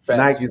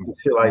Nike and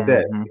shit like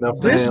that. You know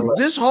what I'm saying?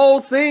 This whole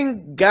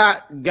thing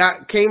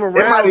came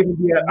around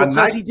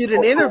because he did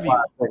an interview.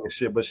 And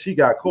shit, but she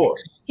got caught.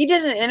 He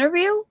did an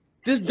interview?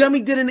 This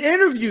dummy did an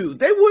interview.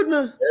 They wouldn't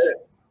have.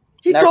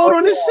 He told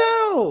on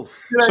himself.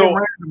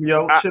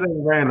 Shit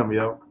ain't random,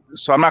 yo.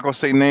 So I'm not gonna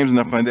say names and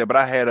nothing like that, but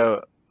I had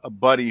a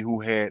buddy who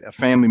had a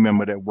family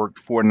member that worked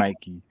for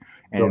Nike,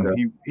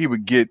 and he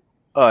would get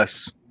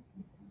us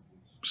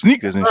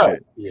sneakers and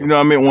shit. Yeah. You know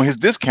what I mean? On his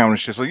discount and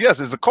shit. So yes,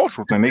 it's a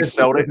cultural thing. They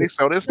sell it. They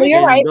sell this. Well,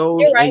 you're right.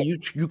 And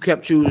you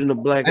kept choosing the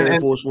black Air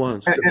Force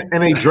Ones.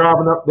 And they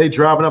driving up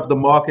the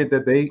market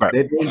that they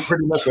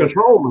pretty much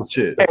control and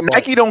shit. And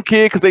Nike don't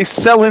care because they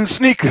selling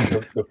sneakers.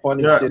 The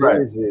funny shit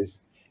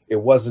is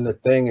it wasn't a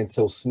thing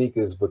until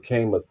sneakers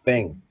became a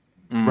thing.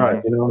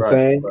 Right. You know what I'm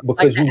saying?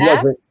 Because like you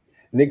wasn't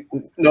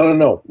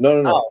No.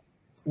 Oh.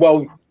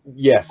 Well,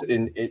 yes,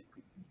 in it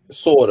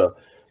sorta.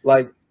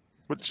 Like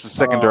which is the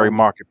secondary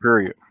market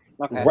period.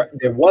 Okay. Right,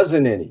 there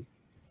wasn't any.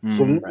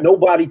 So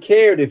nobody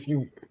cared if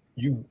you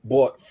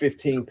bought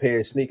 15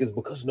 pairs of sneakers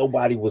because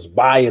nobody was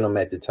buying them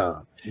at the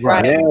time.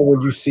 Right. Now when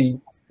you see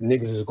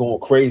niggas is going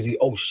crazy,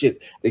 oh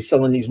shit, they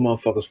selling these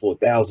motherfuckers for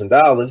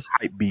 $1,000.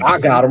 I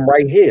got them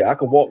right here. I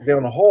can walk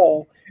down the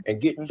hall and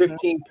get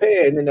 15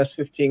 pair, and then that's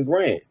 15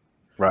 grand.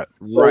 Right.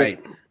 So,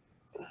 right.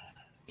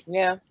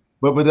 Yeah.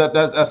 But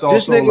that's also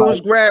this nigga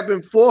was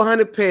grabbing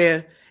 400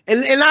 pair.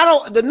 And I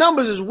don't. The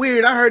numbers is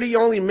weird. I heard he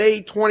only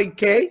made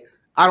 20K.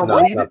 I don't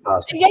believe it.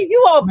 Yeah,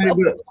 you all.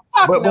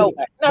 No,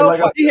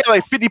 he had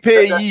like 50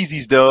 pair of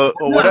Yeezys, though,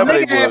 or whatever.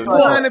 Nigga had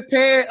 400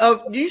 pair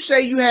of. You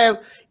say you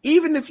have,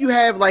 even if you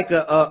have like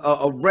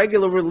a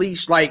regular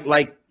release, like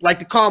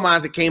the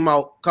Carmines that came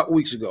out a couple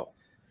weeks ago.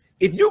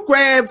 If you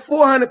grab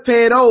 400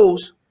 pair of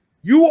those,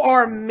 you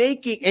are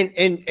making and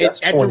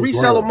at the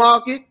reseller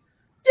market.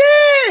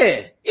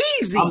 Yeah,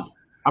 easy.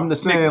 I'm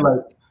just saying, like.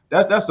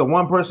 That's the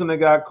one person that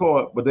got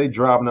caught, but they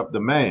driving up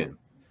demand.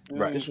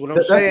 Right. That's what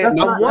I'm saying.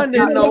 I'm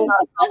wondering though.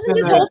 Wasn't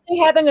this whole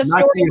thing having a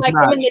story like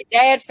when the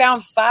dad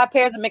found 5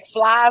 pairs of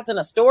McFlies in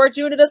a storage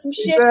unit or some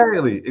shit?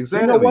 Exactly.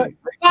 You know what?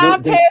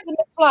 5 pairs of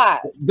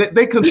McFlies.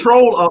 They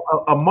control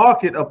a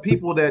market of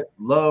people that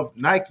love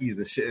Nikes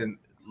and shit. And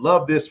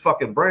love this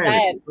fucking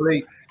brand.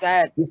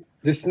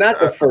 This is not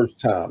the first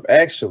time.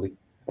 Actually,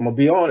 I'm gonna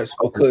be honest,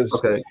 because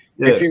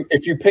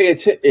if you pay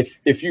attention,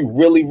 if you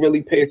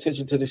really pay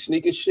attention to the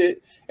sneaker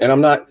shit, and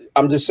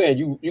I'm just saying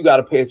you got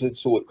to pay attention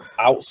to it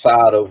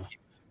outside of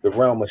the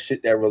realm of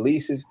shit that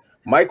releases.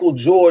 Michael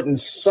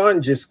Jordan's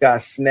son just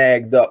got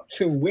snagged up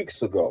 2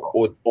 weeks ago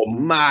or a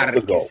month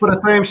ago for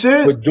the same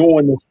shit. For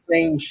doing the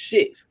same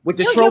shit with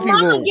the trophy your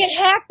mama room. Get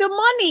hacked the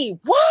money.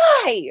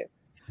 Why?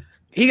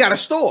 He got a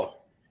store.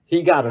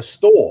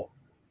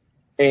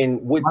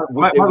 And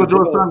Michael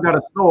Jordan's son got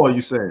a store.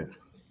 You saying?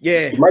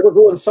 Yeah. Michael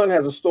Jordan's son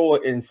has a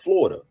store in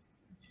Florida,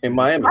 in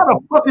Miami. How the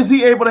fuck is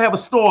he able to have a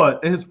store?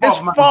 And his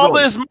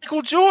father is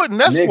Michael Jordan.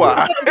 That's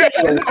why.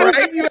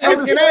 Right? You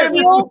asking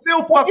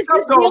still fucked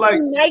up though. Like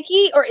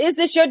Nike, or is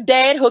this your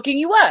dad hooking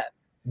you up?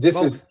 This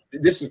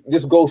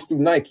goes through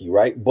Nike,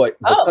 right? But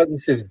because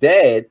it's his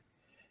dad,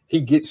 he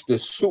gets the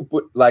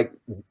super, like,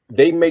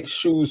 they make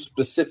shoes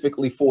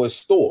specifically for his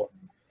store.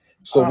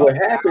 So what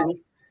happened?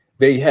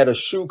 They had a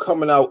shoe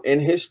coming out in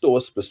his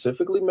store,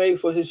 specifically made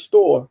for his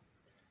store,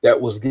 that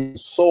was getting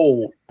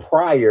sold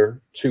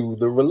prior to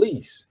the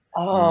release.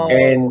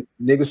 And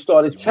niggas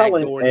started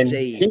telling, and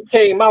he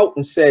came out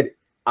and said,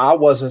 I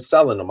wasn't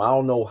selling them. I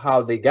don't know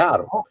how they got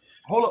them.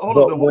 Hold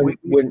on.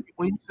 When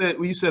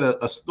you said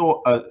a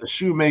store, a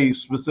shoe made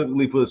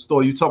specifically for the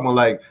store, you talking about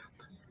like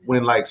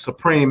when like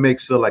Supreme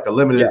makes a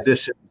limited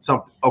edition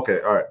something. Okay,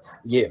 all right.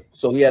 Yeah.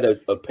 So he had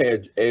a pair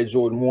of Air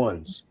Jordan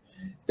 1s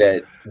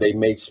that they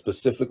made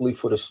specifically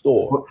for the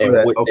store. And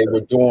what they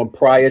were doing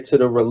prior to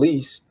the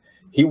release,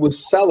 he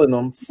was selling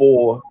them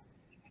for,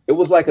 it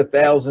was like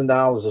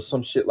 $1,000 or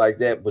some shit like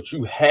that, but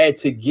you had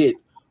to get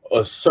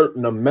a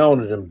certain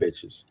amount of them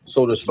bitches.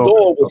 So the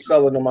store was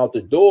selling them out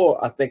the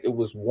door. I think it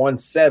was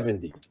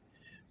 $170.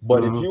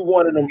 But if you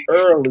wanted them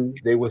early,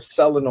 they were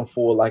selling them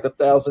for like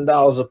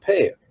 $1,000 a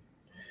pair.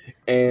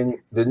 And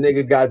the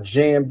nigga got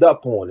jammed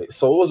up on it.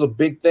 So it was a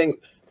big thing.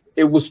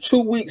 It was 2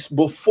 weeks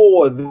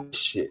before this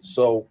shit.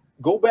 So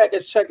go back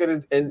and check it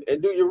and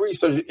do your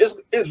research.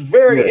 It's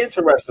very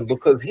interesting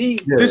because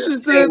this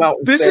is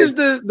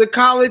the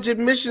college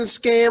admission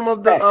scam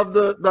of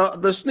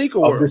the sneaker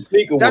world.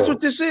 That's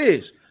what this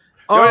is.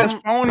 It's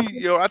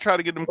phony. I tried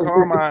to get them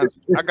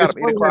Carmines. I got up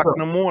 8 o'clock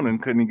in the morning,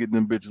 couldn't get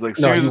them bitches. Like,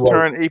 soon as it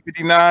turned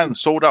 8:59 and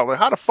sold out. Like,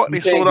 how the fuck they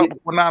sold out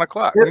before 9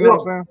 o'clock? You know what I'm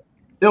saying?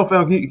 Yo,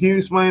 fam, can you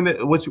explain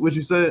that, what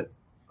you said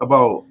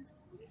about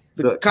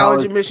the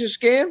college admission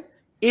scam?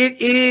 It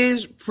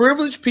is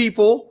privileged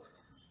people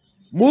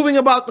moving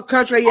about the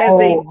country as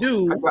they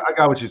do. I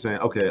got what you're saying.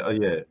 Okay,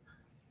 yeah.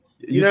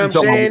 You know what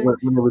I'm saying? When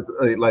it was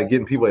like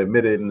getting people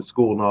admitted in the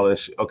school and all that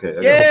shit. Okay.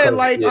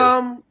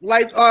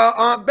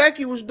 Aunt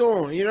Becky was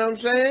doing. You know what I'm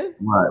saying?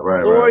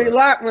 Right. Lori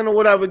Loughlin or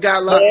whatever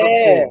got locked up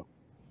for.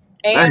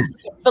 And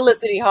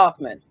Felicity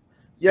Hoffman.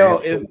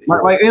 Yo,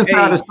 like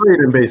inside the street,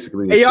 and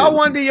basically. Hey, y'all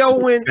wonder,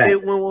 when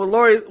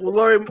Lori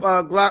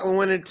Loughlin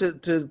went into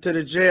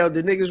the jail,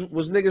 the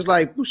niggas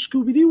like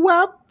Scooby Doo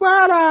wop. No.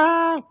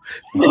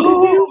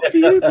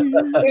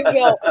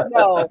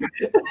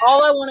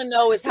 All I want to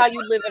know is how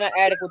you live in an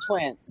attic with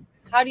twins.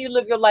 How do you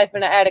live your life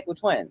in an attic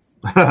with twins?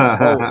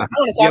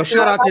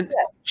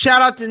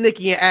 Shout out to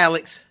Nikki and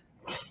Alex.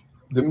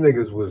 Them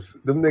niggas was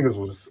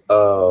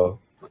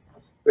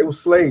they were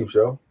slaves,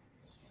 yo.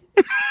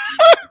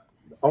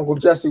 Uncle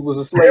Jesse was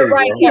a slave. You're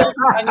right,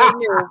 I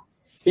knew.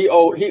 He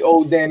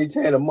owed Danny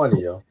Tanner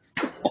money, yo.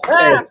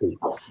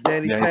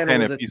 Danny Tanner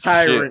was a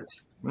tyrant.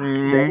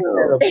 Danny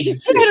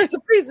Tanner's a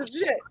piece of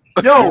shit.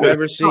 Yo, I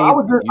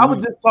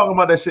was just talking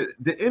about that shit.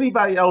 Did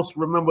anybody else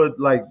remember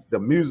like the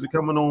music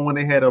coming on when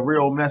they had a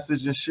real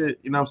message and shit?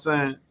 You know what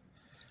I'm saying?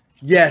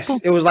 Yes,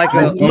 it was like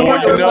end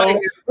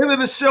of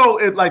the show.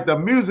 It like the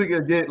music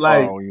would get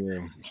like,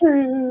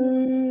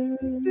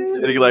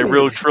 it like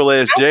real trill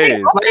ass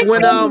jazz. Like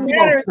when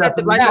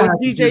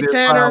DJ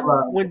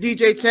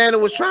Tanner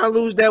was trying to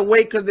lose that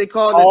weight because they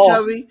called her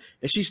chubby,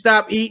 and she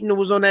stopped eating and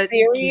was on that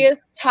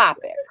serious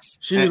topics.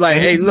 She was like,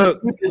 "Hey,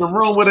 look, in the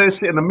room with that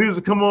shit, and the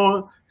music come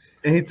on,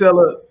 and he tell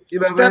her, you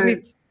know,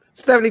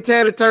 Stephanie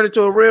Tanner turned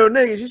into a real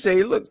nigga. She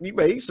said, "Look, you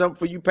better eat something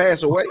before you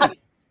pass away."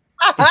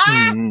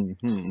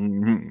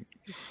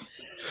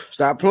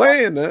 Stop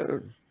playing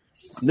that.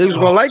 Niggas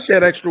gonna like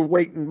that extra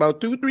weight in about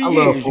 2-3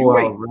 years.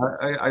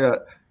 I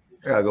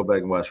gotta go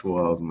back and watch Full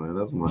House, man.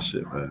 That's my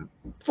shit, man.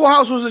 Full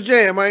House was a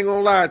jam. I ain't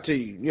gonna lie to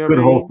you. You know what I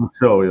mean? Wholesome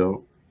show,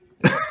 yo.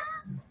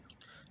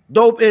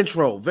 Dope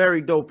intro, very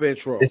dope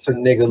intro. It's a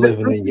nigga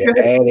living in your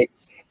attic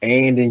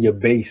and in your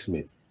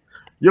basement.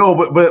 Yo,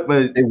 but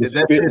they was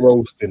spit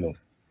roasting them.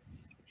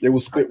 They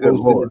was spit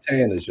roasting the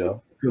Tanners,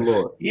 yo. Good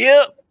Lord.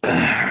 Yep.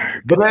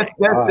 But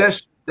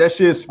that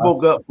shit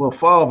spoke up for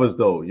fathers,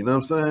 though. You know what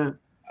I'm saying?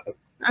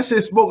 That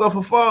shit spoke up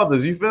for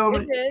fathers. You feel me?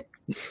 It did.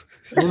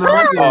 You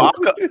know,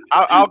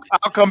 I'll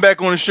come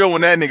back on the show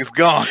when that nigga's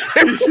gone.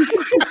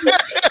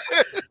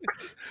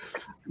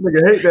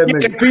 Nigga hate that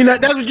nigga.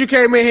 Peanut, that's what you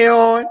came in here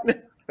on.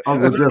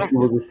 Uncle Jesse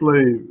was a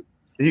slave.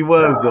 He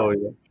was though.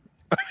 Yeah.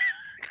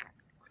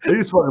 He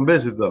was fucking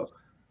bitches though.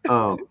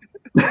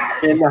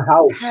 in the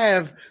house.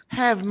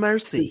 Have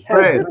mercy.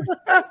 Hey.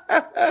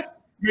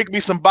 Make me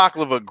some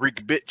baklava,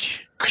 Greek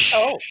bitch.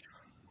 Oh.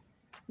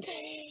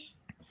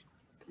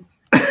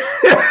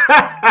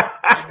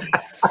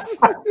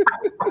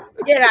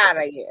 Get out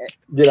of here.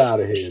 Get out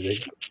of here,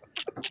 nigga.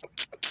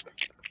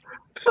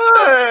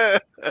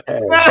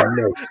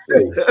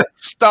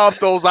 Stomp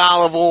those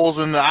olive oils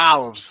in the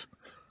olives.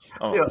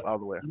 Oh, Yeah. all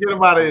the way. Get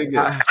him out of here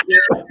again.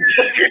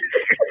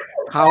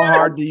 How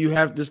hard do you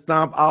have to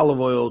stomp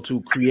olive oil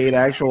to create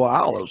actual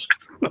olives?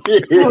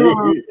 Hey,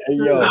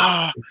 yo.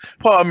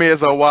 Pardon me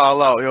as I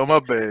wild out, yo. My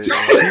bad.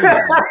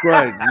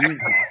 Right.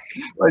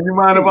 Like, you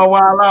mind if I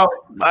wild out?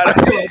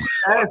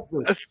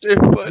 That's shit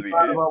funny.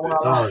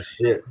 Oh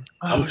shit.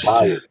 I'm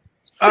tired.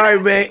 All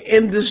right, man.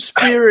 In the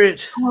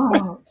spirit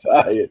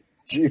Tired.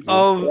 Jesus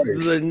of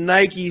Christ. the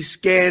Nike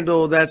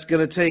scandal that's going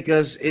to take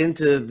us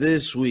into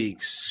this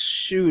week's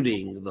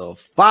Shooting the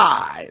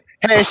 5.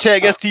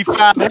 Hashtag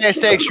ST5.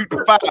 Hashtag shoot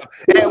the 5.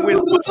 At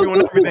Wiz Buffy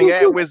on everything.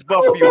 At Wiz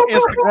Buffy on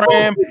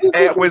Instagram.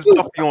 At Wiz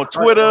Buffy on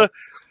Twitter.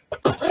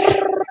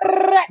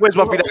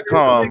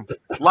 WizBuffy.com.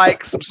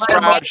 Like,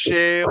 subscribe,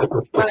 share.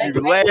 If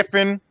you're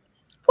laughing,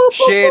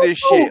 share this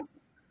shit.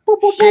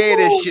 Share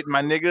this shit,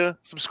 my nigga.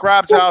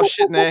 Subscribe to our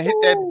shit, man. Hit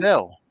that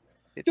bell.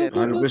 Hit that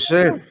bell.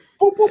 100%.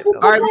 All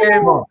right,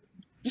 man.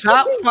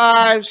 Top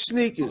 5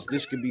 sneakers.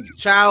 This could be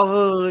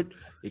childhood.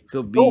 It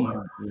could be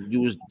you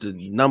was the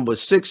number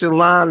 6 in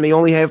line. They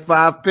only had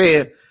 5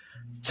 pair.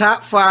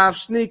 Top 5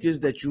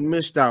 sneakers that you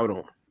missed out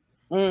on.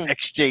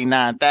 XJ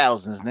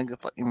 9000s, nigga.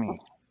 Fucking me.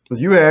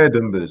 You had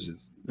them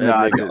bitches.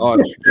 Nah, I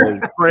Nigga,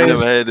 didn't. I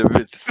never had them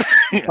bitches.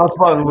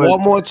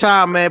 one more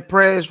time, man.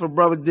 Prayers for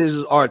Brother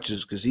Diz's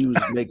arches because he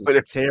was making some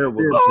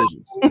terrible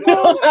decisions.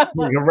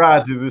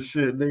 Garages and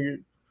shit, nigga.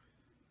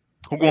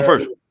 Who going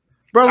first?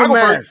 Brother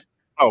Math.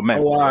 Oh man.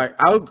 Oh, all right.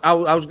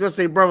 I was gonna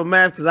say Brother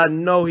Math because I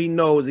know he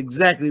knows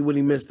exactly what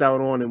he missed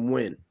out on and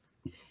when.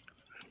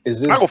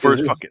 Is this? I go first.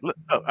 Is this, Fuck it. Let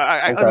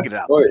me get it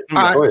out. Go ahead.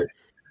 Go ahead.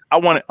 I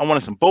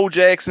wanted some Bo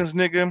Jacksons,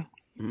 nigga.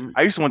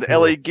 I used to want the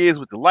LA Gears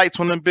with the lights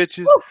on them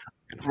bitches.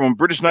 From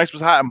British Nights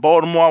was hot in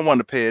Baltimore. I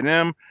wanted a pair of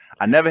them.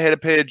 I never had a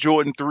pair of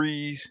Jordan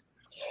 3s,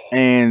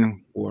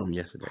 and wore them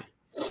yesterday.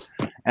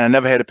 And I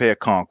never had a pair of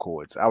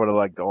Concords. I would have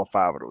liked all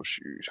 5 of those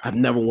shoes. I've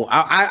never worn.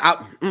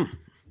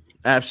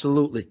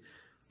 Absolutely,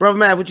 Brother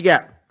Matt, what you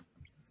got?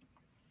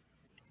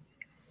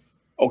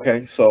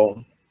 Okay,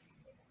 so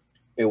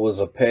it was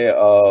a pair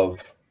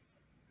of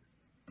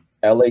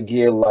LA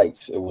Gear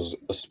lights. It was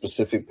a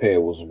specific pair.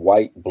 It was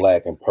white,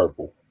 black, and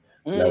purple.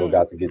 Never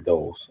got to get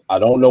those. I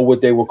don't know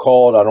what they were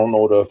called. I don't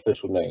know the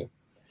official name.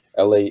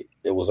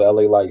 It was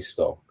LA lights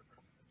though.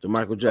 The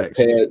Michael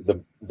Jackson.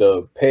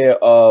 The pair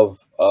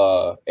of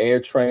Air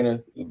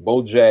Trainer,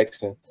 Bo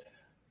Jackson,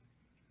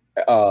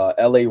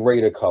 LA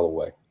Raider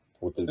colorway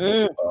with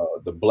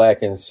the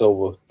black and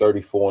silver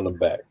 34 on the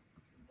back.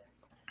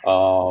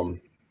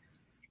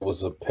 It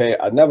was a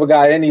pair. I never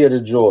got any of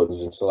the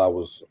Jordans until I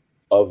was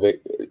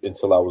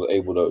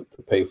able to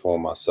pay for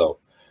them myself.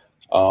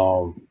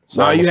 So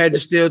you had to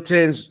steal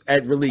 10s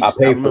at release. I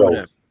paid for those.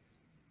 That.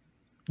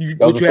 You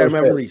had them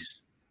at release.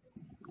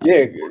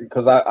 Yeah,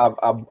 because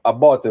I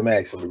bought them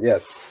actually.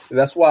 Yes,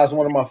 that's why it's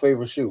one of my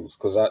favorite shoes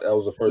because that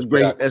was the first.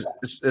 Great.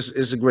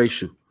 It's a great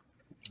shoe.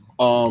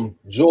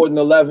 Jordan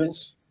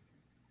 11s.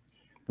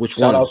 Which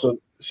one?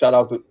 Shout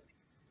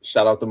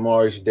out to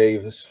Morris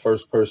Davis,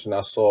 first person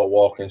I saw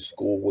walk in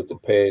school with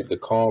the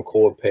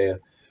Concord pair,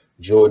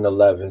 Jordan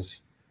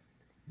 11s.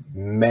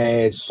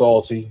 Mad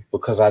salty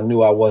because I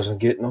knew I wasn't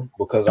getting them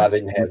because I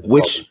didn't have the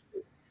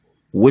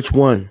Which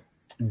one?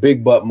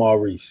 Big Butt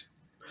Maurice.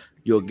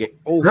 You'll get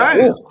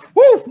right.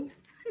 Woo.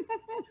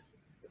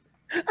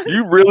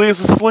 You really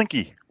is a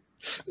slinky.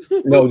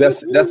 No,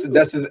 that's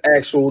his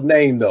actual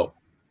name though.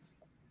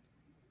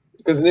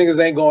 Because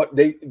niggas ain't going.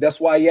 That's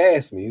why he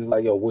asked me. He's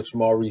like, "Yo, which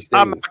Maurice?"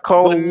 I'm not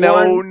calling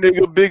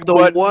nigga Big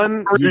Butt.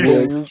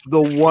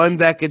 The one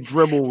that could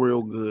dribble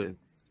real good.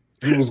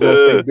 He was gonna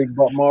say Big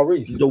Butt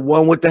Maurice. The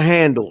one with the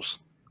handles.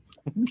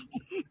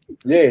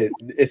 Yeah,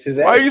 it's his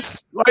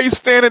ass. Why you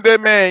standing at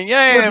that man?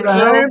 Yams,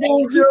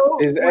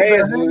 his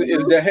ass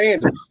is the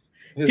handle.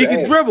 He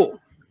can dribble.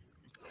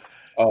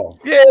 Oh.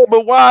 Yeah,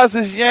 but why is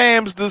his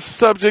yams the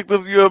subject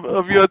of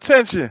your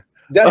attention?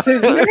 That's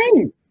his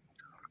name.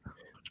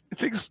 I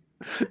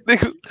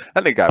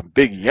think got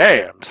big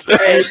yams.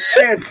 Hey,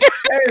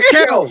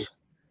 Kels,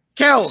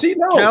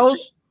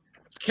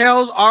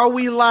 are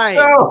we lying?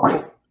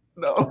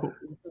 No.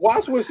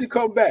 Watch when she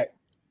come back.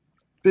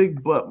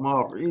 Big Butt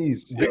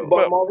Maurice. Big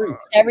Butt Maurice.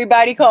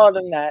 Everybody called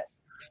him that.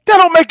 That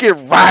don't make it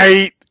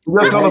right.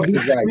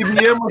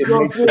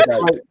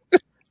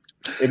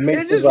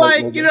 It's just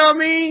like, you know what I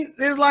mean?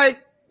 It's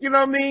like, you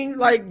know what I mean?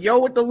 Like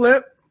yo with the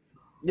lip.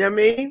 You know what I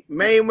mean?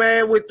 Main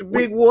man with the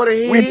big water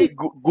head.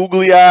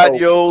 Googly eyed,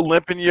 yo,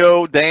 limping,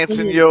 yo,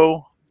 dancing,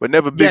 yo, but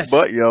never big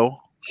butt, yo.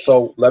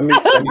 So let me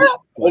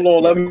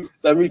hold on.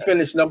 Let me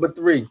finish number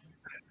 3.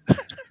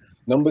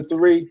 Number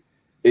 3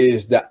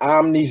 is the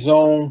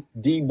OmniZone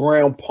D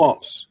Brown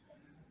pumps.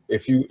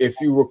 If you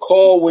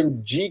recall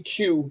when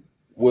GQ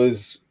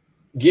was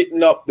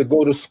getting up to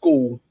go to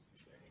school,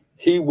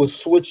 he was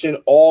switching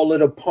all of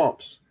the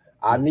pumps.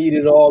 I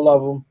needed all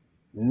of them.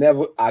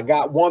 Never. I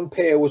got one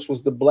pair, which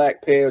was the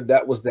black pair.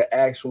 That was the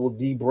actual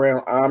D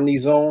Brown Omni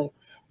Zone.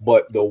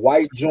 But the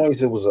white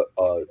joints, it was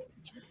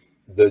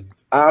the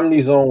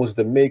Omni Zone was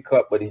the mid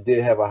cut, but he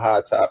did have a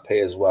high top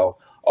pair as well.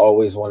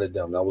 Always wanted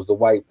them. That was the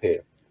white pair.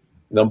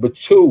 Number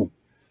 2,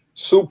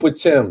 Super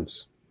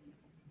Tims.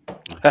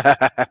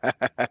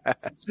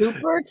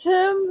 Super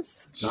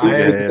Tims.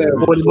 Super Tims.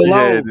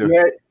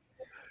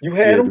 You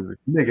had them?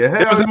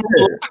 Nigga, it was in my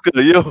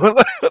locker, yo.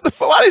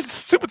 Why is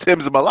Super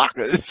Tims in my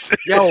locker?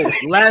 Yo,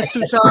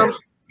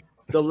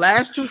 the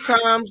last two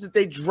times that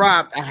they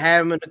dropped, I had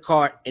them in the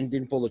cart and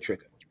didn't pull the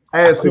trigger. I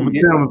had Super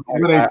Tims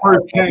when they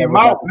first came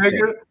out,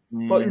 nigga.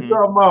 What you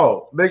talking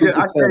about? Nigga,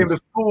 I came to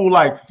school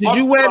like. Did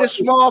you wear the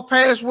small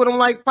pants with them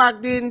like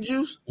Paak did in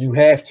Juice? You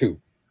have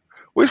to.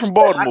 We're from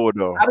Baltimore,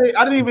 though. I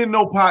didn't even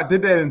know Paak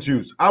did that in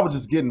Juice. I was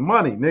just getting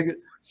money, nigga.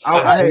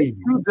 I had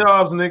 2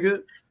 jobs,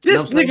 nigga.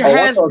 This nigga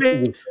has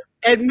been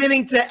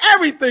admitting to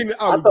everything.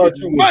 I thought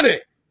you money.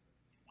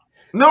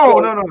 No.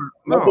 I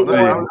was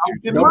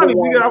getting money,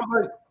 nigga. I was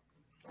like,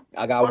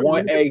 I got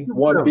 1A,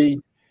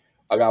 1B.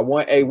 I got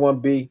 1A,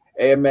 1B,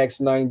 Air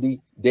Max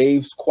 90,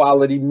 Dave's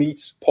Quality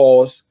Meats,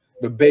 pause,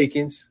 the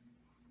Bacons.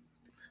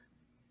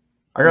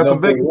 I got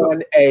some bacon.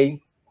 1A.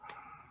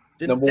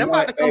 They're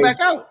about to come back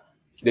out.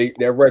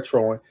 They're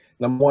retroing.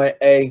 Number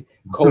 1A,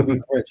 Kobe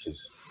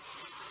Wrenches.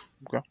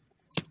 Okay.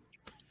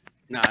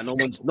 Nah, no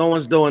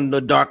one's doing the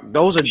dark.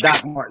 Those are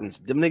Doc Martens.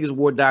 Them niggas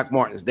wore Doc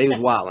Martens. They was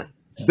wilding.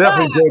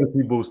 Definitely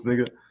Jodeci Boost,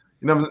 nigga.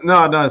 You know,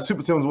 no.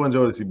 Super Tims wasn't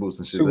Jodeci Boost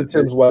and shit. Super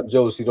Tims wasn't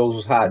Jodeci. Those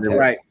was high tech.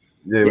 Right.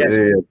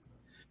 Yeah.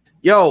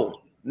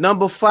 Yo,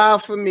 number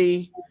 5 for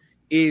me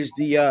is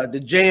the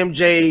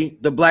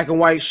JMJ, the black and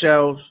white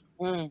shells.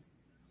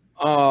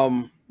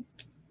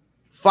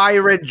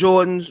 Fire Red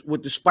Jordans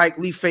with the Spike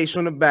Lee face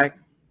on the back.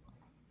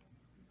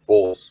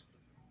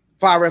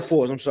 Fire Red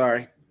 4s, I'm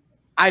sorry.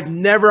 I've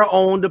never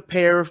owned a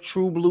pair of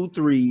True Blue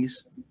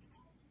 3s.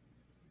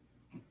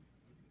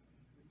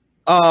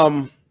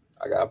 I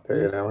got a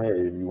pair down here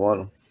if you want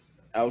them.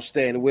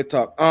 Outstanding. We'll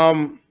talk.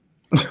 What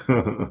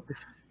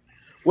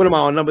am I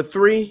on? Number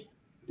 3?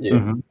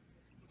 Yeah.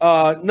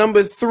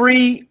 Number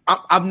 3,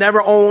 I've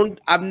never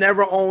owned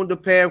a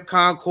pair of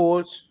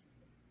Concords.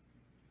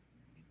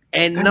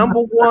 And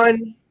number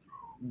 1,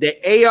 the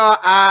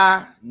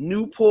ARI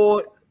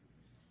Newport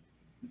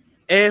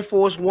Air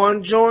Force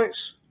One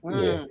joints.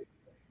 Yeah.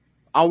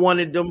 I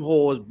wanted them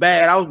whores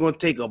bad. I was going to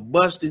take a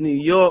bus to New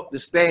York to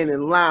stand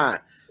in line.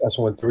 That's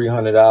when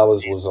 $300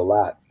 was a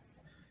lot.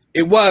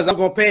 It was. I'm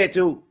going to pay it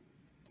too.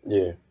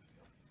 Yeah.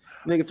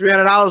 Nigga,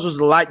 $300 was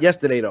a lot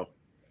yesterday though.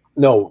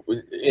 No,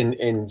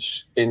 in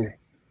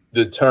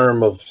the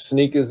term of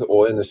sneakers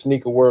or in the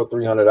sneaker world,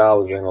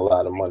 $300 ain't a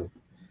lot of money,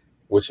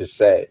 which is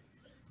sad.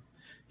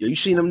 Yo, you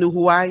seen them new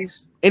Hawaiis?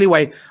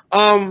 Anyway,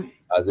 I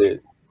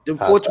did. The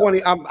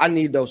 420. I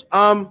need those.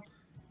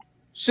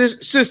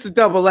 Sister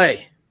Double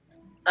A.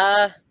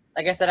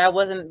 Like I said, I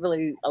wasn't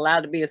really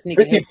allowed to be a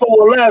sneaker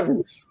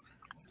 5411s.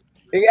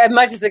 as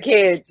much as a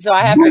kid, so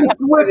I have to. It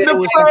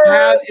was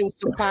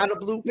some powder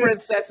blue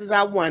princesses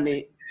I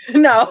wanted.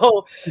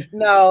 No.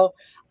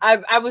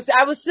 I was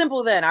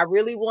simple then. I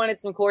really wanted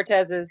some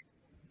Cortezes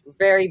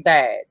very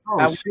bad.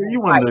 Oh shit,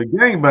 you wanted a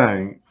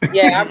gangbang.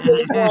 Yeah, I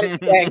really wanted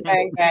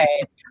gang bad.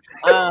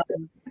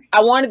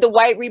 I wanted the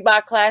white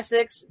Reebok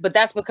Classics, but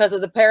that's because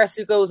of the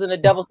Parasucos and the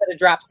double set of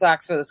drop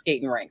socks for the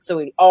skating rink. So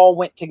it all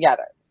went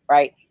together,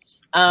 right?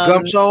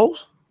 Gum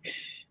soles.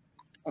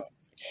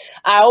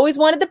 I always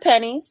wanted the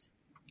pennies,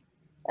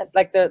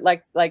 like the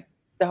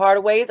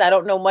Hardaways. I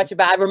don't know much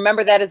about. I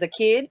remember that as a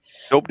kid.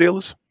 Dope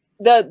dealers.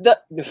 The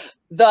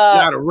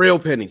Not a real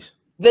pennies.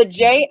 The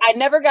J. I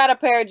never got a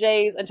pair of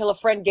J's until a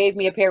friend gave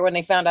me a pair when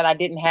they found out I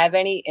didn't have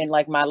any in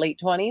like my late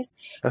 20s.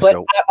 But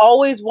dope. I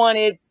always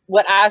wanted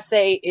what I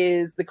say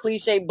is the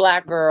cliche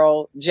black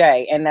girl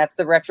J, and that's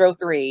the Retro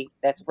 3.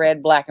 That's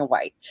red, black, and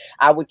white.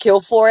 I would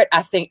kill for it.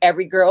 I think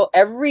every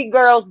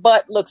girl's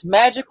butt looks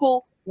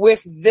magical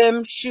with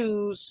them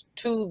shoes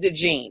to the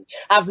jean.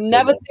 I've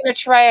never seen a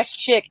trash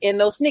chick in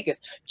those sneakers.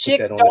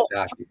 Chicks don't.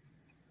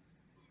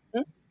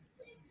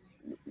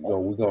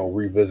 We're gonna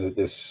revisit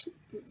this.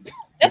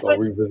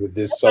 Revisit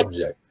this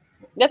subject.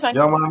 That's fine.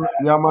 Y'all mind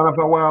if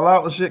I wild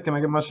out and shit? Can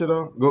I get my shit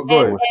on? Go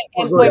ahead.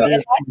 And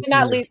last but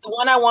not least, the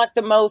one I want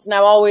the most, and I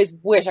always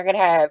wish I could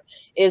have,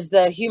 is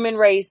the Human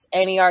Race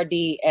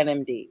NERD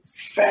NMDs.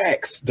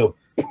 Facts. The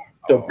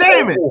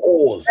damn it.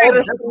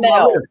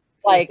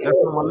 Like, that's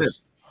on my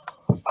list.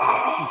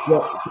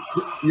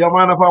 Y'all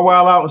mind if I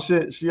wild out and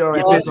shit? She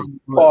already said something.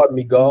 Pardon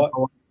me, God.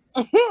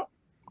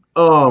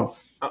 I'm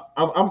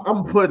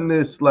putting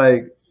this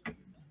like.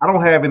 I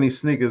don't have any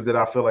sneakers that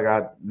I feel like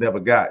I never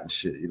got and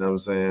shit. You know what I'm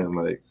saying?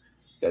 Like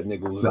that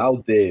nigga was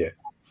out there.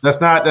 That's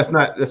not to say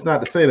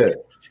that.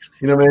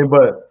 You know what I mean?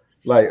 But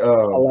like, I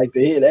like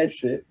to hear that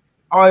shit.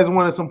 I always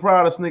wanted some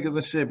Prada sneakers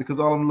and shit because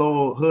all them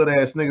little hood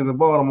ass niggas in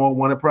Baltimore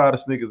wanted Prada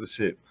sneakers and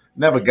shit.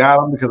 Never got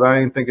them because I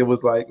didn't think it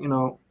was like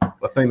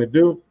a thing to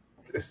do.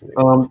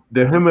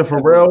 The him and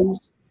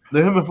Pharrell's.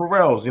 You know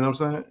what I'm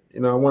saying?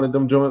 You know, I wanted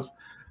them joints.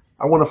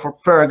 I wanted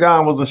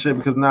Farragamos and shit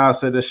because now I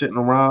said that shit in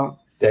the rhyme.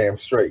 Damn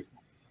straight.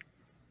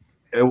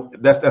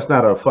 That's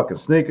not a fucking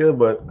sneaker,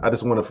 but I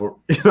just wanted for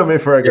you know what I mean.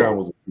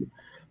 Farragamos.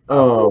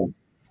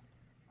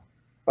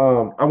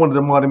 I wanted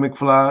the Marty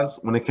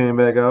McFlys when they came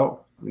back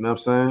out. You know what I'm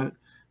saying?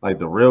 Like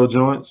the real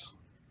joints,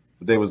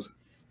 they was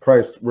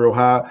priced real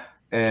high.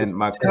 And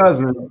my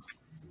cousins,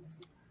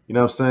 you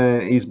know what I'm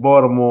saying, East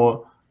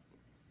Baltimore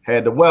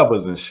had the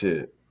Webbers and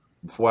shit.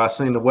 Before I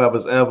seen the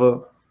Webbers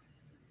ever,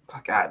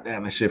 God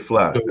damn, that shit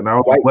fly. And I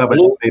don't know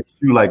Webbers made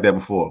shoe like that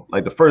before.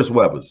 Like the first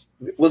Webbers.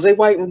 Was they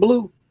white and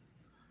blue?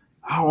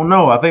 I don't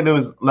know. I think it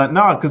was like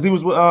because he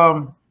was with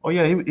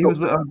he was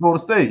with Golden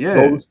State. Yeah.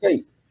 Golden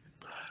State.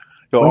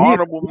 Your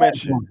honorable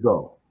mention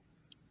though.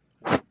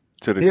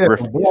 To the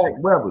Griffey's. Black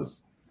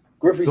Webbers.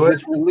 Griffey's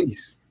just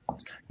released.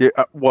 Yeah,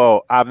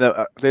 well, I've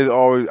never.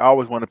 I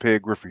always want to pay a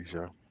Griffey's,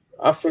 yo.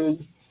 I feel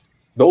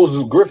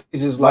those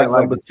Griffey's is like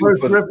the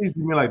first Griffey's.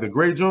 You mean like the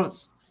gray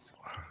joints?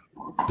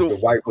 The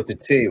white with the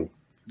tail,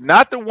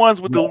 not the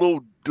ones with the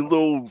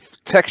little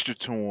texture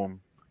to them.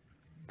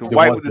 The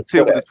white with the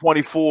tail with the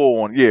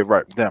 24 on. Yeah,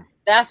 right. Them.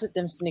 That's what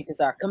them sneakers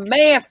are.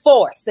 Command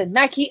Force, the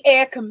Nike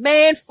Air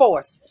Command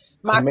Force.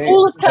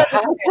 Coolest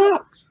cousin.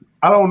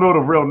 I don't know the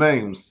real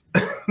names.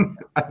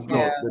 I just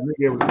know the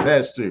nigga it was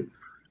attached to.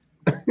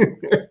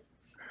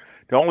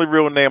 The only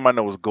real name I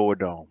know is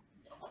Gordon.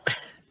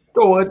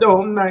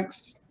 Gordon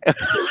Nikes.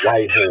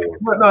 White horse.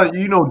 But no,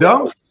 you know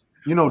Dunks.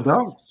 You know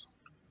Dunks.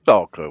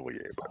 Oh, cool,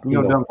 yeah.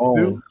 You know Dunks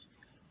too.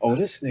 Oh,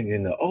 this nigga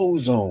in the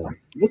ozone.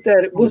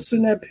 What's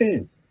in that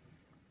pen?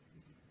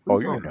 Oh,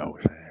 you know.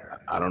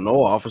 I don't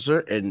know,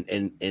 officer.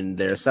 And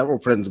there are several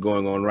pens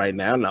going on right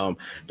now. Now,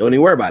 don't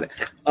even worry about it.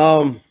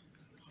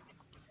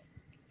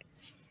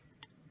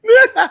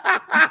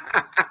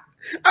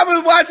 I've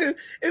been watching, and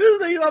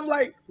this thing, I'm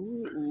like,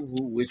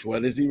 which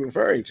one is he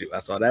referring to? I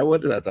saw that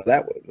one, and I saw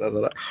that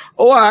one.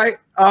 Oh, all right.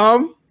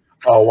 All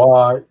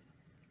right.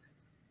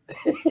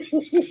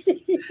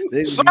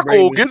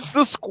 Circle against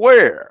the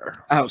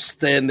square.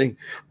 Outstanding.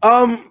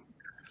 Hey.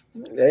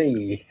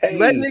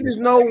 Let niggas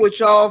know what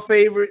y'all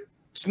favorite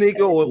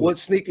sneaker or what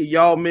sneaker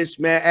y'all missed,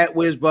 man. At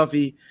Wiz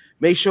Buffy.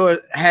 Make sure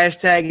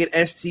hashtag it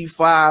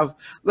ST5.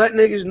 Let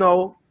niggas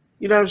know,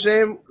 you know what I'm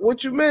saying,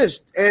 what you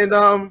missed. And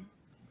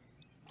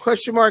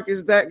question mark,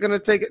 is that gonna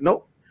take it?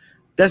 Nope.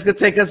 That's gonna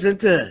take us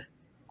into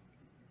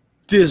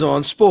Diz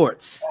on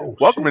Sports.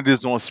 Welcome to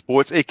Diz on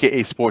Sports,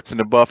 aka Sports in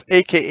the Buff,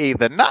 aka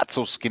the not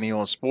so skinny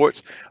on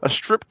Sports, a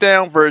stripped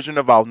down version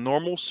of our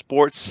normal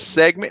sports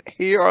segment.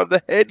 Here are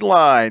the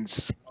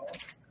headlines.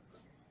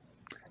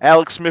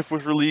 Alex Smith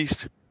was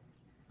released.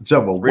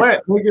 Jumbo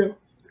wet, nigga.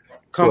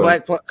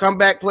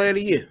 Comeback player of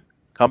the year.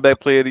 Comeback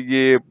player of the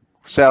year.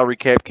 Salary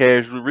cap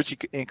casual. Richie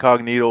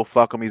Incognito.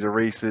 Fuck him. He's a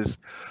racist.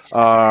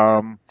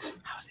 How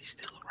is he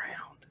still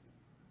around?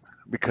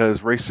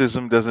 Because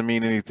racism doesn't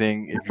mean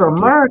anything. It's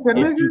America,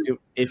 nigga.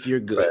 If you're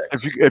good.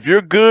 If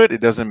you're good, it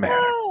doesn't matter.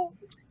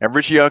 And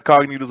Richie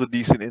Incognito's a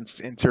decent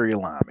interior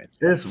lineman.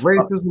 It's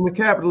racism and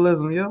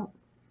capitalism, yo.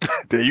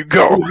 There you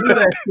go.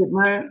 That shit,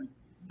 man.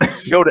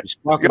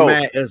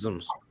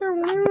 Mad-isms.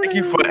 Thank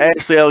you for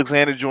Ashley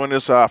Alexander joining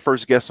us. Our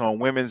first guest on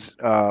Women's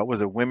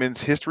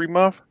Women's History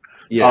Month.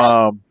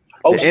 Yeah.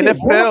 The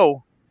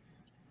NFL.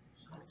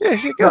 Yeah,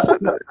 she gets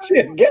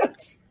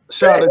Yes.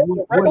 Shout out to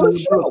What are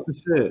you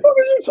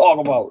talking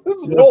about? This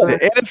is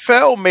the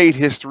NFL made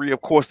history.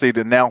 Of course, they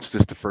announced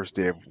this the first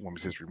day of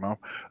Women's History Month.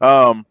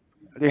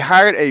 They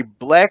hired a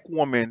black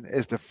woman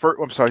as the first.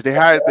 I'm sorry, they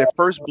hired their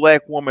first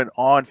black woman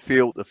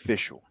on-field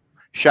official.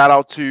 Shout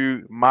out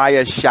to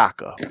Maya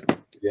Shaka.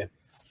 Yeah.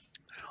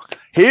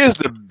 Here's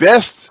the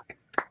best.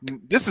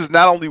 This is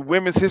not only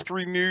women's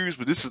history news,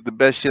 but this is the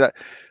best shit.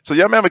 So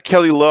y'all remember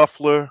Kelly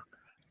Loeffler,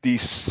 the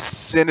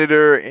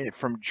senator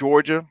from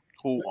Georgia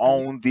who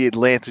owned the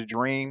Atlanta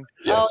Dream?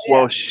 Yes.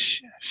 Well,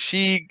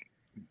 she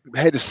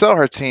had to sell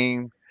her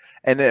team,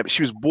 and then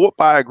she was bought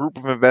by a group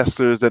of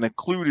investors that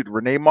included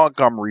Renee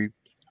Montgomery,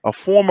 a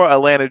former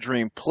Atlanta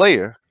Dream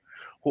player,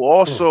 who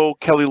also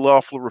Kelly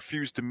Loeffler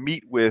refused to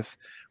meet with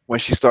when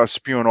she started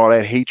spewing all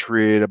that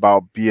hatred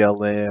about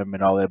BLM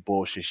and all that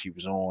bullshit she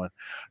was on.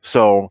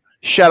 So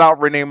shout out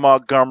Renee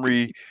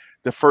Montgomery,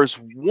 the first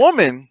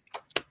woman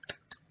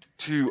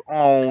to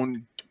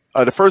own,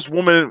 the first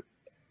woman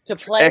To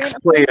play.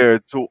 ex-player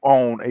to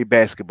own a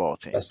basketball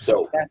team. That's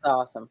dope. That's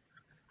awesome.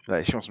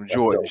 Like she on some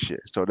Jordan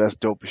shit. So that's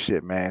dope as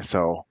shit, man.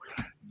 So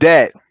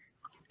that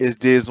is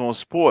Diz on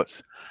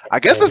Sports. I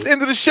guess that's the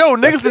end of the show.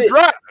 Niggas to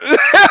drop.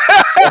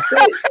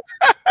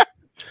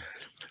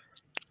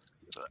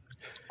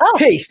 Oh.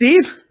 Hey,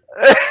 Steve.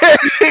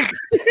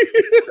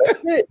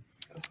 That's it.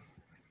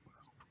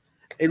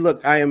 Hey,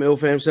 look, I am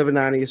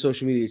IlFam79, your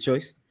social media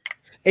choice,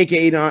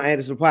 aka Don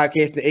Anderson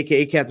Podcast,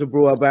 aka Captain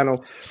Brew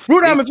Albano, Brew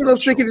Diamond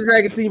Phillips, Sticky the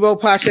Dragon,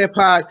 Steamboat, Podcast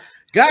Pod,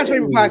 God's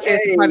favorite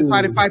podcast,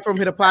 Potty Pipe from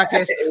Hitter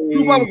Podcast,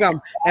 Blue Bubblegum,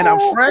 and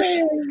I'm fresh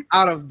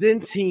out of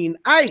Dentine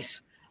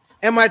Ice,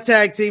 and my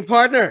tag team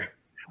partner.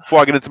 Before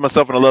I get into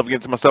myself and I love getting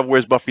into myself,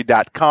 where's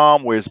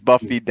Buffy.com? Where's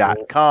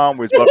Buffy.com?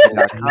 Where's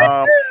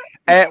Buffy.com?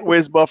 At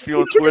Where's Buffy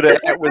on Twitter,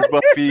 at Where's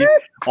Buffy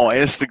on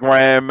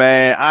Instagram,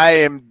 man. I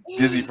am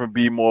Dizzy from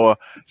B More.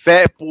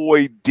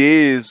 Fatboy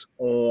 _Diz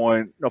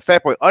on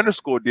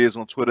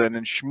Twitter, and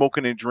then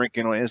Smoking and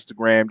Drinking on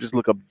Instagram. Just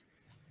look up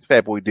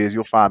Fatboy Diz.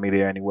 You'll find me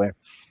there anyway.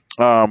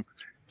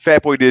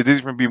 Fatboy Diz,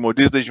 Dizzy from B More.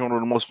 This day journal,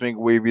 the most finger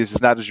waviest.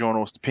 It's not the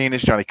journal, it's the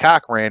penis. Johnny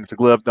Cochran. If the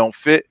glove don't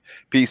fit,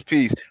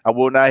 peace. I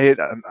will not hit.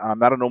 I'm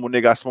not a normal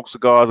nigga. I smoke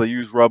cigars. I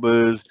use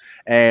rubbers,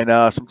 and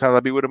sometimes I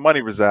be where the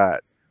money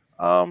reside.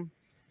 I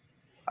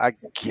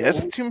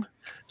guess to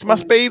my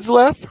spades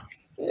left.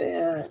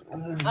 Yeah.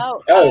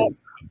 Oh.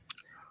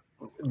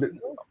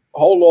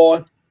 Hold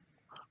on.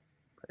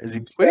 Is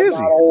he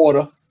busy?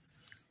 Order.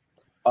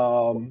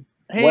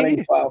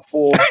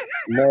 1854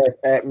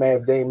 at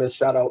Mav Damon.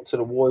 Shout out to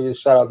the Warriors.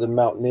 Shout out to the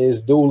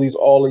Mountaineers, Doolies,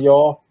 all of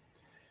y'all.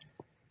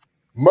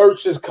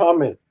 Merch is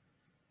coming.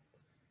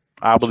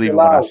 I believe it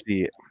when I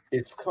see it.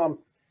 It's coming.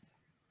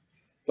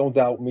 Don't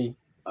doubt me.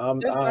 I'm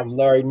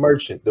Larry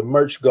Merchant, the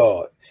merch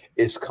god.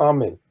 It's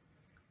coming.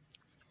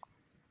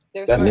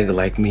 That nigga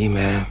like me,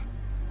 man.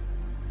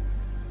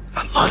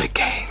 I love the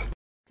game.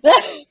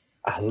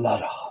 I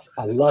love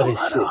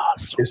this shit.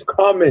 It's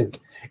coming.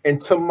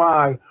 And to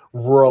my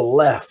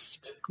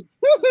left.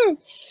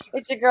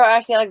 It's your girl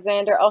Ashley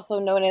Alexander, also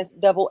known as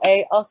Double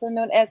A, also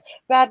known as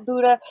Bad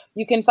Buddha.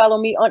 You can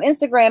follow me on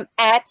Instagram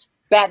at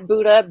Bad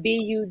Buddha,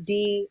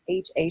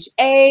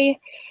 BUDHHA.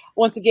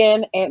 Once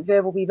again, Aunt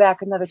Viv will be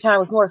back another time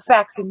with more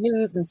facts and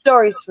news and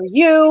stories for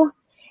you.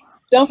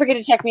 Don't forget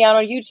to check me out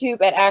on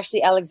YouTube at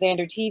Ashley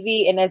Alexander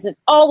TV. And as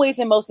always,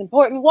 and most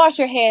important, wash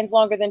your hands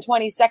longer than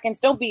 20 seconds.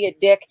 Don't be a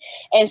dick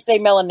and stay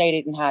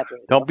melanated and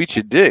hydrated. Don't beat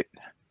your dick.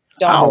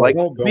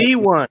 Don't be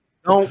one.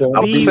 Don't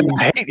be.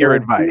 I hate your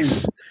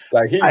advice.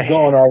 Like he's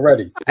gone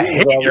already. I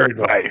hate your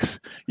advice.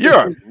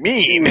 You're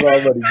mean. He's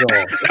already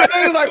gone.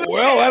 He's like,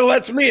 well, that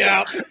lets me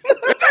out.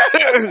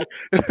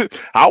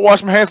 I'll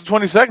wash my hands for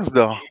 20 seconds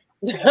though.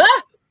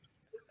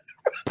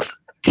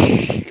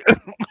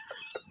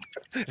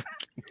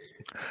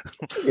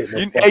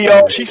 Hey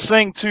yo, she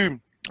sang too.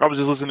 I was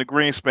just listening to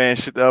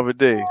Greenspan shit the other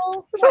day.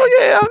 So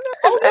yeah.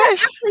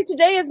 Actually,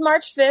 today is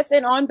March 5th,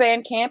 and on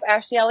Bandcamp,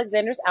 Ashley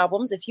Alexander's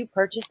albums. If you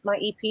purchase my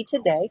EP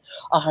today,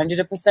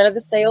 100% of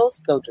the sales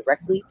go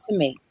directly to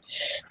me.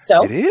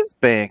 So it is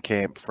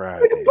Bandcamp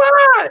Friday.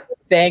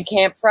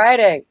 Bandcamp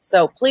Friday.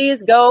 So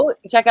please go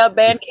check out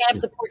Bandcamp.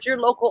 Support your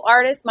local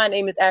artists. My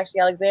name is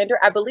Ashley Alexander.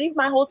 I believe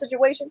my whole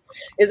situation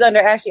is under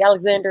Ashley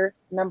Alexander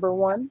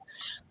 #1.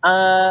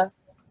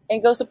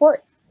 And go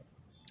support.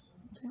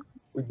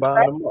 We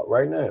buying them up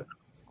right now.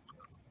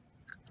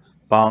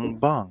 Bong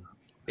bong.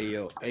 Hey,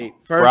 yo, hey,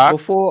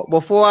 first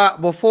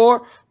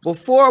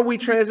before we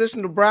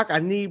transition to Brock, I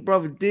need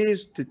Brother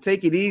Diz to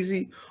take it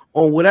easy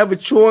on whatever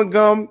chewing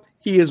gum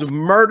he is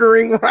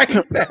murdering right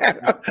now.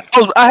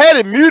 I had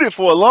it muted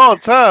for a long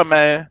time,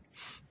 man.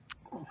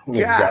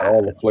 Nigga got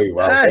all the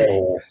flavor out there.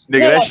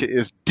 Nigga, that shit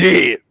is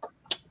dead.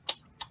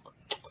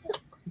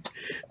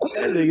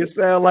 That nigga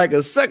sound like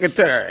a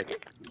secretary.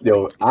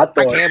 Yo, I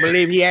can't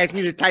believe he asked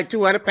me to type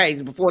 200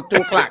 pages before 2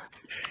 o'clock.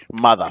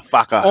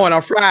 Motherfucker. On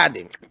a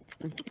Friday.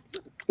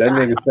 That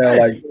nigga sound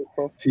like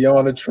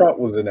Tiana Trump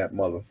was in that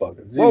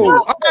motherfucker. Jesus. Whoa,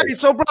 all right,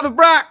 so Brother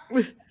Brock.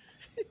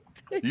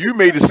 You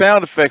made the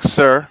sound effects,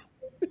 sir.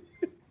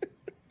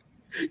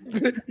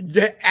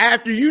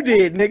 After you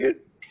did, nigga.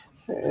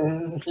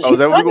 Oh, is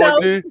that what we're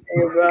going to do? Is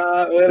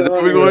that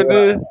what we're going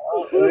to do?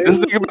 This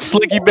nigga been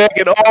slicky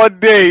backing all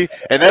day,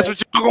 and that's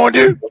what y'all going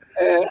to do?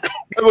 Y'all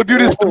going to do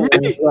this to me?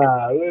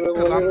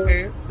 Cause I'm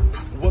pants.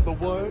 What the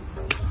what?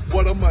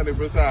 What a money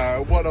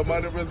reside. What a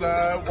money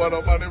reside. What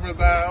a money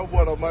reside.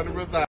 What a money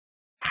reside.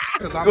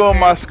 Go on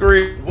my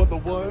screen. What the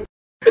what?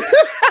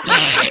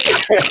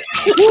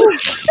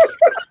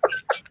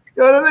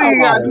 Yo, that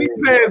nigga got knee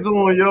pads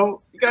on,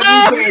 yo. You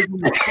got knee pads on.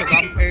 Cause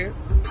I'm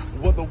pants.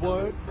 What the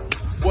what?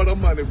 What a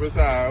money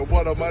reside.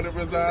 What a money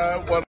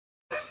reside. What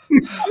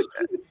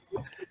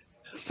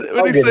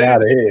What he say?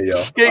 Out of here, yo.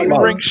 Skating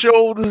rink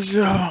shoulders,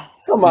 yo.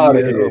 Come out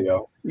of here,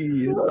 yo.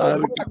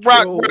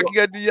 Rock, you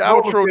got to do your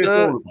outro,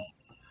 dog.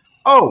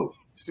 Oh,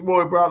 it's your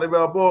boy Bradley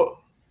Balboa.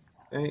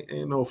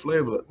 Ain't no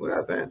flavor.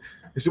 God damn.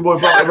 It's your boy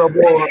Bradley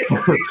Balboa.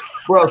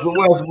 Russell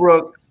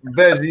Westbrook,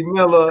 Veggie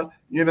Miller.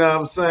 You know what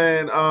I'm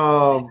saying?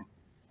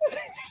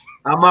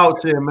 I'm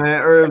out here,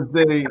 man. Herbs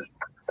Day.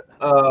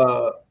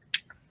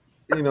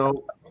 You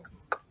know,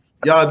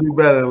 y'all do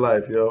better in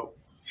life, yo.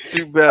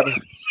 Do better.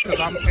 Cause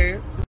I'm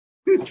pants.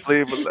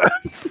 Flavor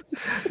left.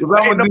 Cause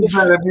I'm gonna do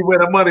better if you where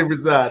the money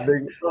reside,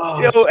 nigga.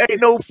 Yo,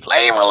 ain't no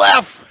flavor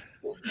left.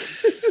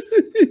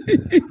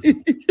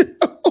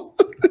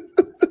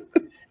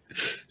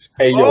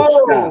 Hey,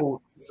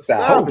 yo,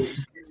 stop.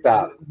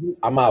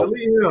 I'm out.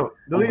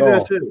 Delete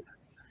that shit.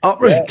 Oh,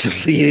 yeah.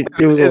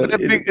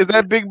 Is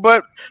that big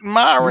butt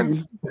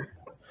Myron?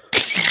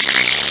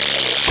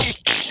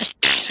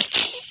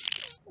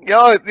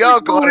 Y'all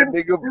call that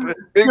nigga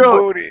big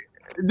booty.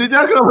 Did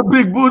y'all call it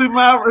big booty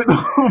Myron?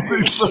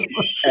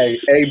 Hey,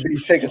 AB,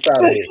 take us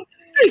out of here.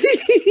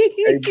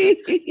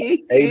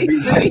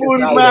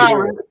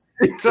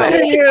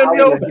 Damn,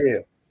 yo.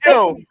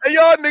 Yo, and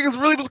y'all niggas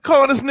really was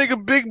calling this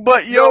nigga Big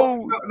Butt,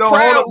 yo. No,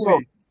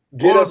 proudly.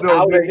 Get us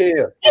out of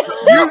here.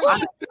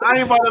 I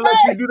ain't about to let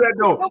you do that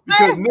though,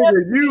 because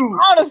nigga,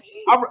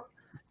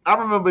 I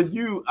remember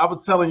you. I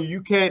was telling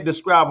you can't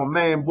describe a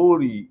man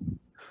booty.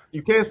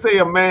 You can't say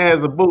a man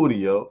has a booty,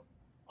 yo.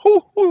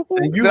 Who?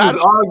 And you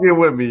was arguing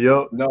with me,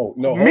 yo. No.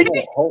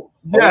 Hold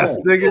yes,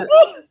 on. nigga.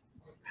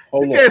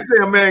 You can't say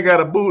a man got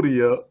a booty,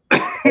 yo.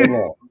 Hold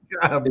on.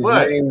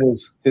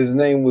 His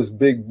name was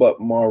Big Butt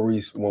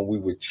Maurice when we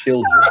were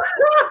children.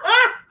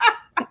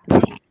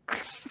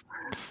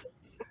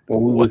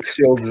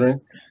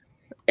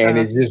 And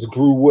it just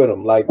grew with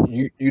him. Like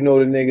you know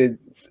the nigga.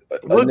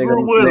 What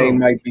grew with name him?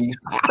 might be.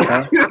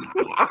 Huh?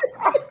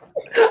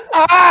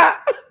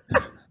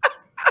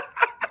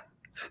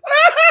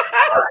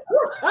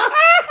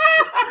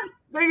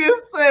 Nigga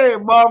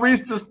said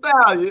Maurice the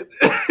Stallion.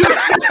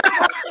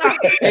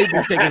 Hey,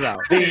 check it out.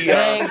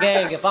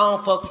 Gang, if I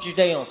don't fuck with you,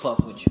 they don't fuck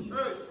with you.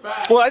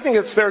 Well, I think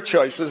it's their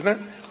choice, isn't it?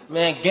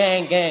 Man,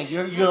 gang,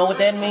 you know what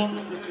that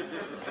means?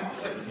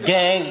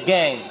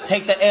 Gang,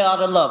 take the L out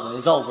of lover.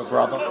 It's over,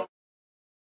 brother.